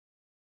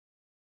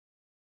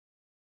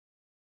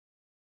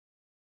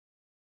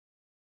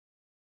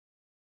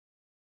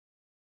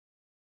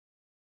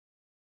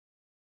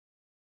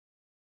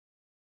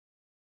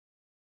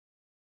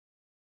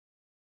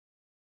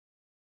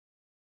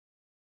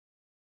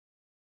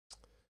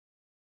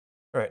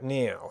 All right,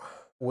 now,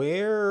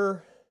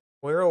 where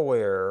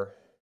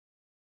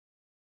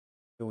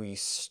do we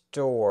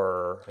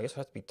store? I guess it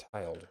has to be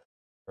tiled,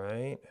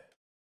 right?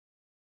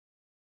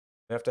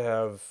 We have to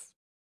have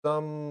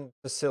some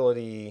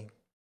facility.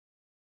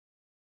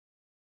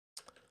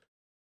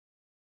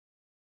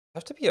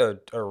 Have to be a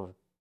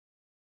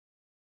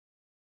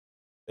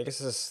I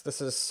guess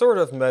this is sort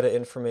of meta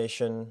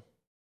information.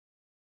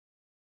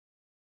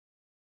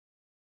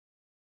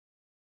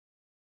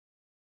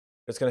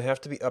 It's going to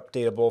have to be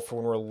updatable for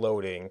when we're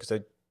loading because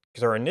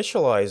our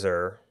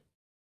initializer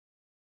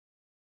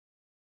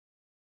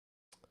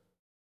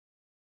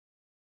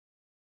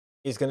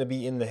is going to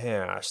be in the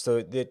hash, so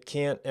it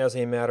can't, as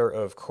a matter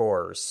of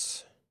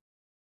course.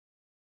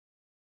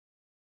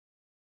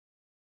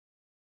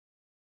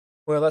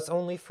 Well, that's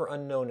only for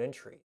unknown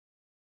entry.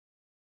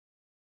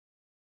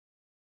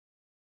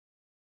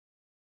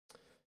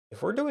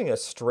 If we're doing a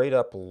straight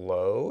up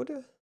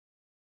load,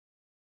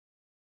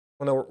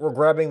 well, no, we're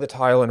grabbing the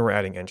tile and we're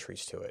adding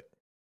entries to it.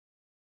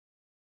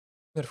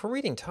 But if we're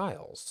reading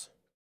tiles,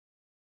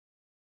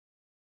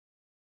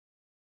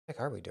 what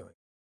the heck are we doing?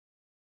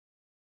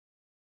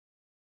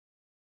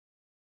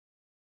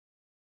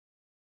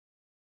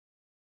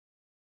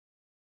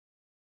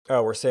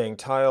 Oh, we're saying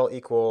tile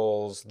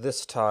equals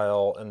this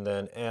tile and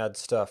then add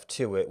stuff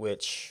to it,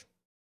 which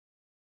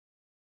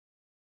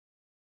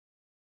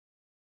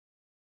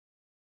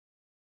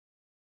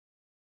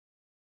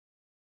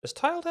does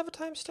tiled have a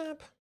timestamp?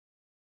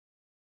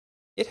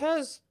 It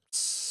has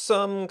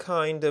some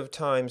kind of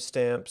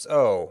timestamps.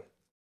 Oh,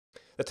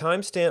 the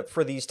timestamp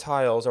for these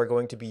tiles are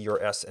going to be your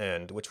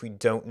SEnd, which we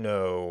don't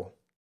know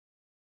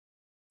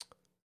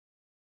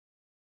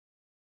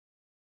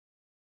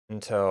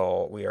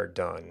until we are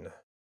done.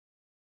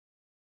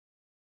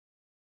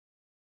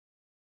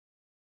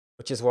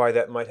 Which is why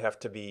that might have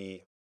to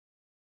be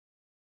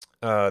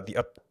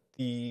the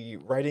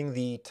writing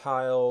the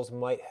tiles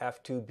might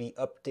have to be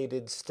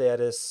updated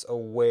status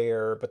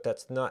aware, but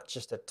that's not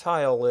just a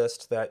tile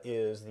list, that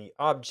is the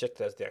object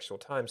that's the actual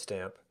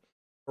timestamp.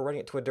 We're writing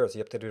it to a dirt, so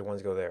the updated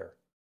ones go there.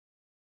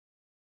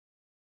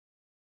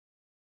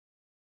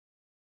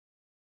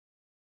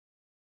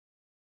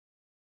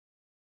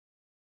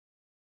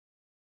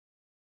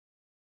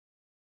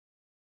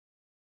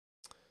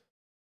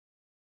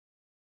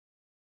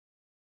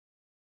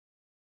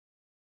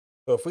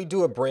 So if we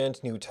do a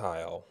brand new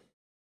tile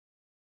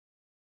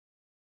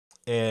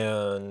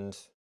and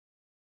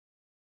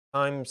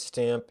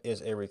timestamp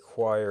is a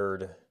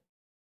required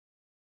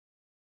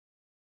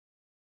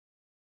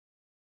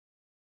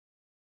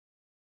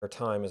or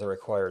time is a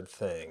required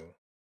thing,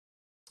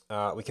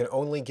 we can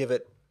only give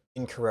it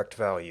incorrect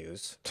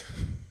values.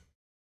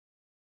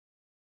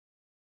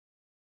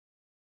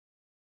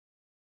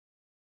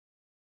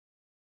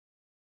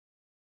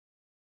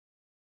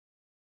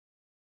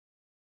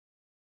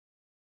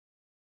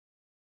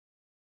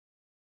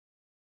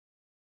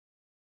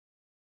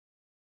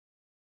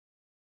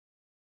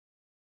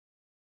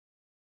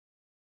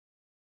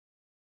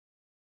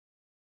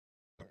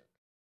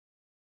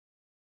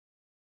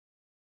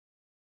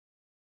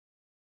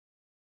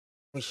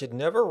 We should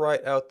never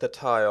write out the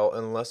tile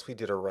unless we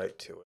did a write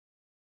to it.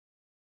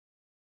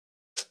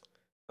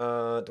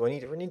 Do we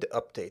need to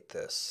update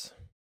this?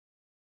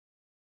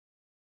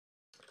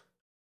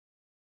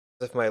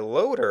 If my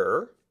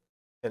loader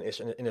can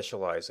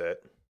initialize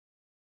it,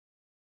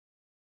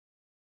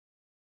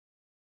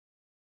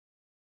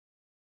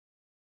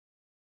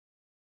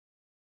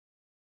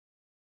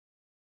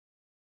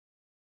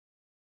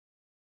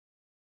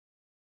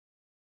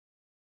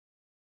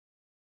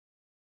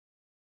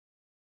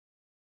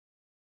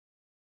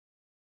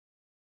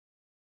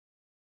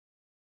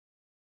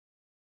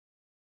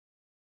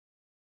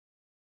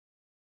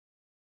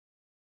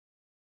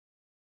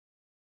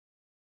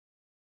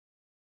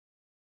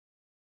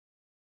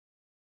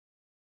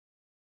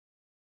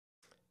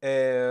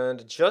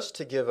 and just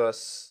to give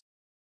us,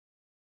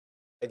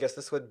 I guess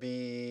this would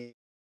be,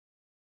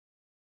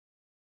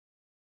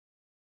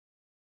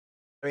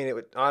 I mean,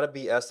 it ought to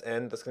be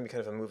SEnd. That's going to be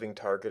kind of a moving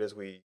target as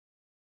we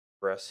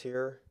progress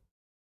here.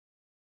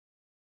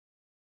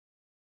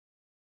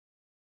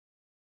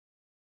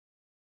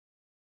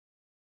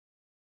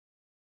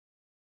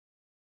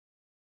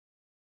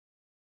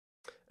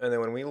 And then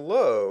when we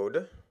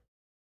load,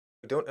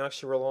 we don't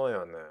actually rely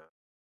on that.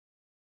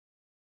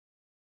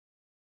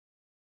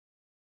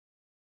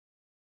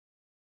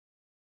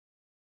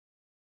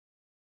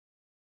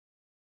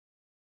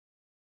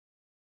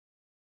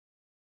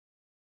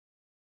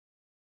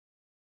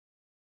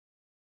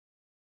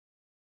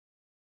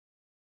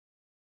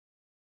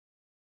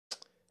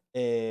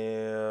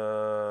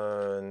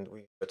 And we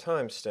have a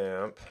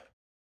timestamp.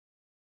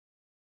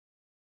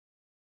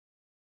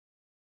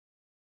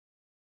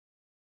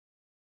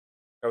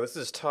 Oh, this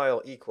is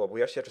tile equal.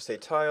 We actually have to say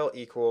tile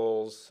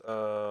equals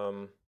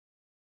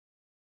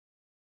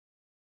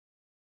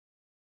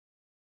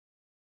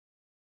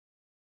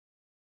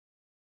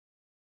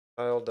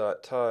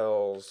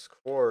tile.tiles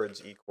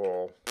chords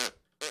equal.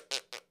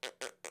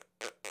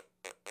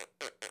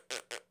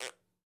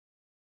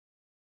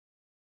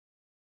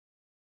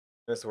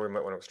 This is where we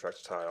might want to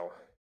extract tile.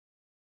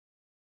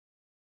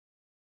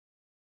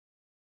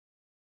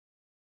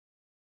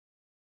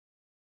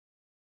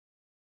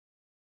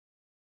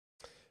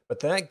 But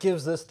that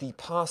gives us the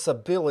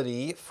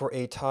possibility for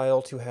a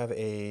tile to have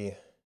a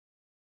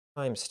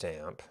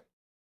timestamp.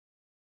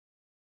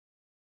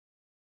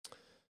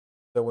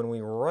 So when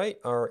we write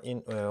our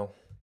well,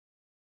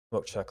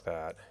 we'll check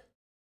that.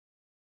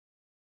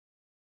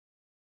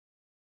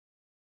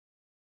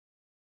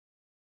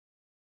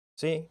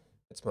 See,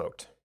 it's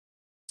smoked.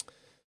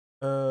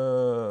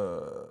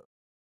 Given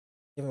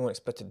what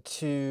expected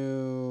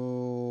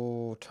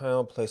to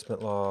tile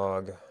placement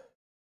log.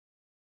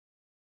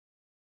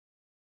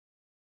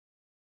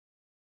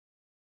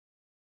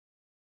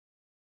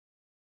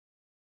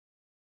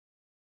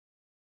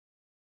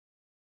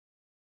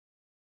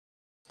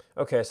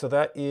 Okay, so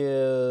that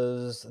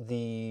is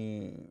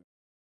the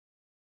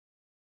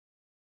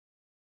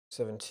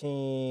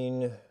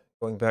 17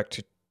 going back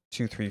to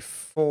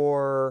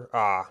 234.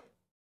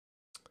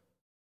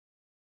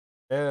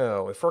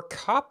 Oh, if we're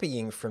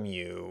copying from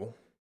you,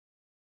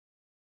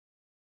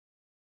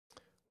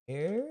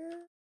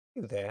 here,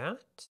 do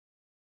that.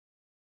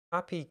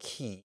 Copy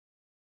key.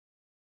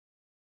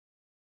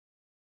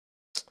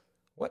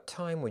 What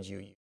time would you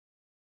use?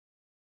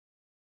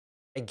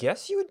 I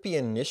guess you would be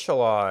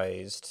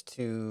initialized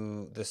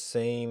to the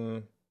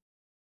same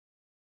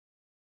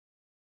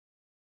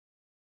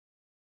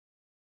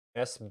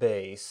S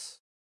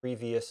base,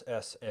 previous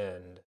S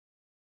end.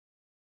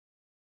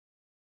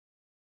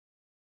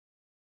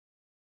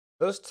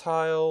 Those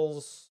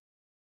tiles,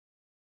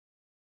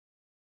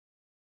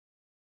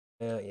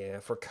 yeah,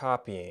 for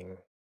copying.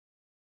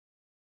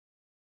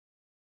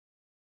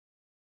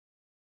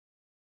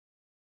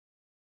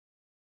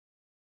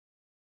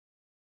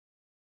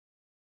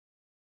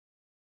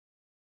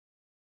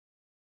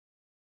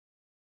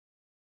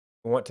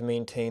 We want to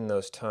maintain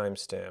those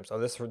timestamps. Oh,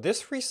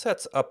 this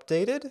reset's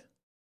updated?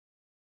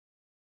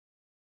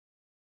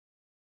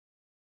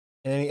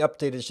 And any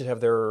updated should have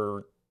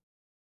their,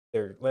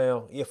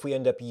 well, if we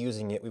end up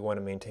using it, we want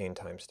to maintain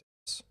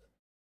timestamps.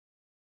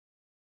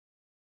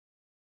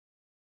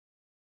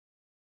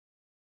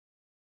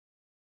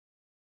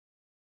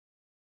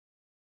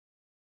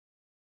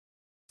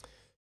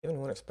 Given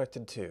one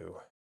expected to.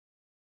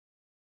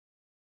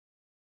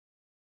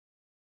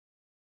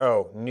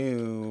 Oh,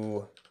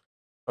 new.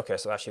 Okay,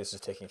 so actually this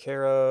is taken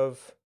care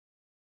of.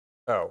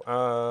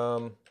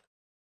 Oh,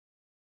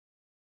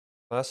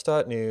 last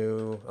dot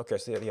new. Okay,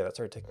 so yeah, that's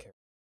already taken care of.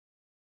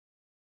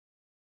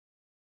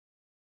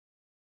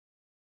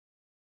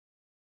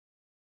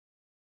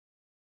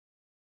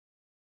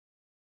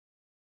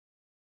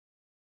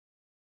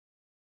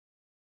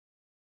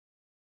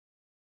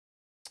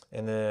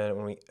 And then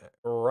when we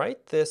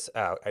write this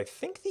out, I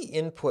think the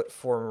input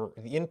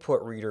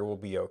reader will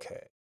be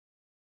okay.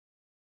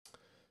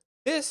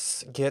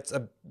 This gets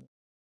a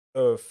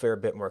fair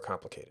bit more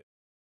complicated.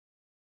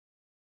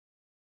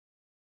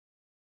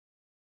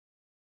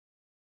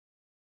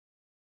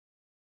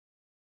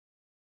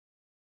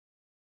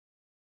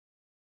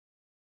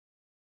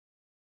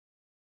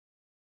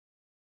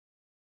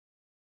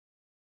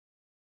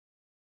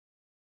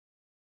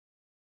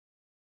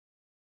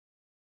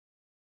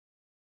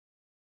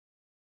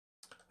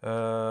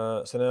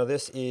 So now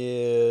this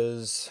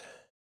is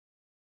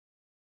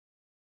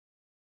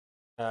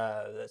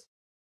this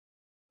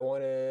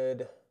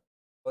wanted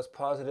was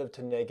positive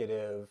to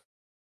negative.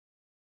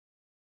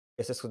 I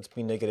guess this would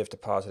be negative to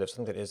positive.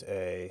 Something that is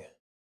a.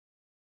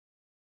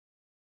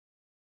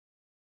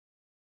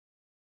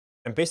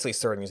 I'm basically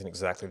starting using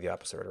exactly the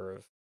opposite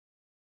order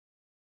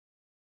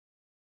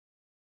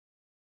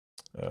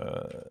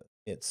of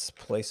its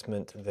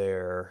placement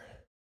there.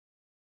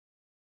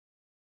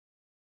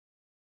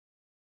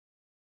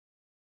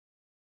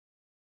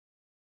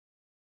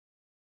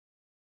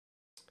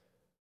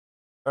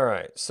 All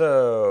right,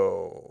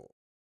 so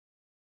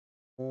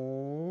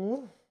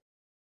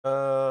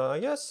I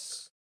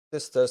guess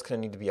this does kind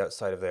of need to be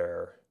outside of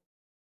there.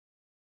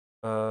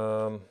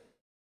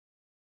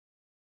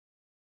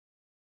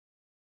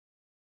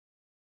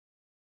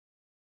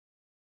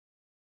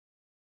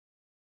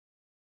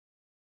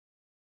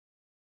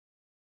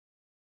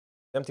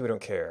 Empty, we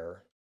don't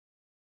care.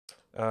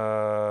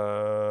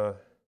 That's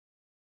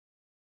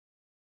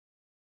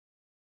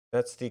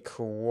the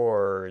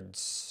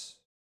chords.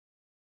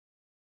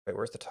 Wait,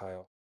 where's the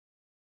tile?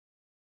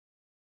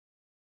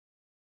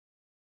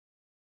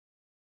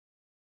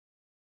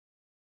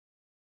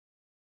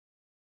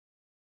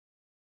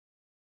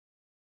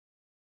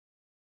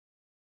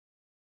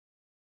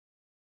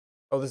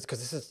 Oh, this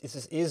because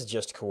this is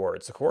just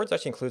chords. The chords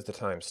actually includes the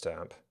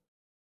timestamp.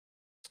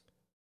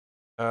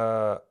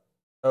 Oh,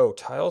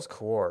 tiles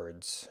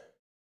chords.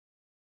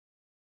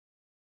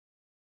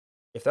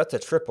 If that's a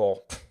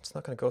triple, it's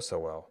not going to go so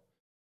well.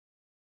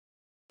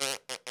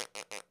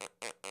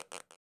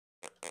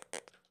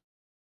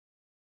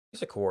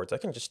 These are chords. I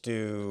can just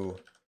do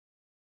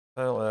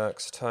tile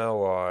X, tile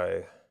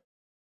Y,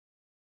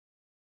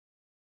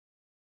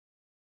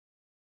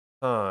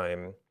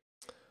 time,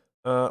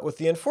 with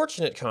the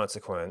unfortunate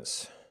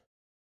consequence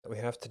that we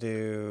have to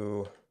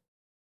do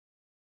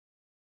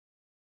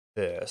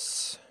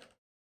this.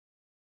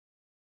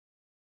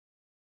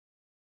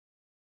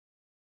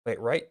 Wait,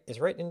 right?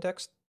 Is right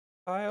index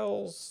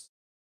tiles?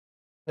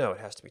 No, it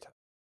has to be tiles.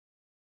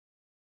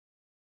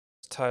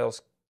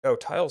 Tiles. Oh,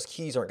 tiles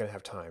keys aren't going to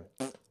have time.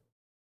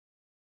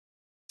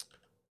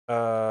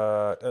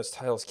 That's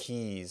tiles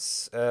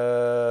keys.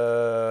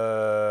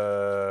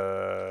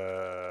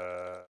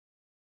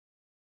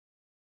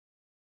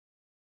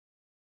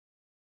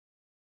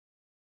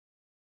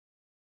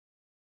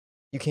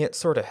 You can't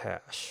sort a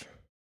hash.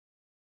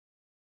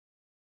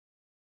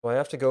 So I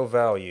have to go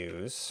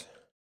values.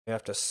 I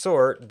have to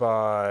sort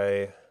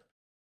by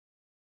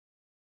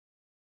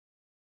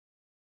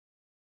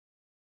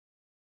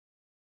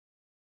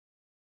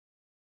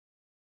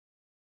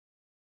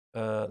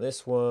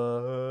this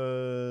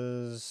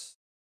was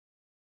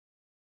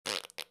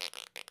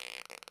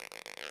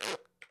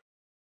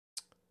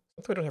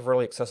something we don't have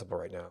really accessible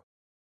right now.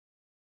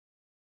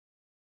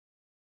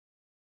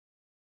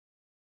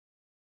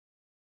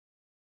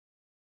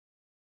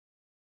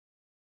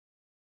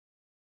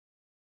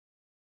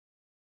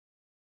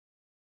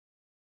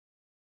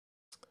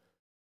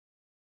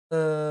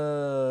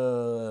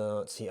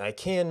 Let's see. I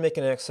can make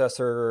an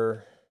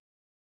accessor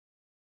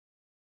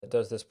that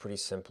does this pretty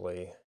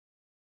simply.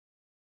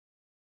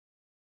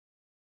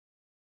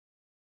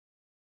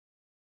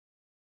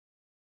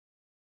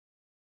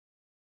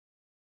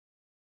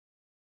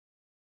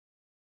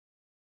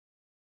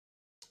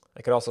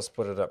 I could also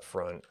split it up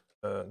front.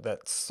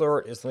 That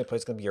sort is the only place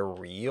it's going to be a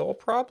real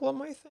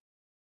problem, I think.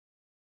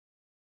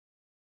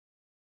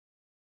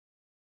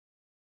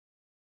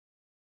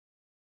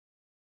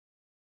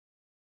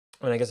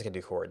 I mean, I guess I could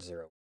do chord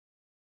 0.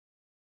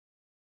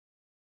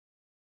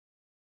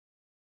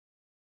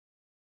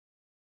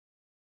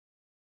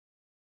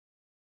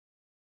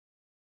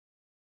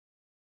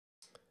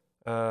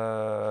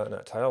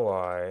 Not tile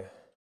Y.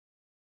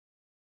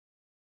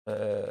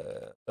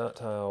 Not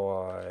tile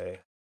Y.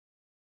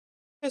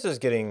 This is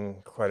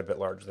getting quite a bit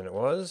larger than it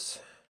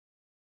was.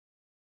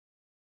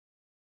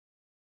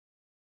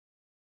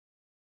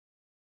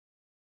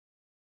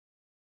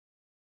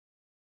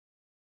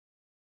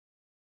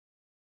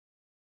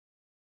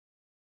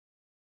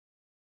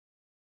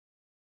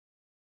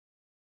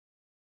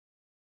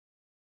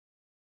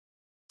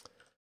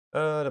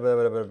 Da, ba,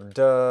 ba, ba, ba,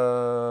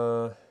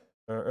 da.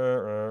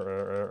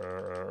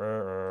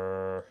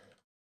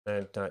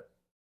 And not,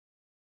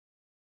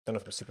 don't know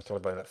if I'm super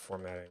thrilled by that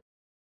formatting.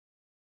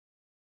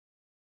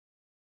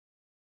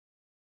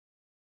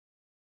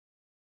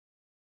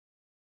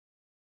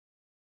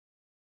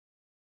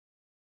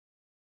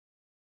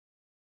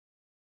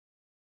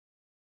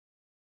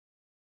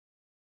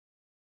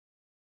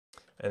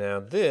 And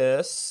now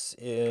this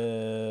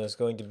is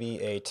going to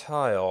be a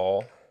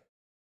tile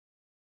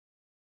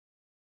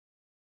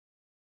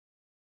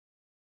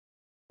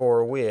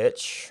for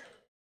which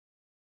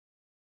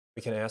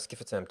we can ask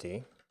if it's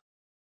empty.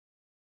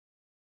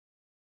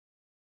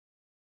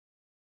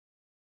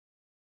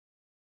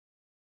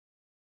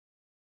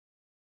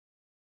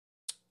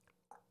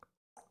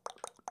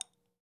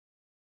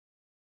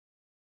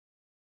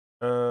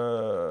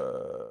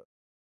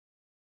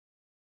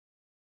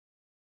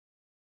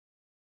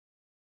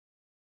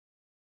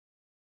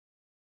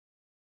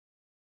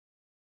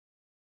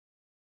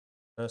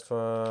 That's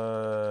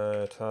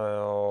why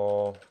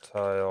tile,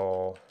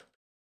 tile,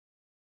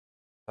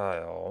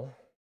 tile.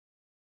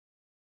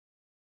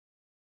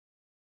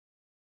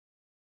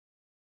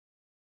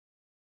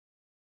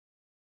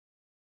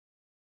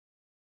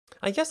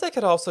 I guess I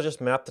could also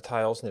just map the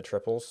tiles into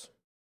triples.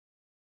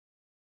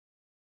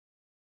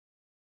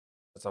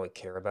 That's all we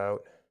care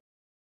about.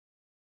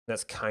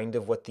 That's kind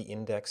of what the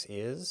index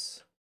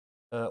is.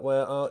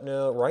 Well,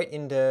 no, right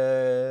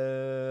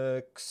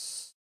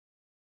index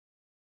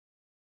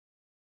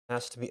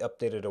has to be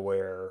updated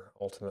aware,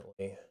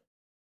 ultimately.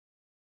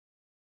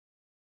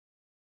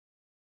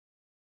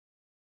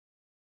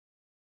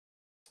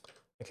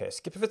 Okay,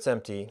 skip if it's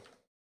empty.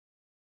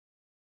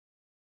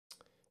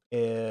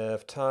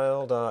 If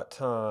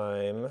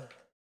tile.time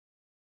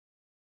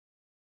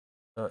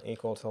not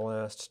equal to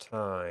last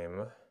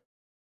time,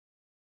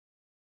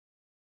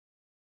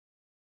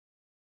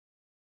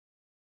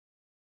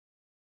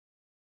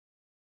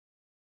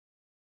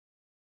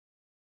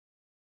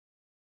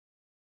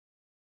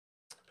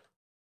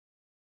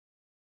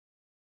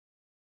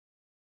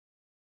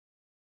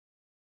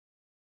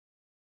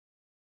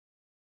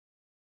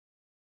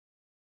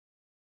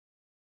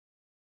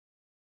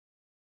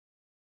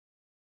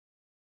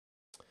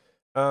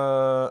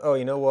 Oh,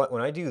 you know what?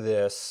 When I do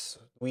this,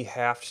 we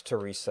have to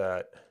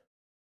reset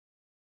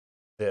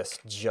this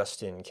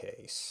just in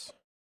case.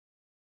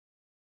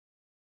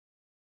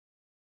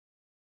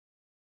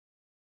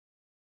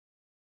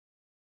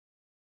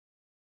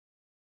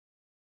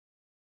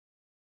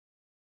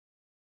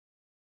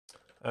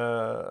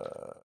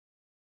 Uh,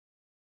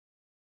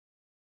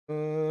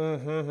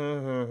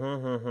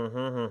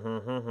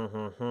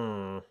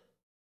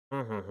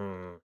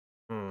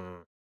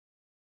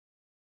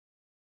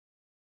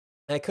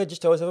 I could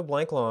just always have a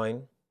blank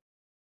line.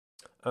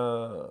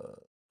 The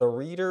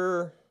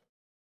reader.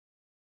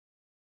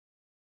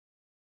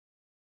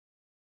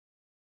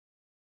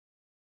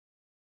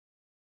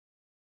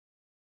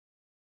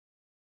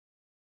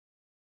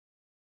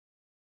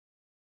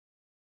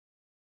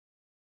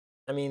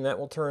 I mean, that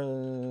will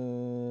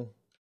turn.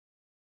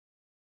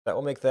 That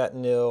will make that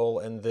nil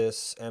and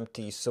this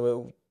empty,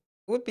 so it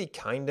would be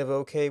kind of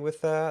okay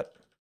with that.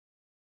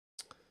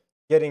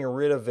 Getting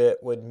rid of it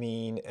would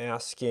mean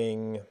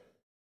asking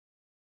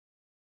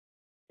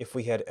if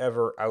we had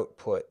ever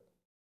output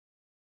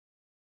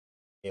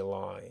a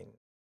line.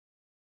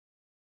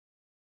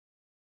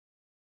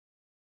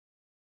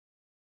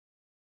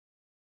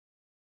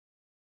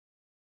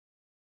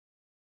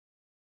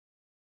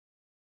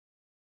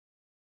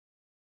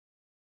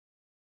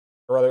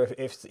 Or rather,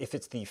 if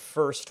it's the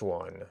first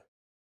one.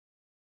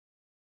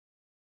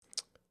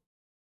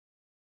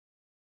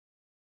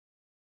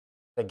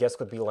 I guess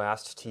would be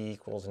last t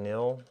equals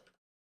nil.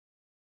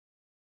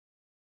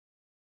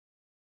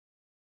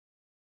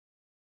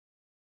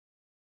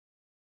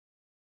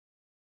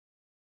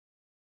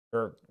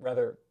 Or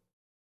rather,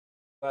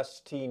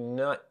 last t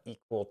not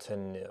equal to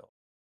nil.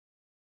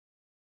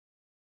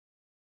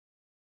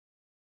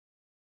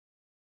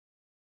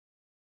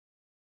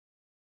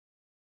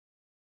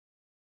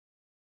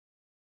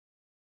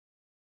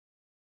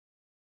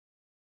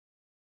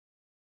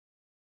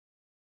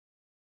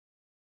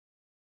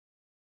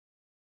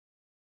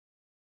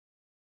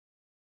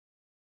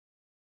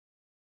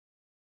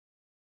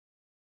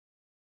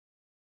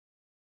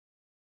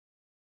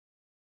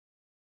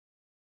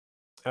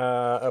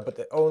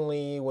 But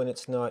only when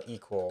it's not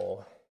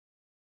equal.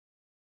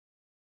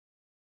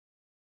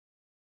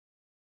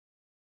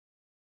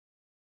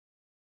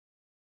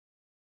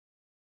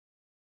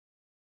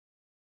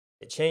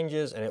 It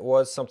changes, and it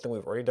was something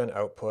we've already done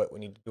output. We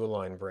need to do a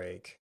line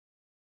break.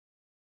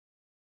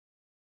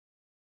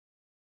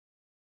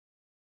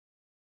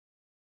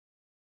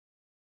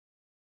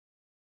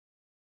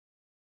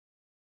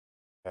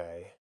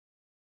 Okay.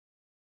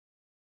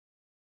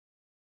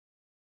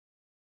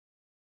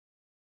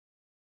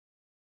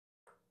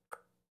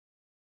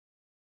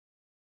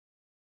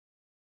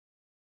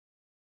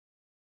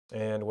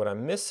 And what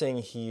I'm missing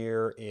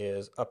here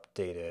is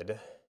updated.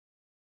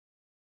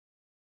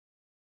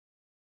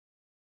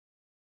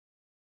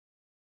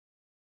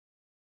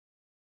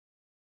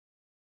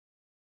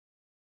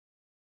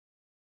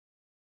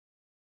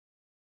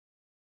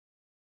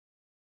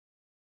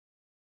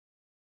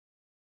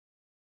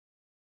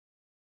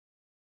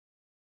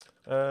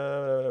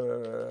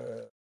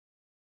 Uh,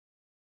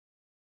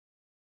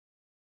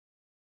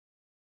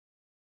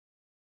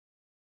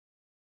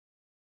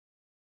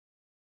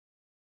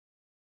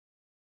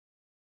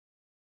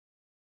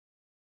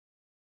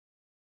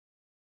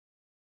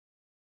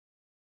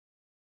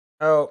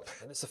 oh,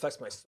 this affects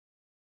my.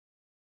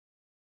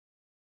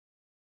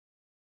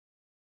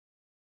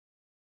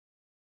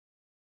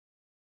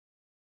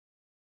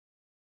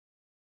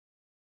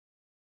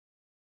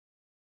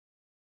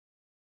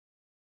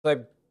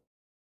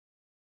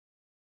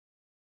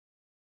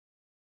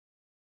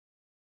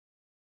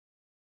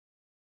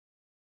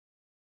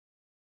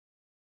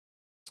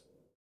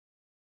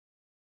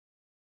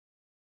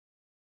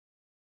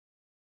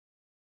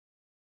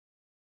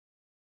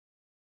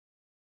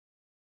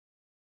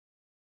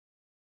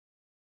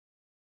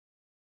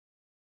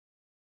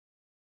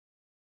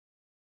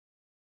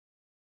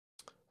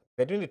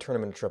 I do need to turn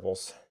them into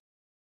triples.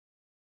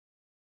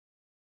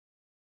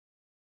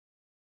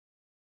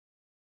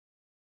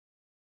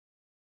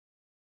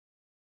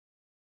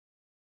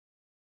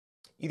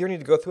 Either need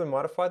to go through and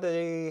modify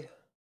the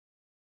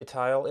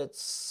tile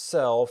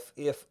itself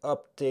if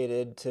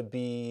updated to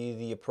be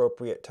the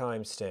appropriate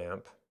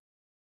timestamp.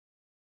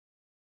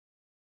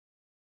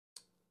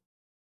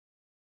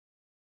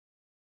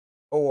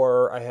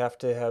 Or I have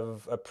to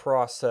have a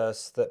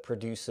process that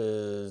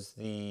produces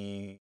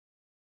the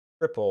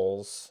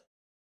triples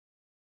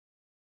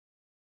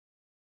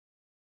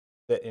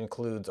that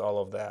includes all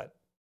of that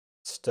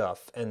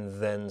stuff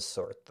and then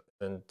sort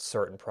and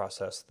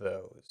process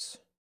those.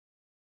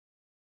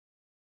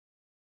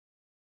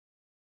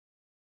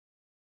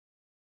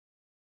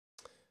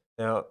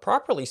 Now,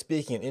 properly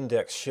speaking, an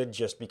index should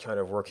just be kind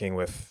of working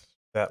with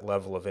that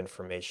level of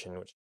information,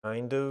 which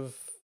kind of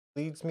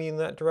leads me in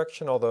that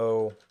direction,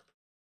 although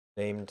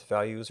named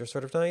values are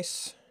sort of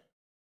nice.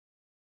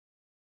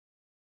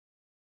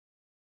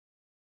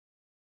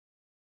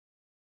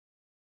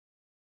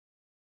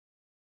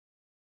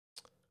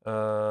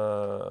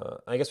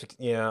 I guess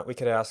we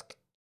could ask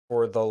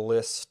for the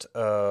list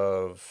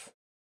of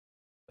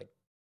like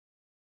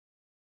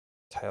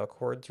tile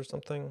chords or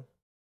something.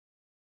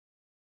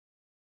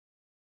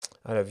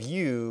 Out of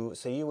view,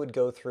 so you would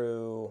go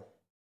through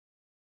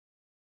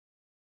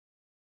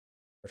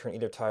return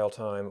either tile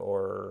time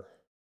or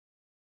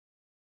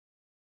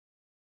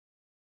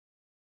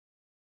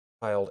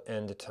tiled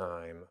end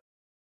time.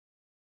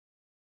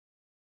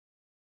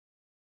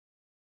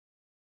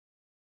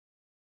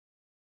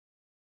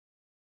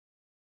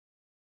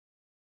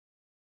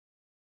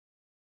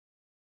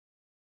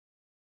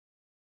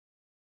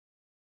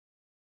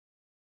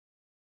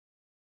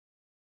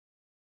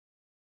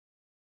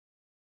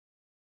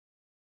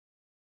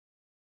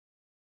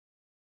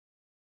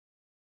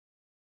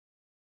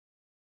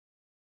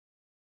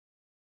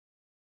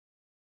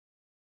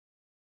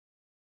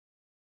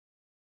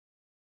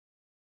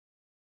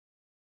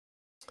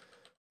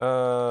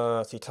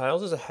 See,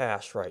 tiles is a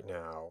hash right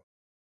now.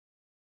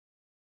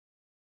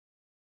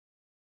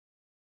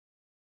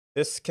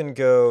 This can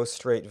go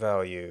straight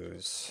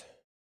values.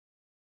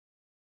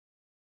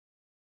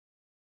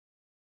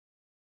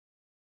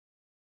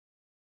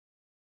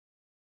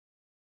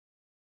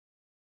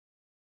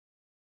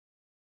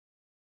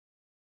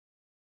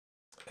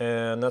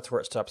 And that's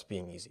where it stops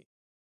being easy.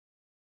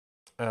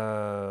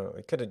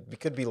 We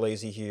could be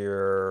lazy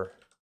here.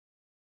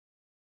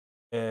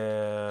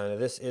 And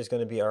this is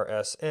going to be our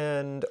S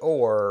end,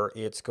 or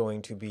it's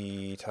going to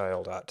be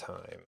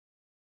tile.time.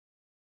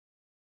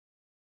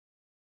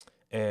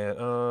 And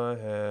I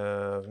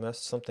have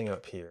messed something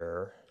up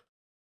here.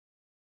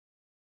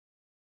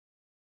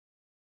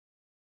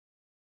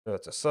 So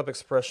that's a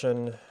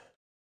sub-expression.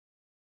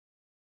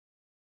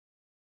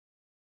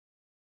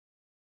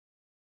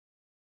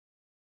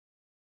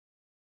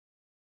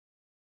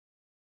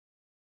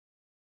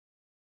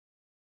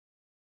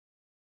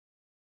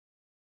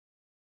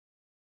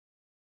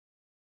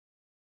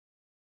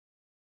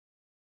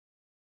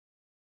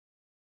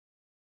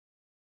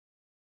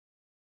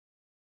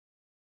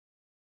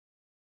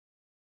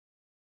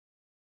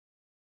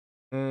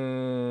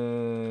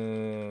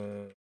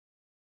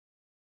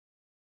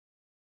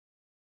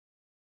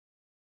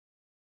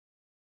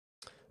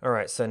 All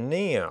right, so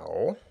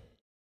now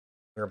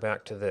we're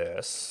back to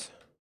this,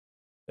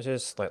 which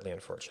is slightly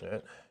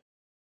unfortunate.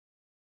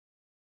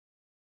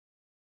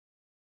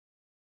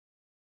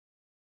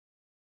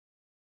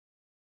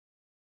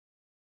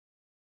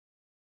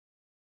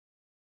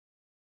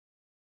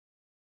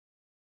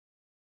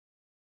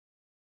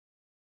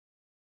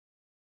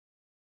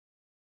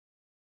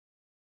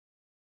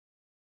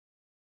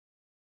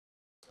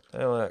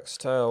 Tile X,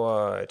 tile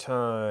Y,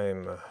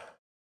 time.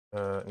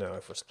 No,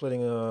 if we're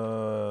splitting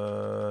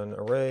on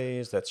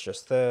arrays, that's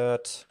just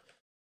that.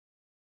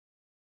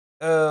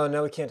 Oh,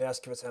 no, we can't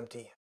ask if it's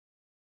empty.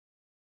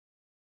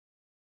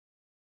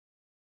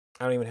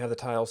 I don't even have the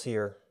tiles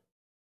here.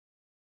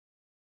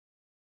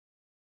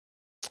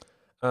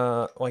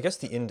 Well, I guess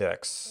the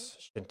index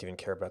shouldn't even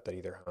care about that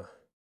either, huh?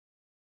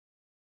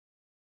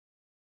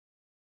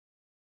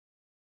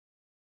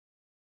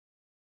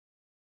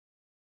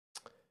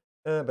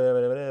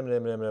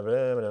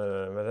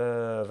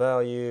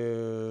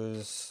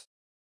 Values.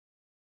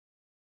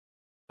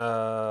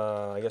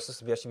 I guess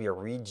this would actually be a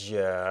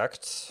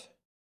reject.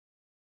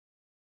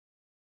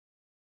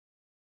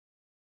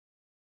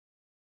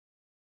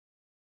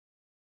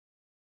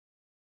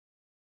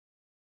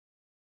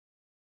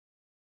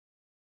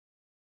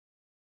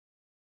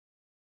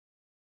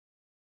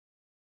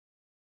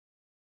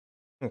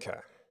 Okay.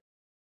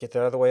 Get that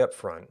out of the way up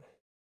front.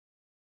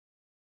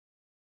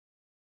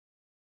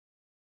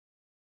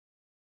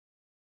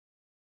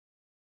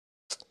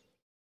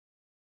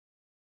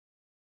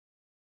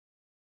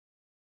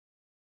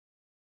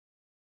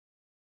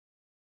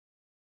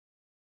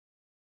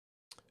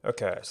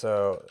 Okay,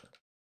 so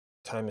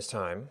time is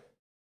time.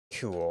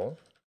 Cool.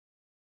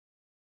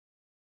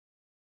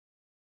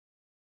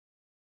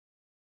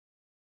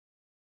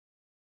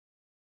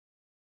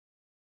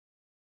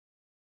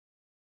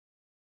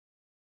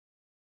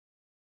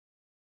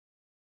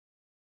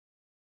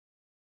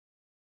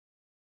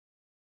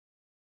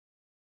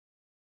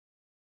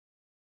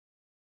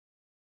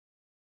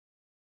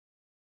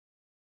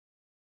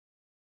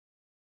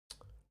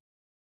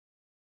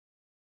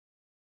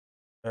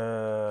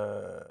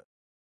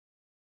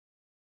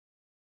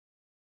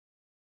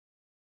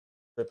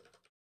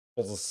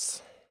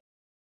 Triples.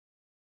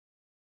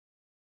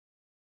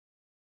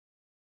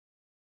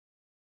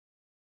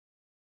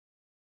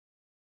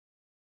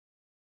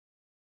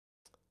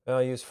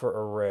 Values for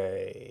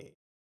array.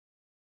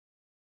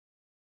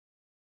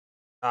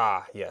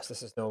 Ah, yes,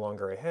 this is no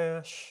longer a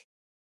hash.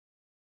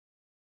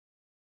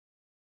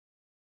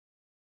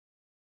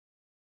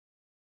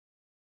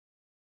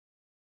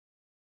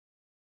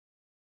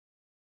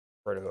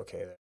 Sort of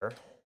okay there.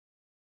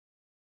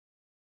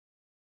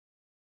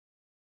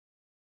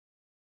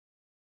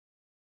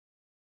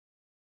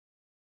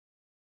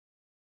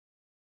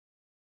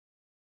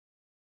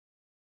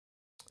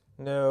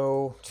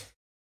 No.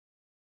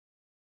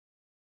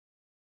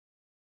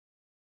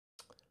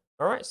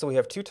 All right, so we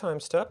have 2 time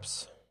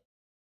steps.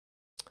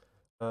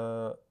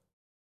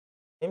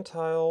 Same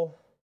tile.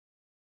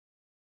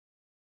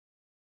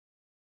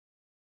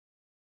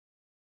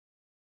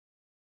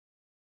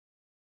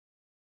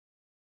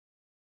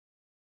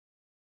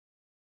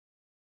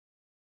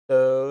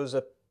 Those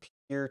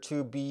appear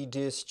to be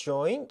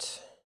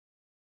disjoint.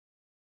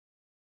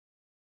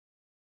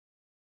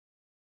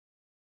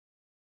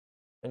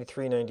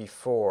 '93,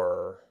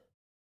 '94.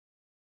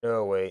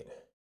 No, wait.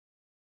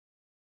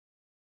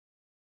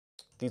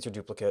 These are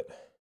duplicate.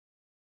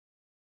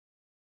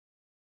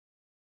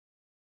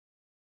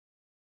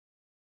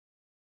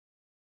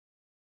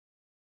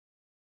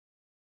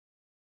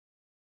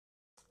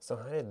 So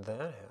how did that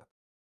happen?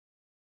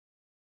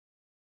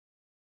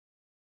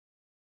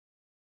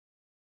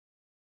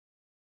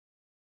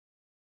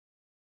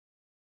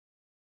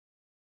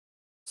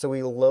 So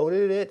we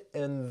loaded it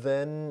and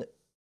then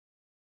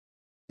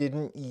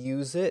didn't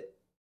use it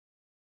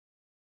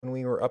when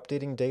we were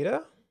updating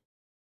data?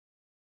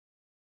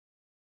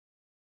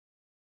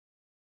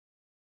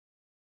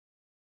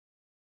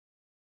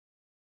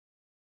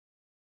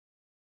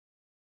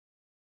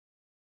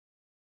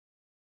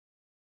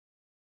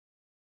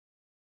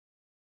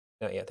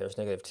 Not yet. There's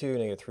 -2,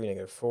 -3,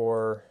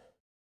 -4.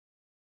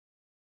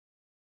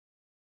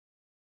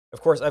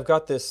 Of course,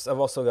 I've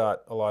also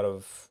got a lot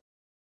of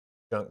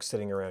junk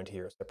sitting around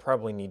here, so I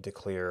probably need to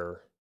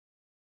clear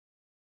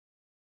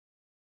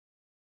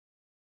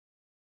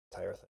the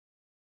entire thing.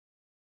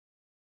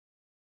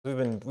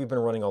 We've been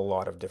running a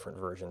lot of different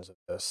versions of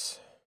this.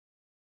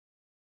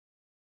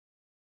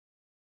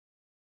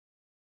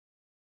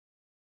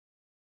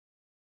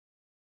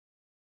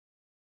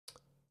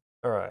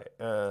 All right.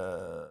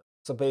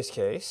 So base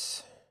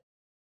case.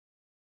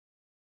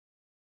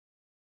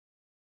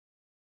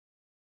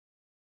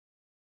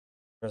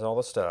 There's all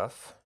the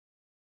stuff.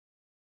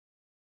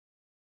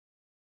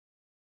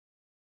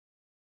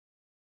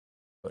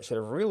 I should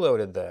have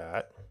reloaded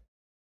that.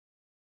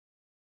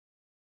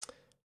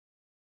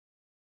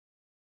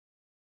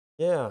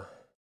 Yeah.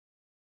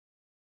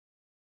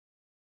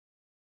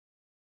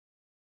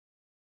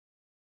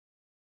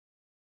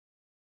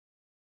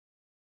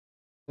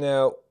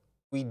 Now,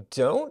 we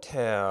don't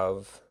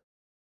have...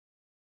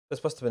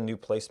 This must have been new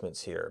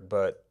placements here,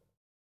 but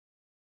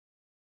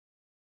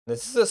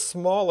this is a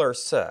smaller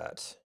set.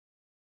 So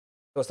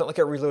it's not like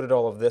I reloaded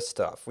all of this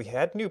stuff. We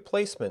had new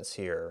placements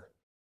here.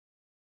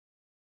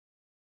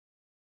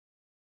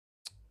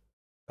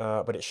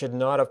 But it should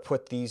not have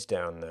put these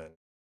down then.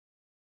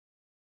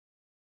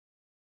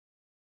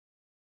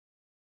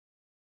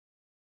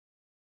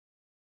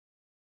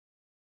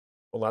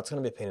 Well, that's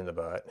going to be a pain in the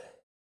butt.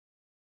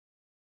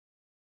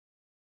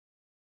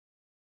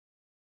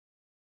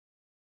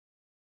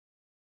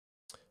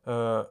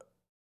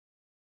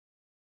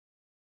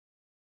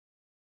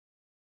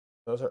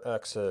 Those are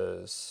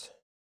X's.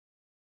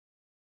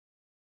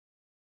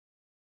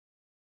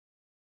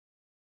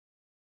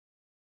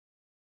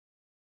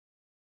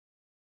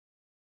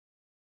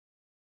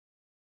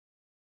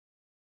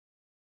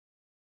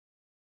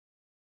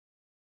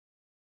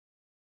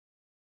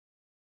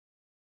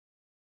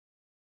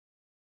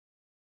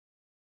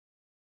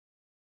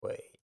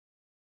 Wait.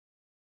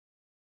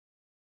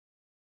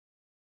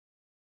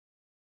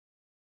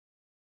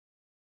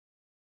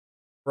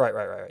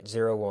 Right.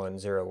 0, 1,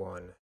 0,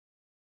 1.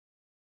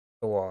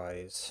 The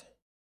Y's.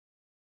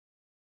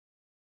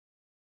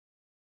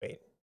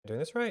 Wait, am I doing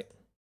this right?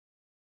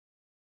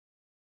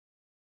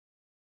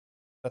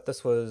 I thought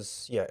this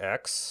was, yeah,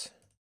 X.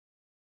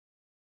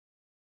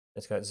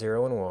 It's got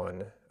 0 and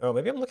 1. Oh,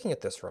 maybe I'm looking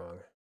at this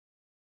wrong.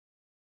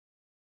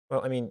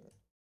 Well, I mean,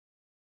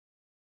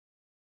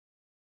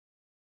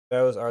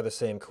 those are the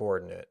same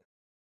coordinate.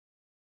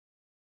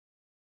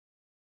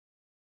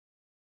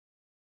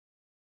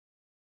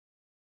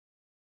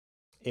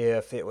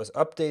 If it was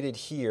updated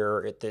here,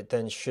 it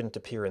then shouldn't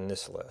appear in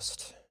this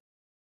list.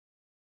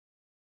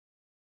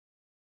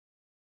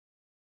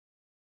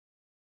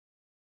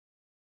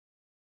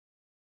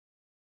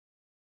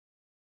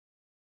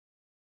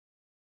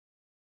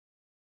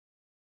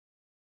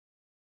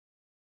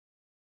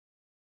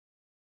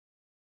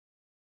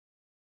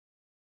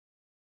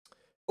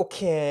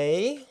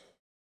 Okay.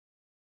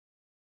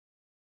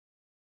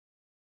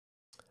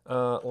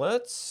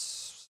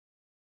 Let's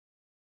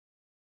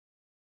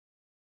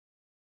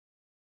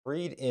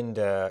read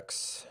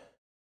index,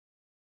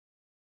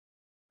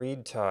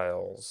 read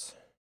tiles.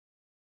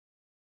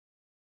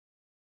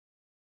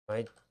 Am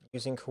I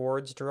using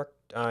chords direct?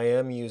 I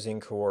am using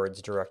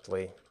chords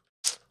directly.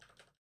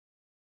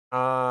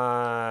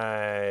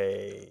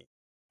 I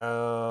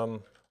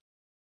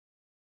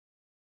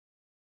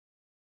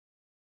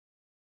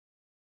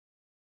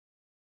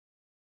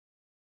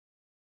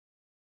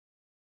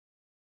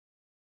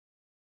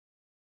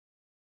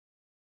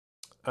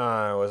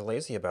was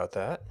lazy about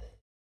that.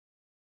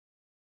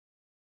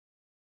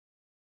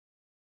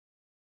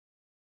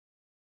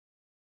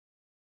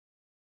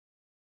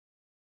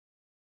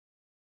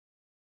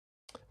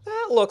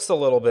 That looks a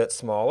little bit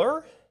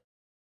smaller.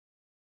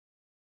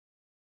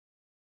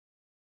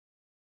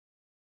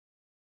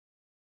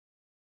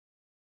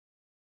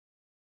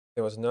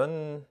 There was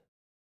none.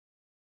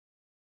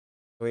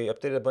 We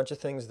updated a bunch of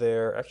things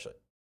there. Actually,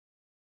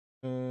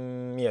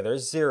 yeah,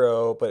 there's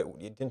 0, but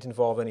it didn't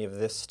involve any of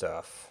this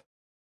stuff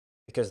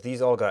because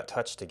these all got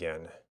touched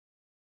again.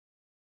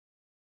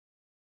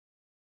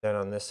 Then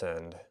on this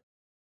end.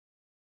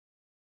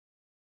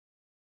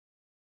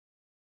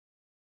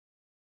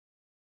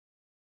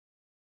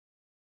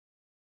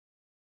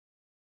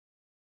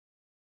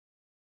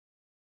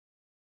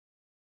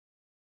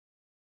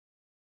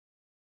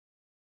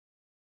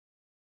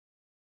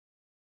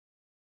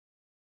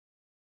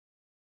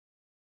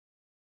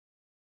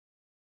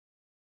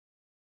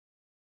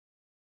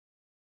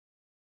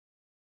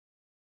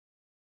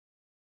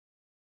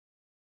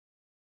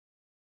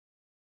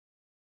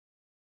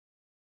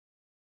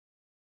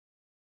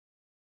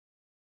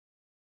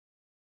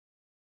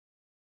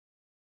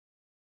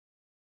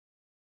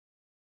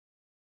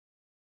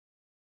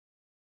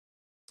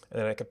 And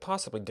then I could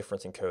possibly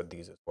difference encode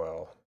these as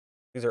well.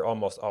 These are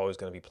almost always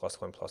going to be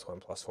 +1, +1,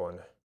 +1.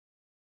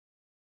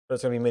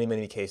 There's going to be many,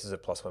 many cases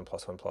of +1,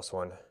 +1,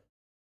 +1.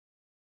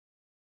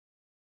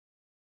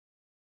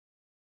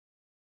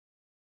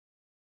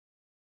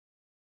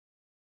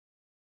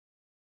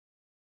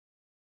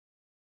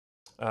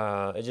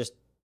 It just,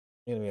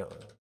 you know,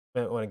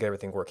 I want to get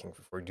everything working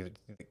before we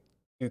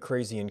do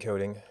crazy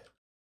encoding.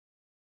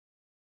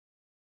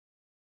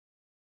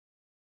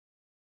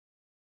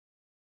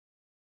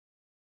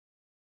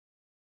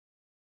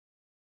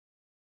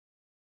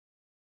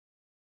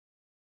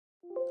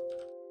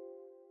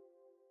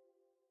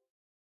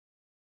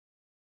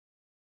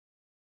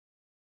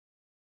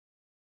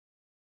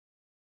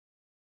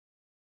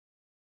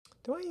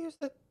 Do I use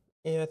that?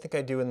 Yeah, I think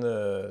I do in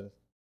the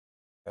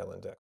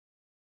island deck.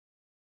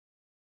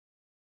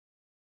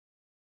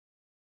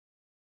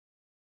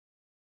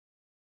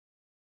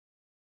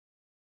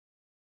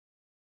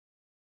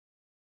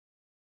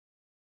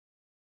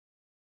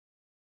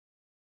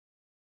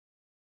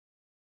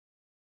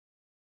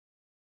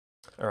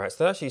 All right,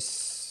 so that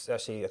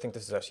actually, I think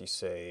this is actually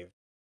saved.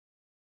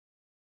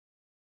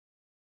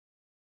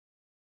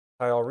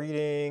 Tile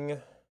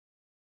reading.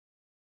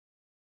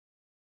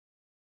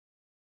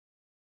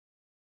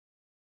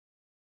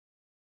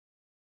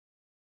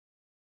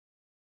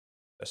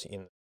 Actually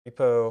in the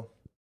repo.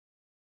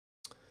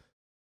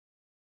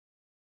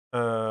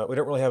 We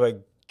don't really have a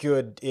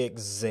good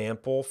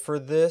example for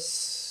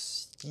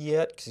this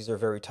yet because these are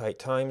very tight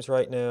times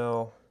right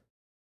now.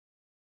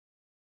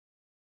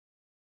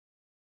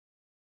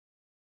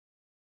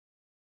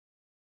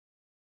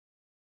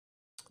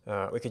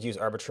 We could use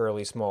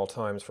arbitrarily small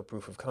times for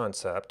proof of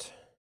concept.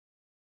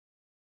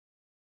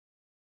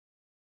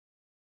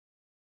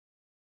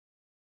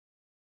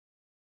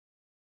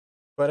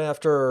 But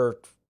after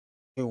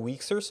 2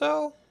 weeks or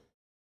so,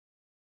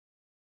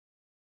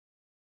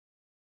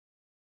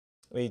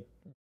 we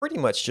pretty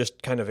much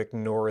just kind of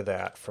ignore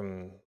that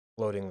from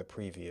loading the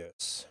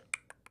previous.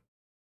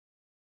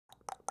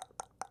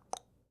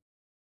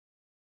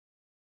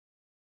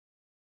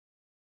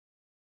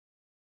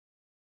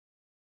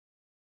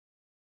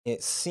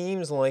 It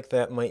seems like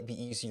that might be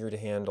easier to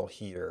handle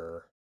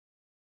here.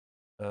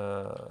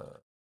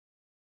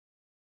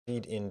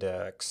 Feed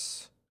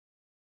index.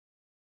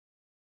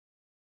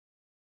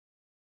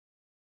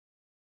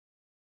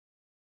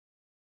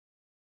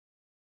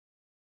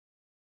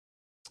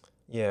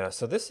 Yeah,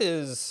 so this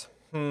is,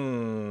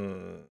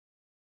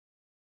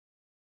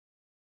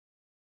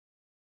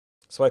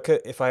 So I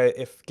could,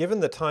 if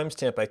given the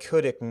timestamp, I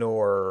could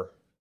ignore.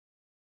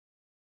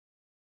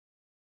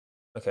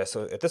 Okay,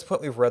 so at this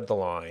point we've read the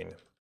line.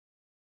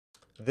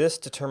 This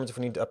determines if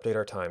we need to update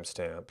our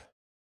timestamp.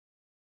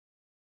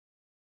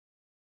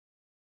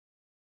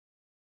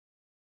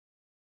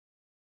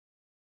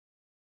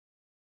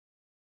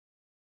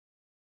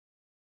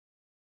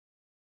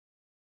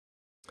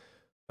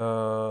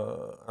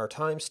 Our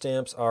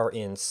timestamps are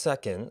in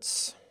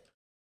seconds.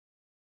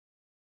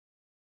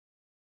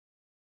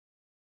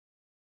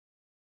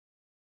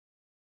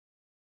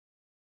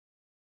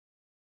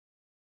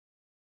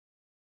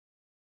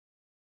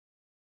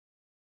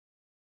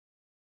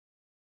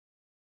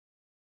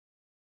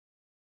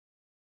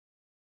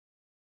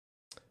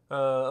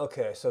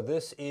 Okay, so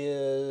this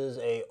is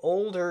a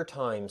older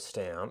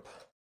timestamp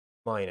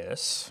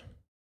minus.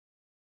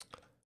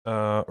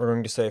 We're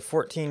going to say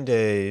 14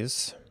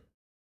 days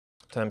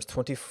times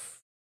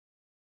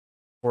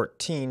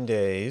 14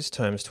 days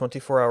times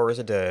 24 hours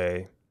a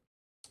day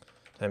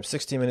times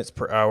 60 minutes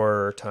per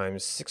hour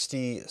times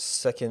 60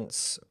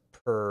 seconds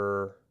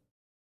per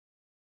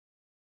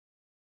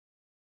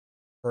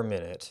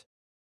minute.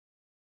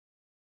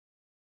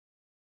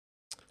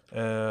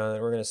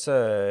 And we're going to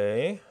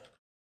say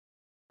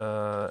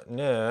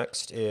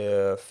next,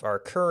 if our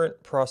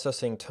current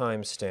processing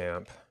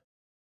timestamp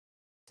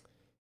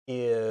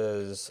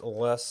is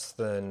less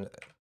than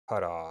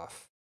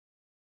cutoff,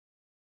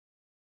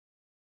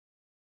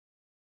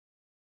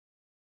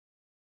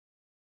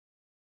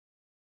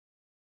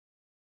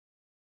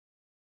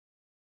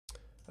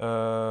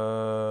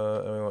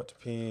 and we want to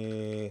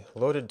be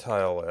loaded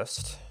tile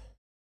list.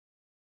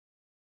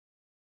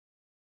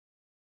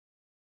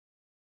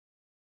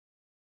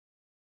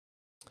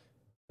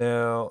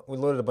 Now, we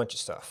loaded a bunch of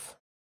stuff.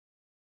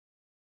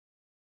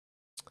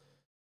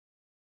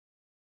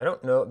 I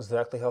don't know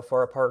exactly how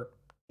far apart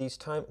these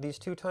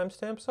two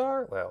timestamps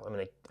are. Well, I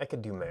mean, I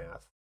could do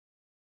math.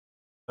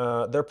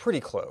 They're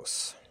pretty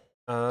close.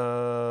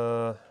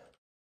 Not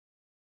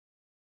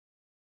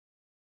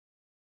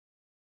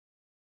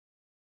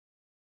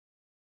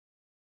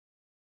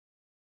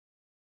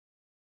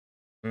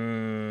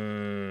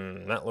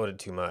loaded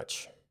too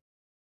much.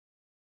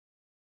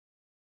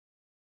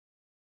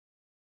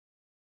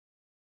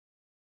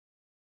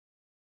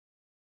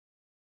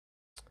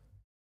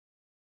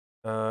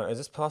 Is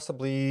this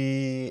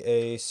possibly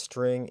a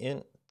string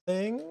int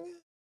thing?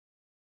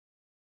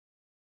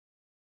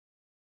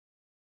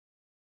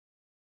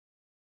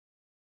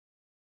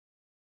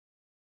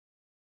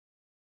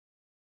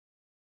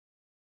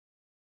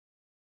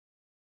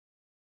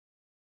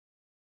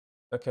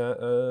 Okay,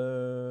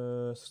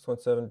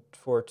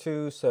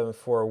 61742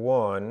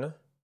 741.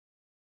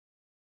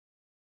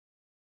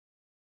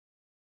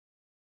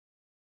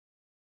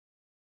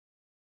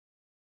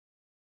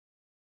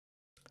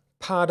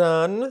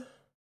 Pardon?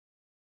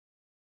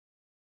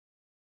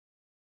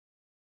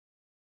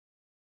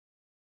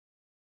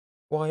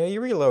 Why are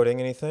you reloading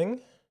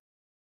anything?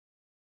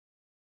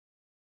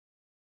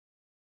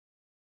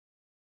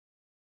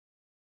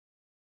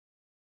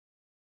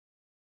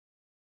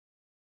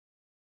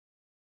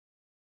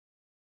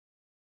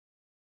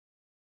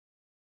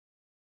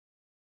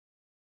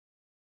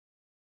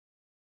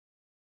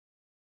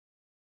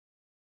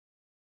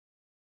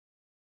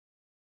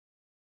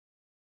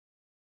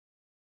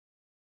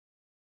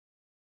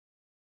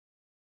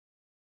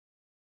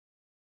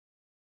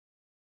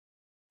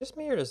 Just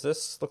me, or does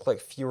this look like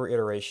fewer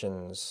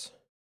iterations?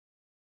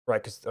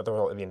 Right, because they're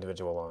all the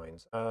individual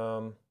lines.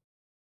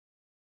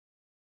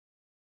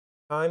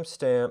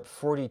 Timestamp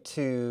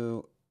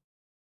 42.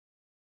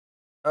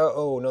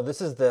 Oh, no,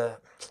 this is the...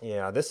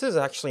 Yeah, this is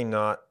actually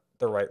not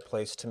the right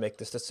place to make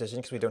this decision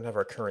because we don't have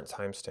our current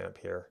timestamp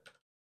here.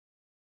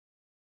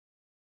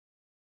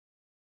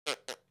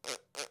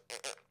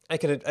 I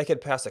could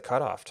pass a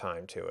cutoff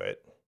time to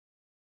it.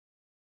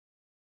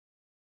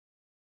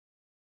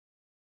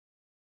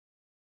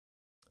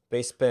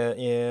 Baseband,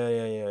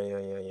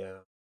 yeah.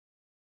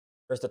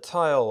 There's the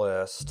tile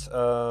list.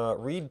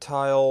 Read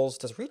tiles.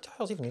 Does read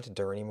tiles even need to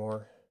dir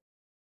anymore?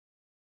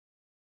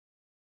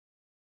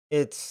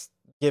 It's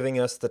giving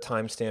us the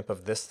timestamp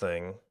of this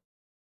thing.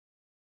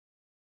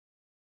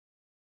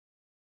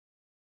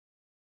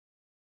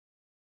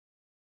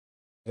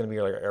 It's gonna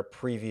be like our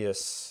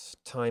previous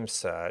time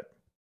set.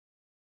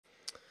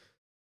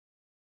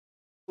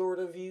 Sort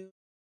of view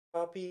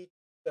copy,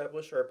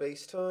 establish our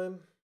base time.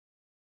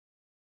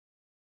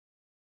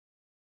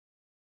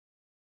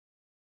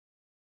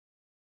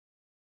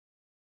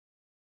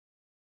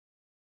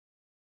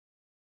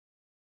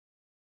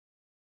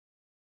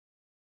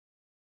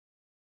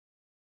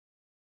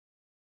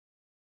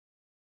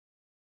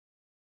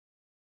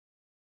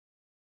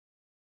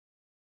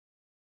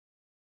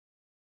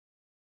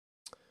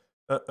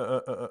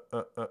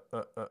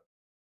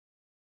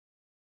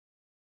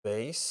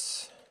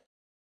 Base.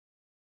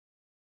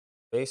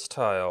 Base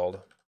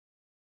tiled.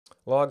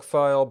 Log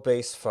file,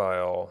 base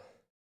file.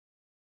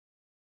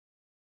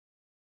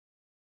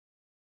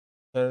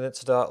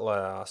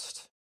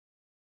 Candidates.last.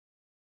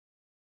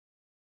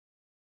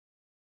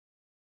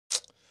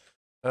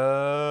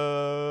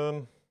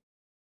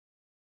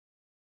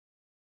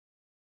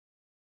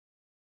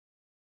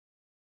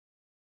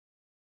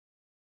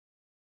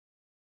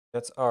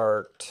 That's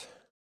art.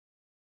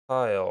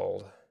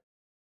 Tiled.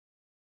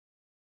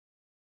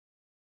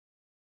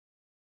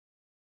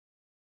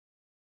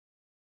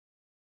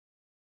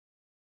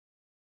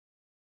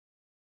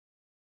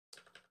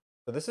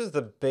 So this is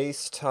the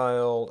base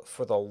tile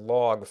for the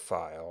log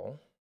file.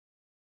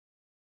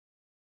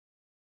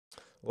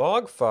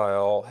 Log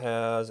file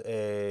has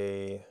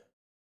a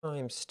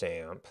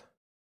timestamp.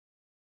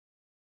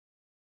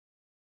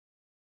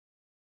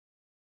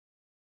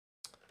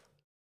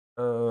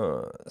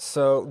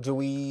 So do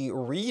we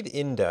read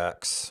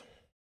index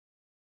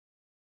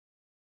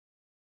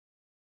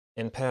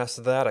and pass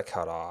that a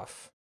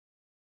cutoff?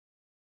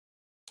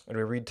 Or do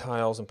we read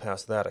tiles and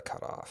pass that a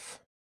cutoff?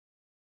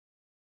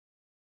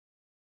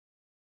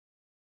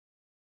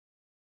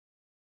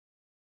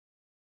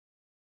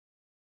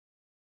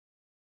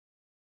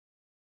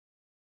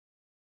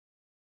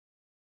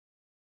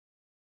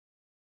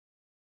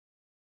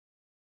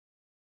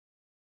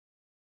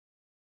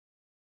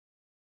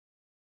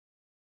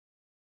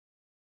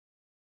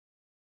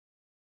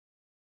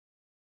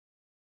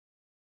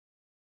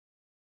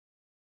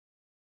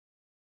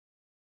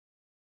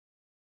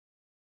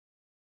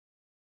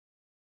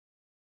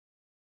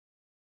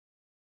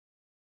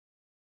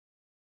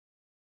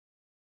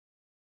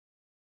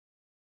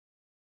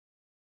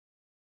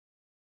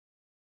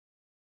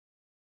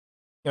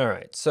 All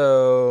right,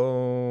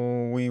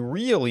 so we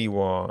really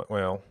want,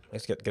 well,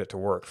 let's get it to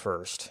work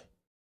first.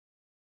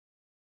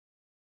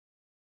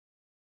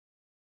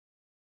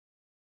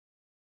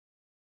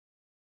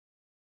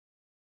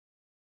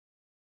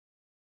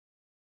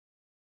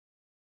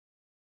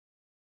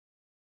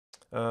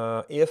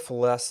 If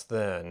less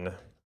than,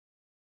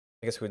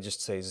 I guess we'd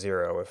just say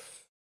 0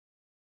 if...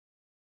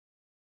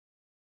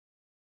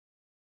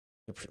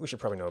 We should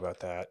probably know about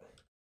that.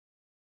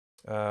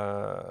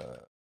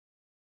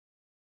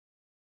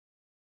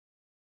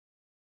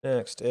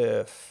 Next,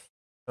 if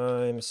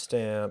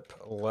timestamp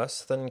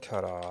less than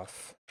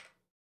cutoff,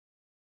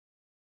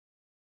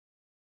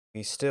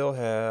 we still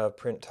have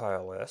print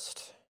tile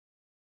list.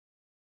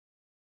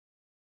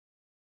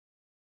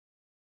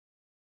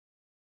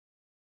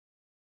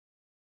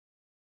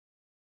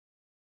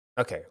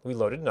 Okay, we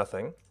loaded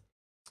nothing.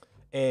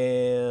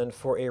 And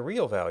for a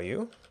real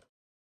value,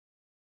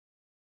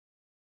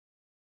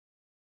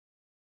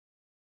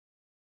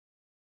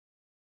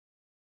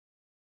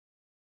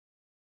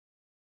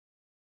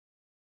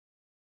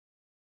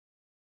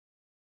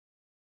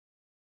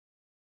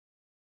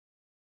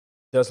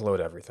 does load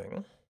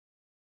everything.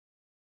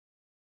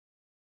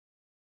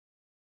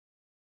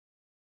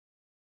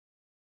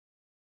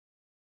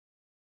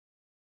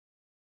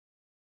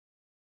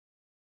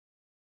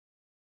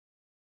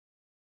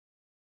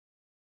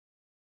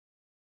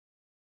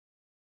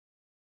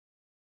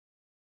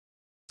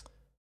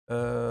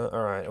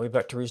 All right, are we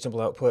back to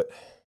reasonable output?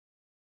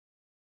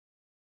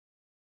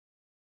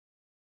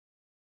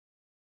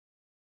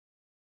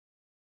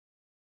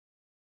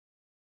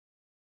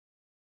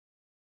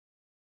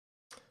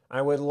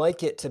 I would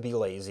like it to be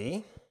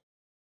lazy.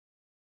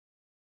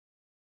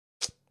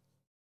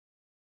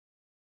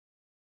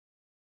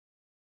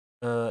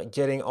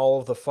 Getting all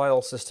of the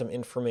file system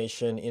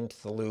information into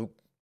the loop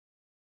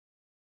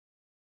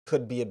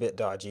could be a bit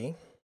dodgy.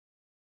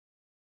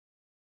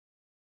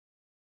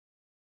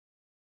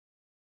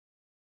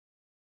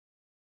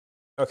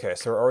 Okay,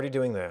 so we're already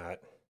doing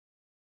that.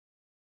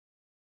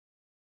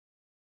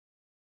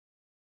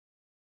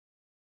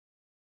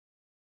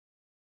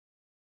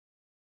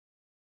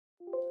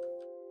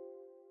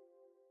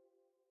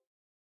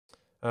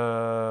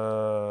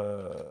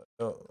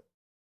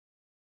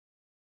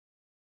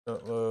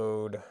 Don't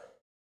load.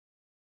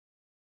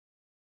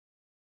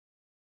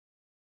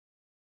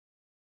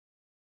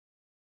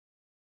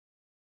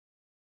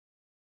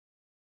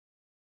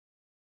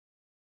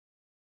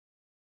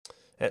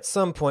 At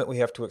some point, we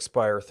have to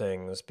expire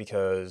things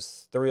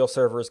because the real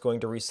server is going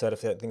to reset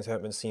if things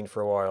haven't been seen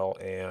for a while,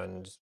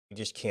 and you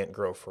just can't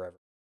grow forever.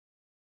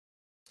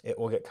 It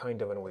will get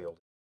kind of unwieldy.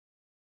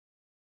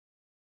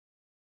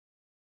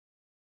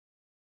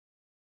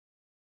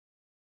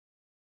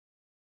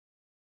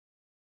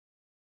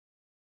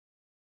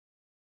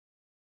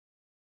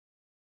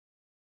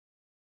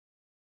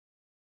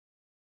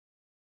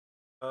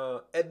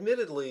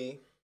 Admittedly,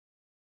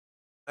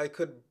 I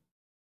could,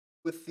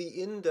 with the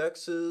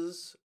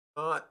indexes,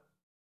 not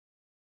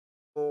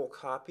full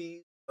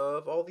copies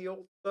of all the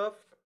old stuff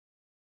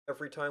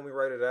every time we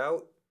write it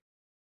out,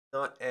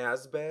 not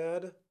as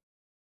bad.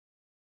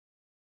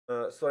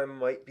 So I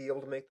might be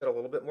able to make that a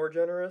little bit more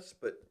generous,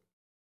 but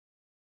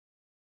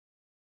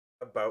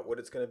about what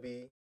it's going to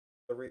be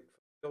the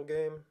real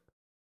game.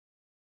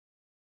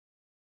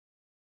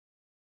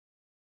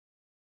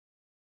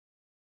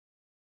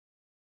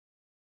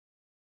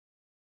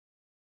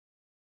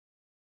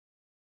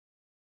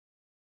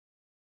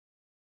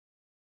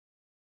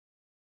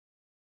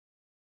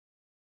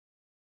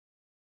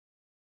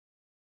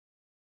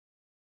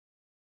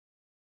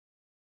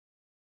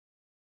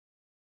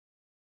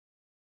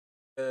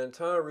 And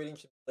tile reading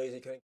should be lazy.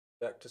 Kind of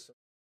back to some.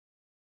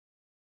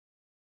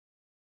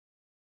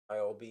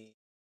 I'll be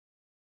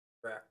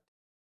tracked.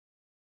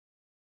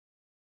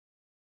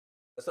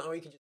 That's not how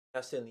you can just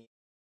pass in the.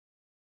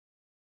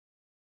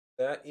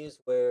 That is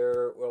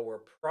where, well, we're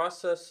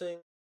processing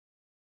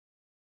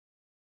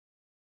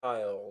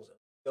tiles.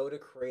 Go to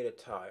create a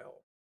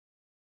tile.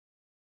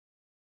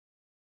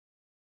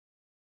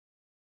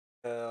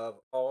 Have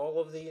all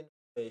of the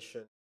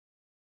information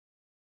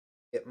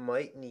it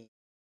might need.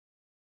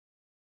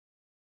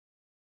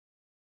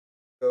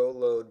 Go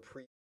load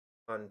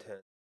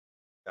pre-content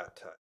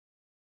tile.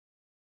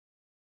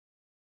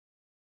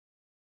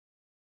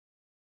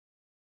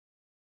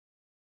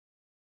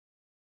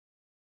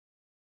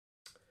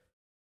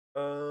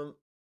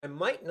 I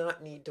might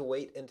not need to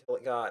wait until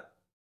it got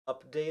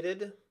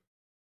updated.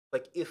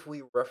 Like if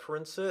we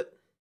reference it.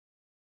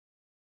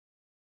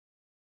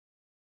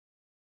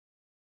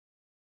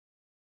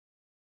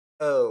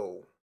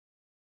 Oh.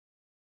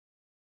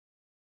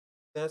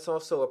 That's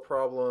also a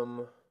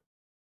problem.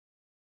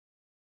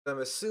 I'm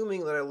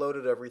assuming that I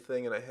loaded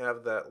everything and I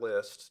have that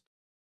list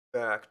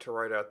back to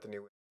write out the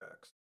new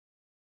index.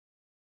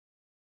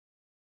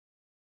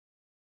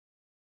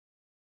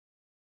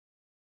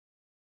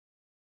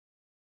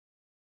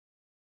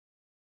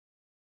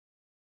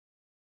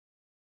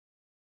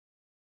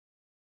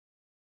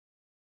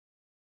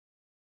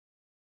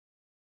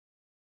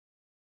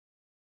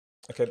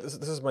 Okay, this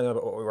is my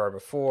what we were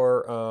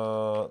before.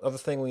 Other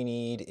thing we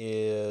need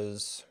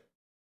is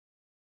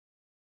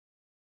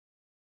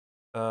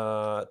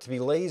to be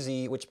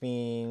lazy, which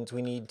means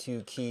we need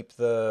to keep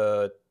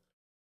the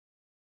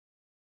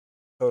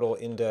total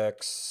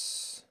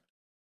index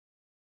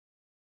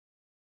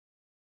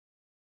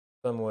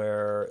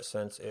somewhere,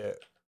 since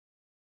it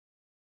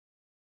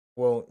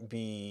won't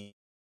be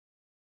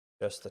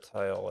just the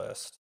tile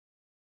list.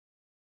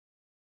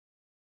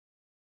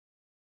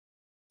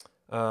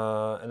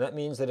 And that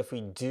means that if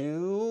we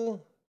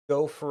do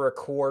go for a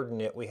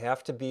coordinate, we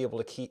have to be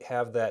able to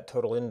have that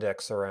total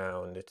index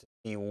around to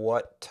see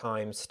what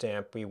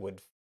timestamp we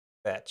would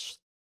fetch.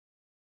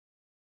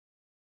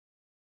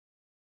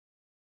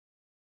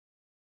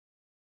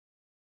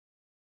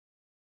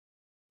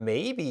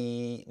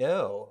 Maybe,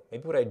 no.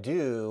 Maybe what I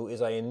do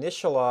is I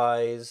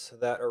initialize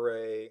that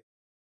array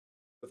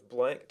with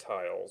blank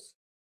tiles.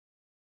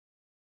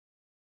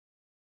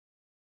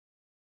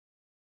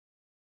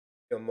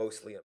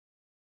 Mostly.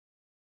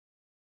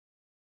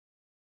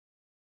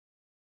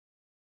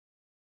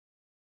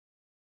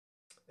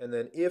 And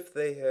then if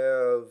they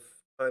have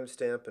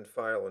timestamp and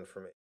file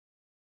information,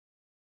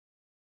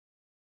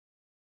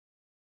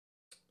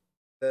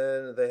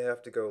 then they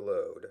have to go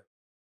load.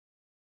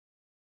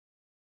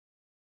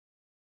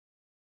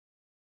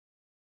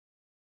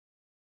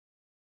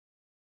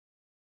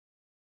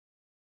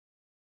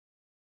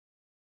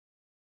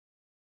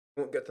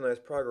 You won't get the nice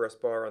progress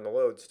bar on the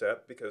load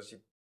step because you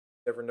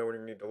never know when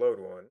you need to load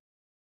one.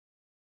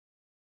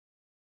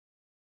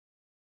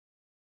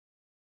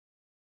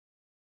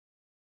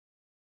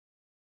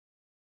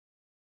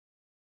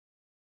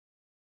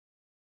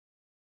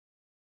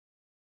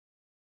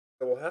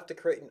 So we'll have to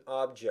create an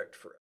object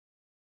for it.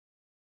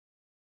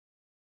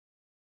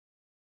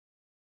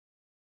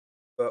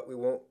 But we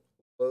won't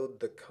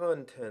load the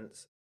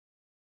contents.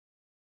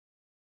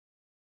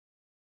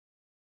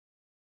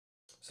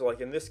 So like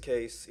in this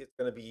case, it's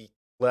going to be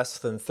less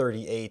than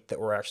 38 that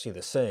were actually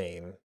the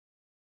same.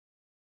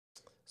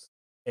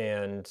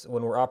 And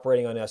when we're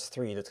operating on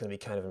S3, that's going to be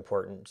kind of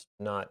important,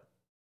 not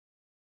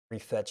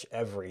refetch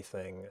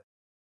everything,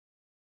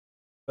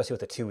 especially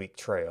with a 2-week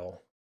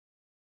trail.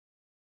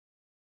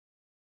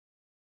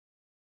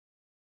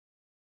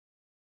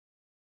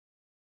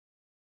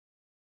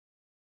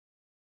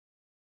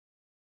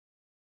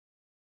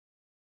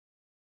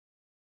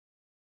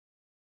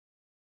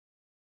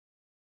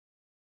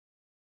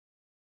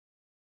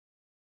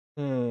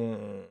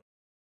 Hmm.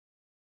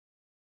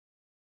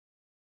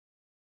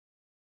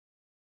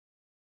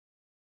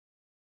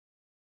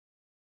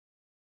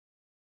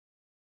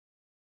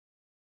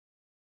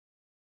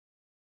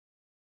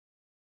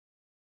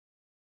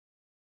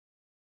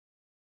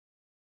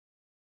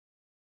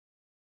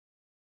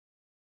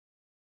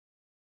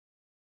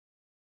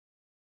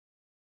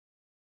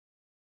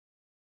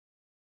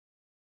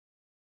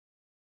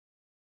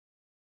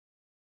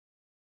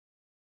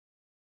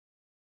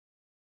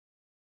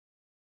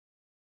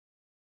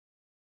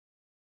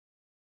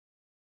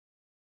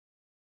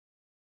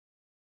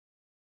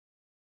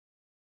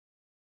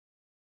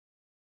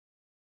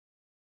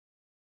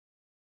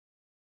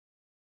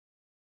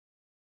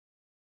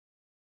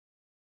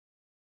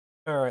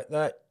 All right,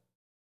 that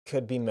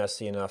could be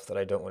messy enough that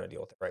I don't want to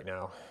deal with it right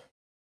now.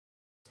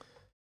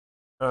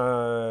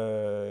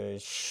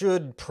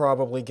 Should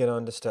probably get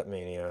on to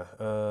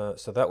Stepmania.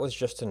 So that was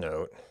just a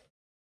note.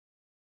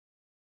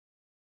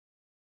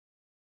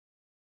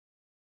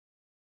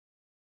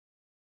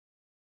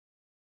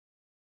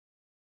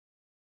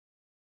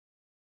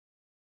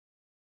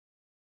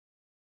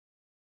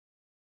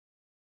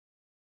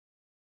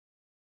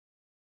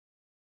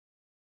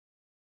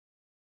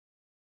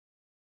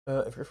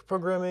 If you're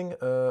programming,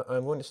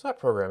 I'm going to stop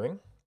programming.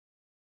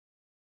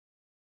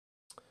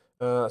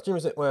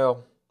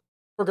 Well,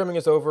 programming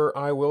is over.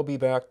 I will be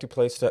back to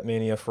play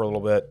Stepmania for a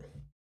little bit.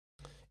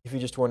 If you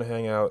just want to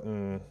hang out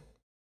and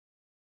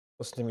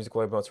listen to music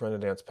while I bounce around the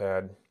dance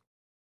pad.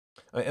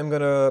 I am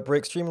going to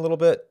break stream a little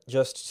bit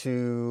just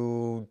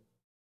to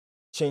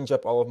change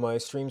up all of my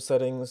stream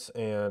settings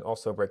and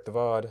also break the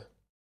VOD.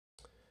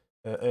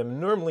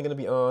 I'm normally going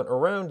to be on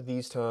around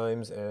these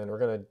times, and we're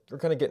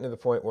kind of getting to the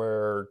point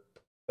where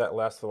that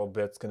last little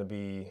bit's going to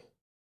be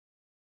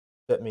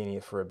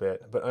Stepmania for a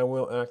bit. But I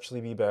will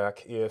actually be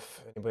back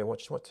if anybody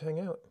wants to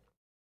hang out.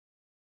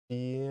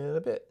 See you in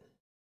a bit.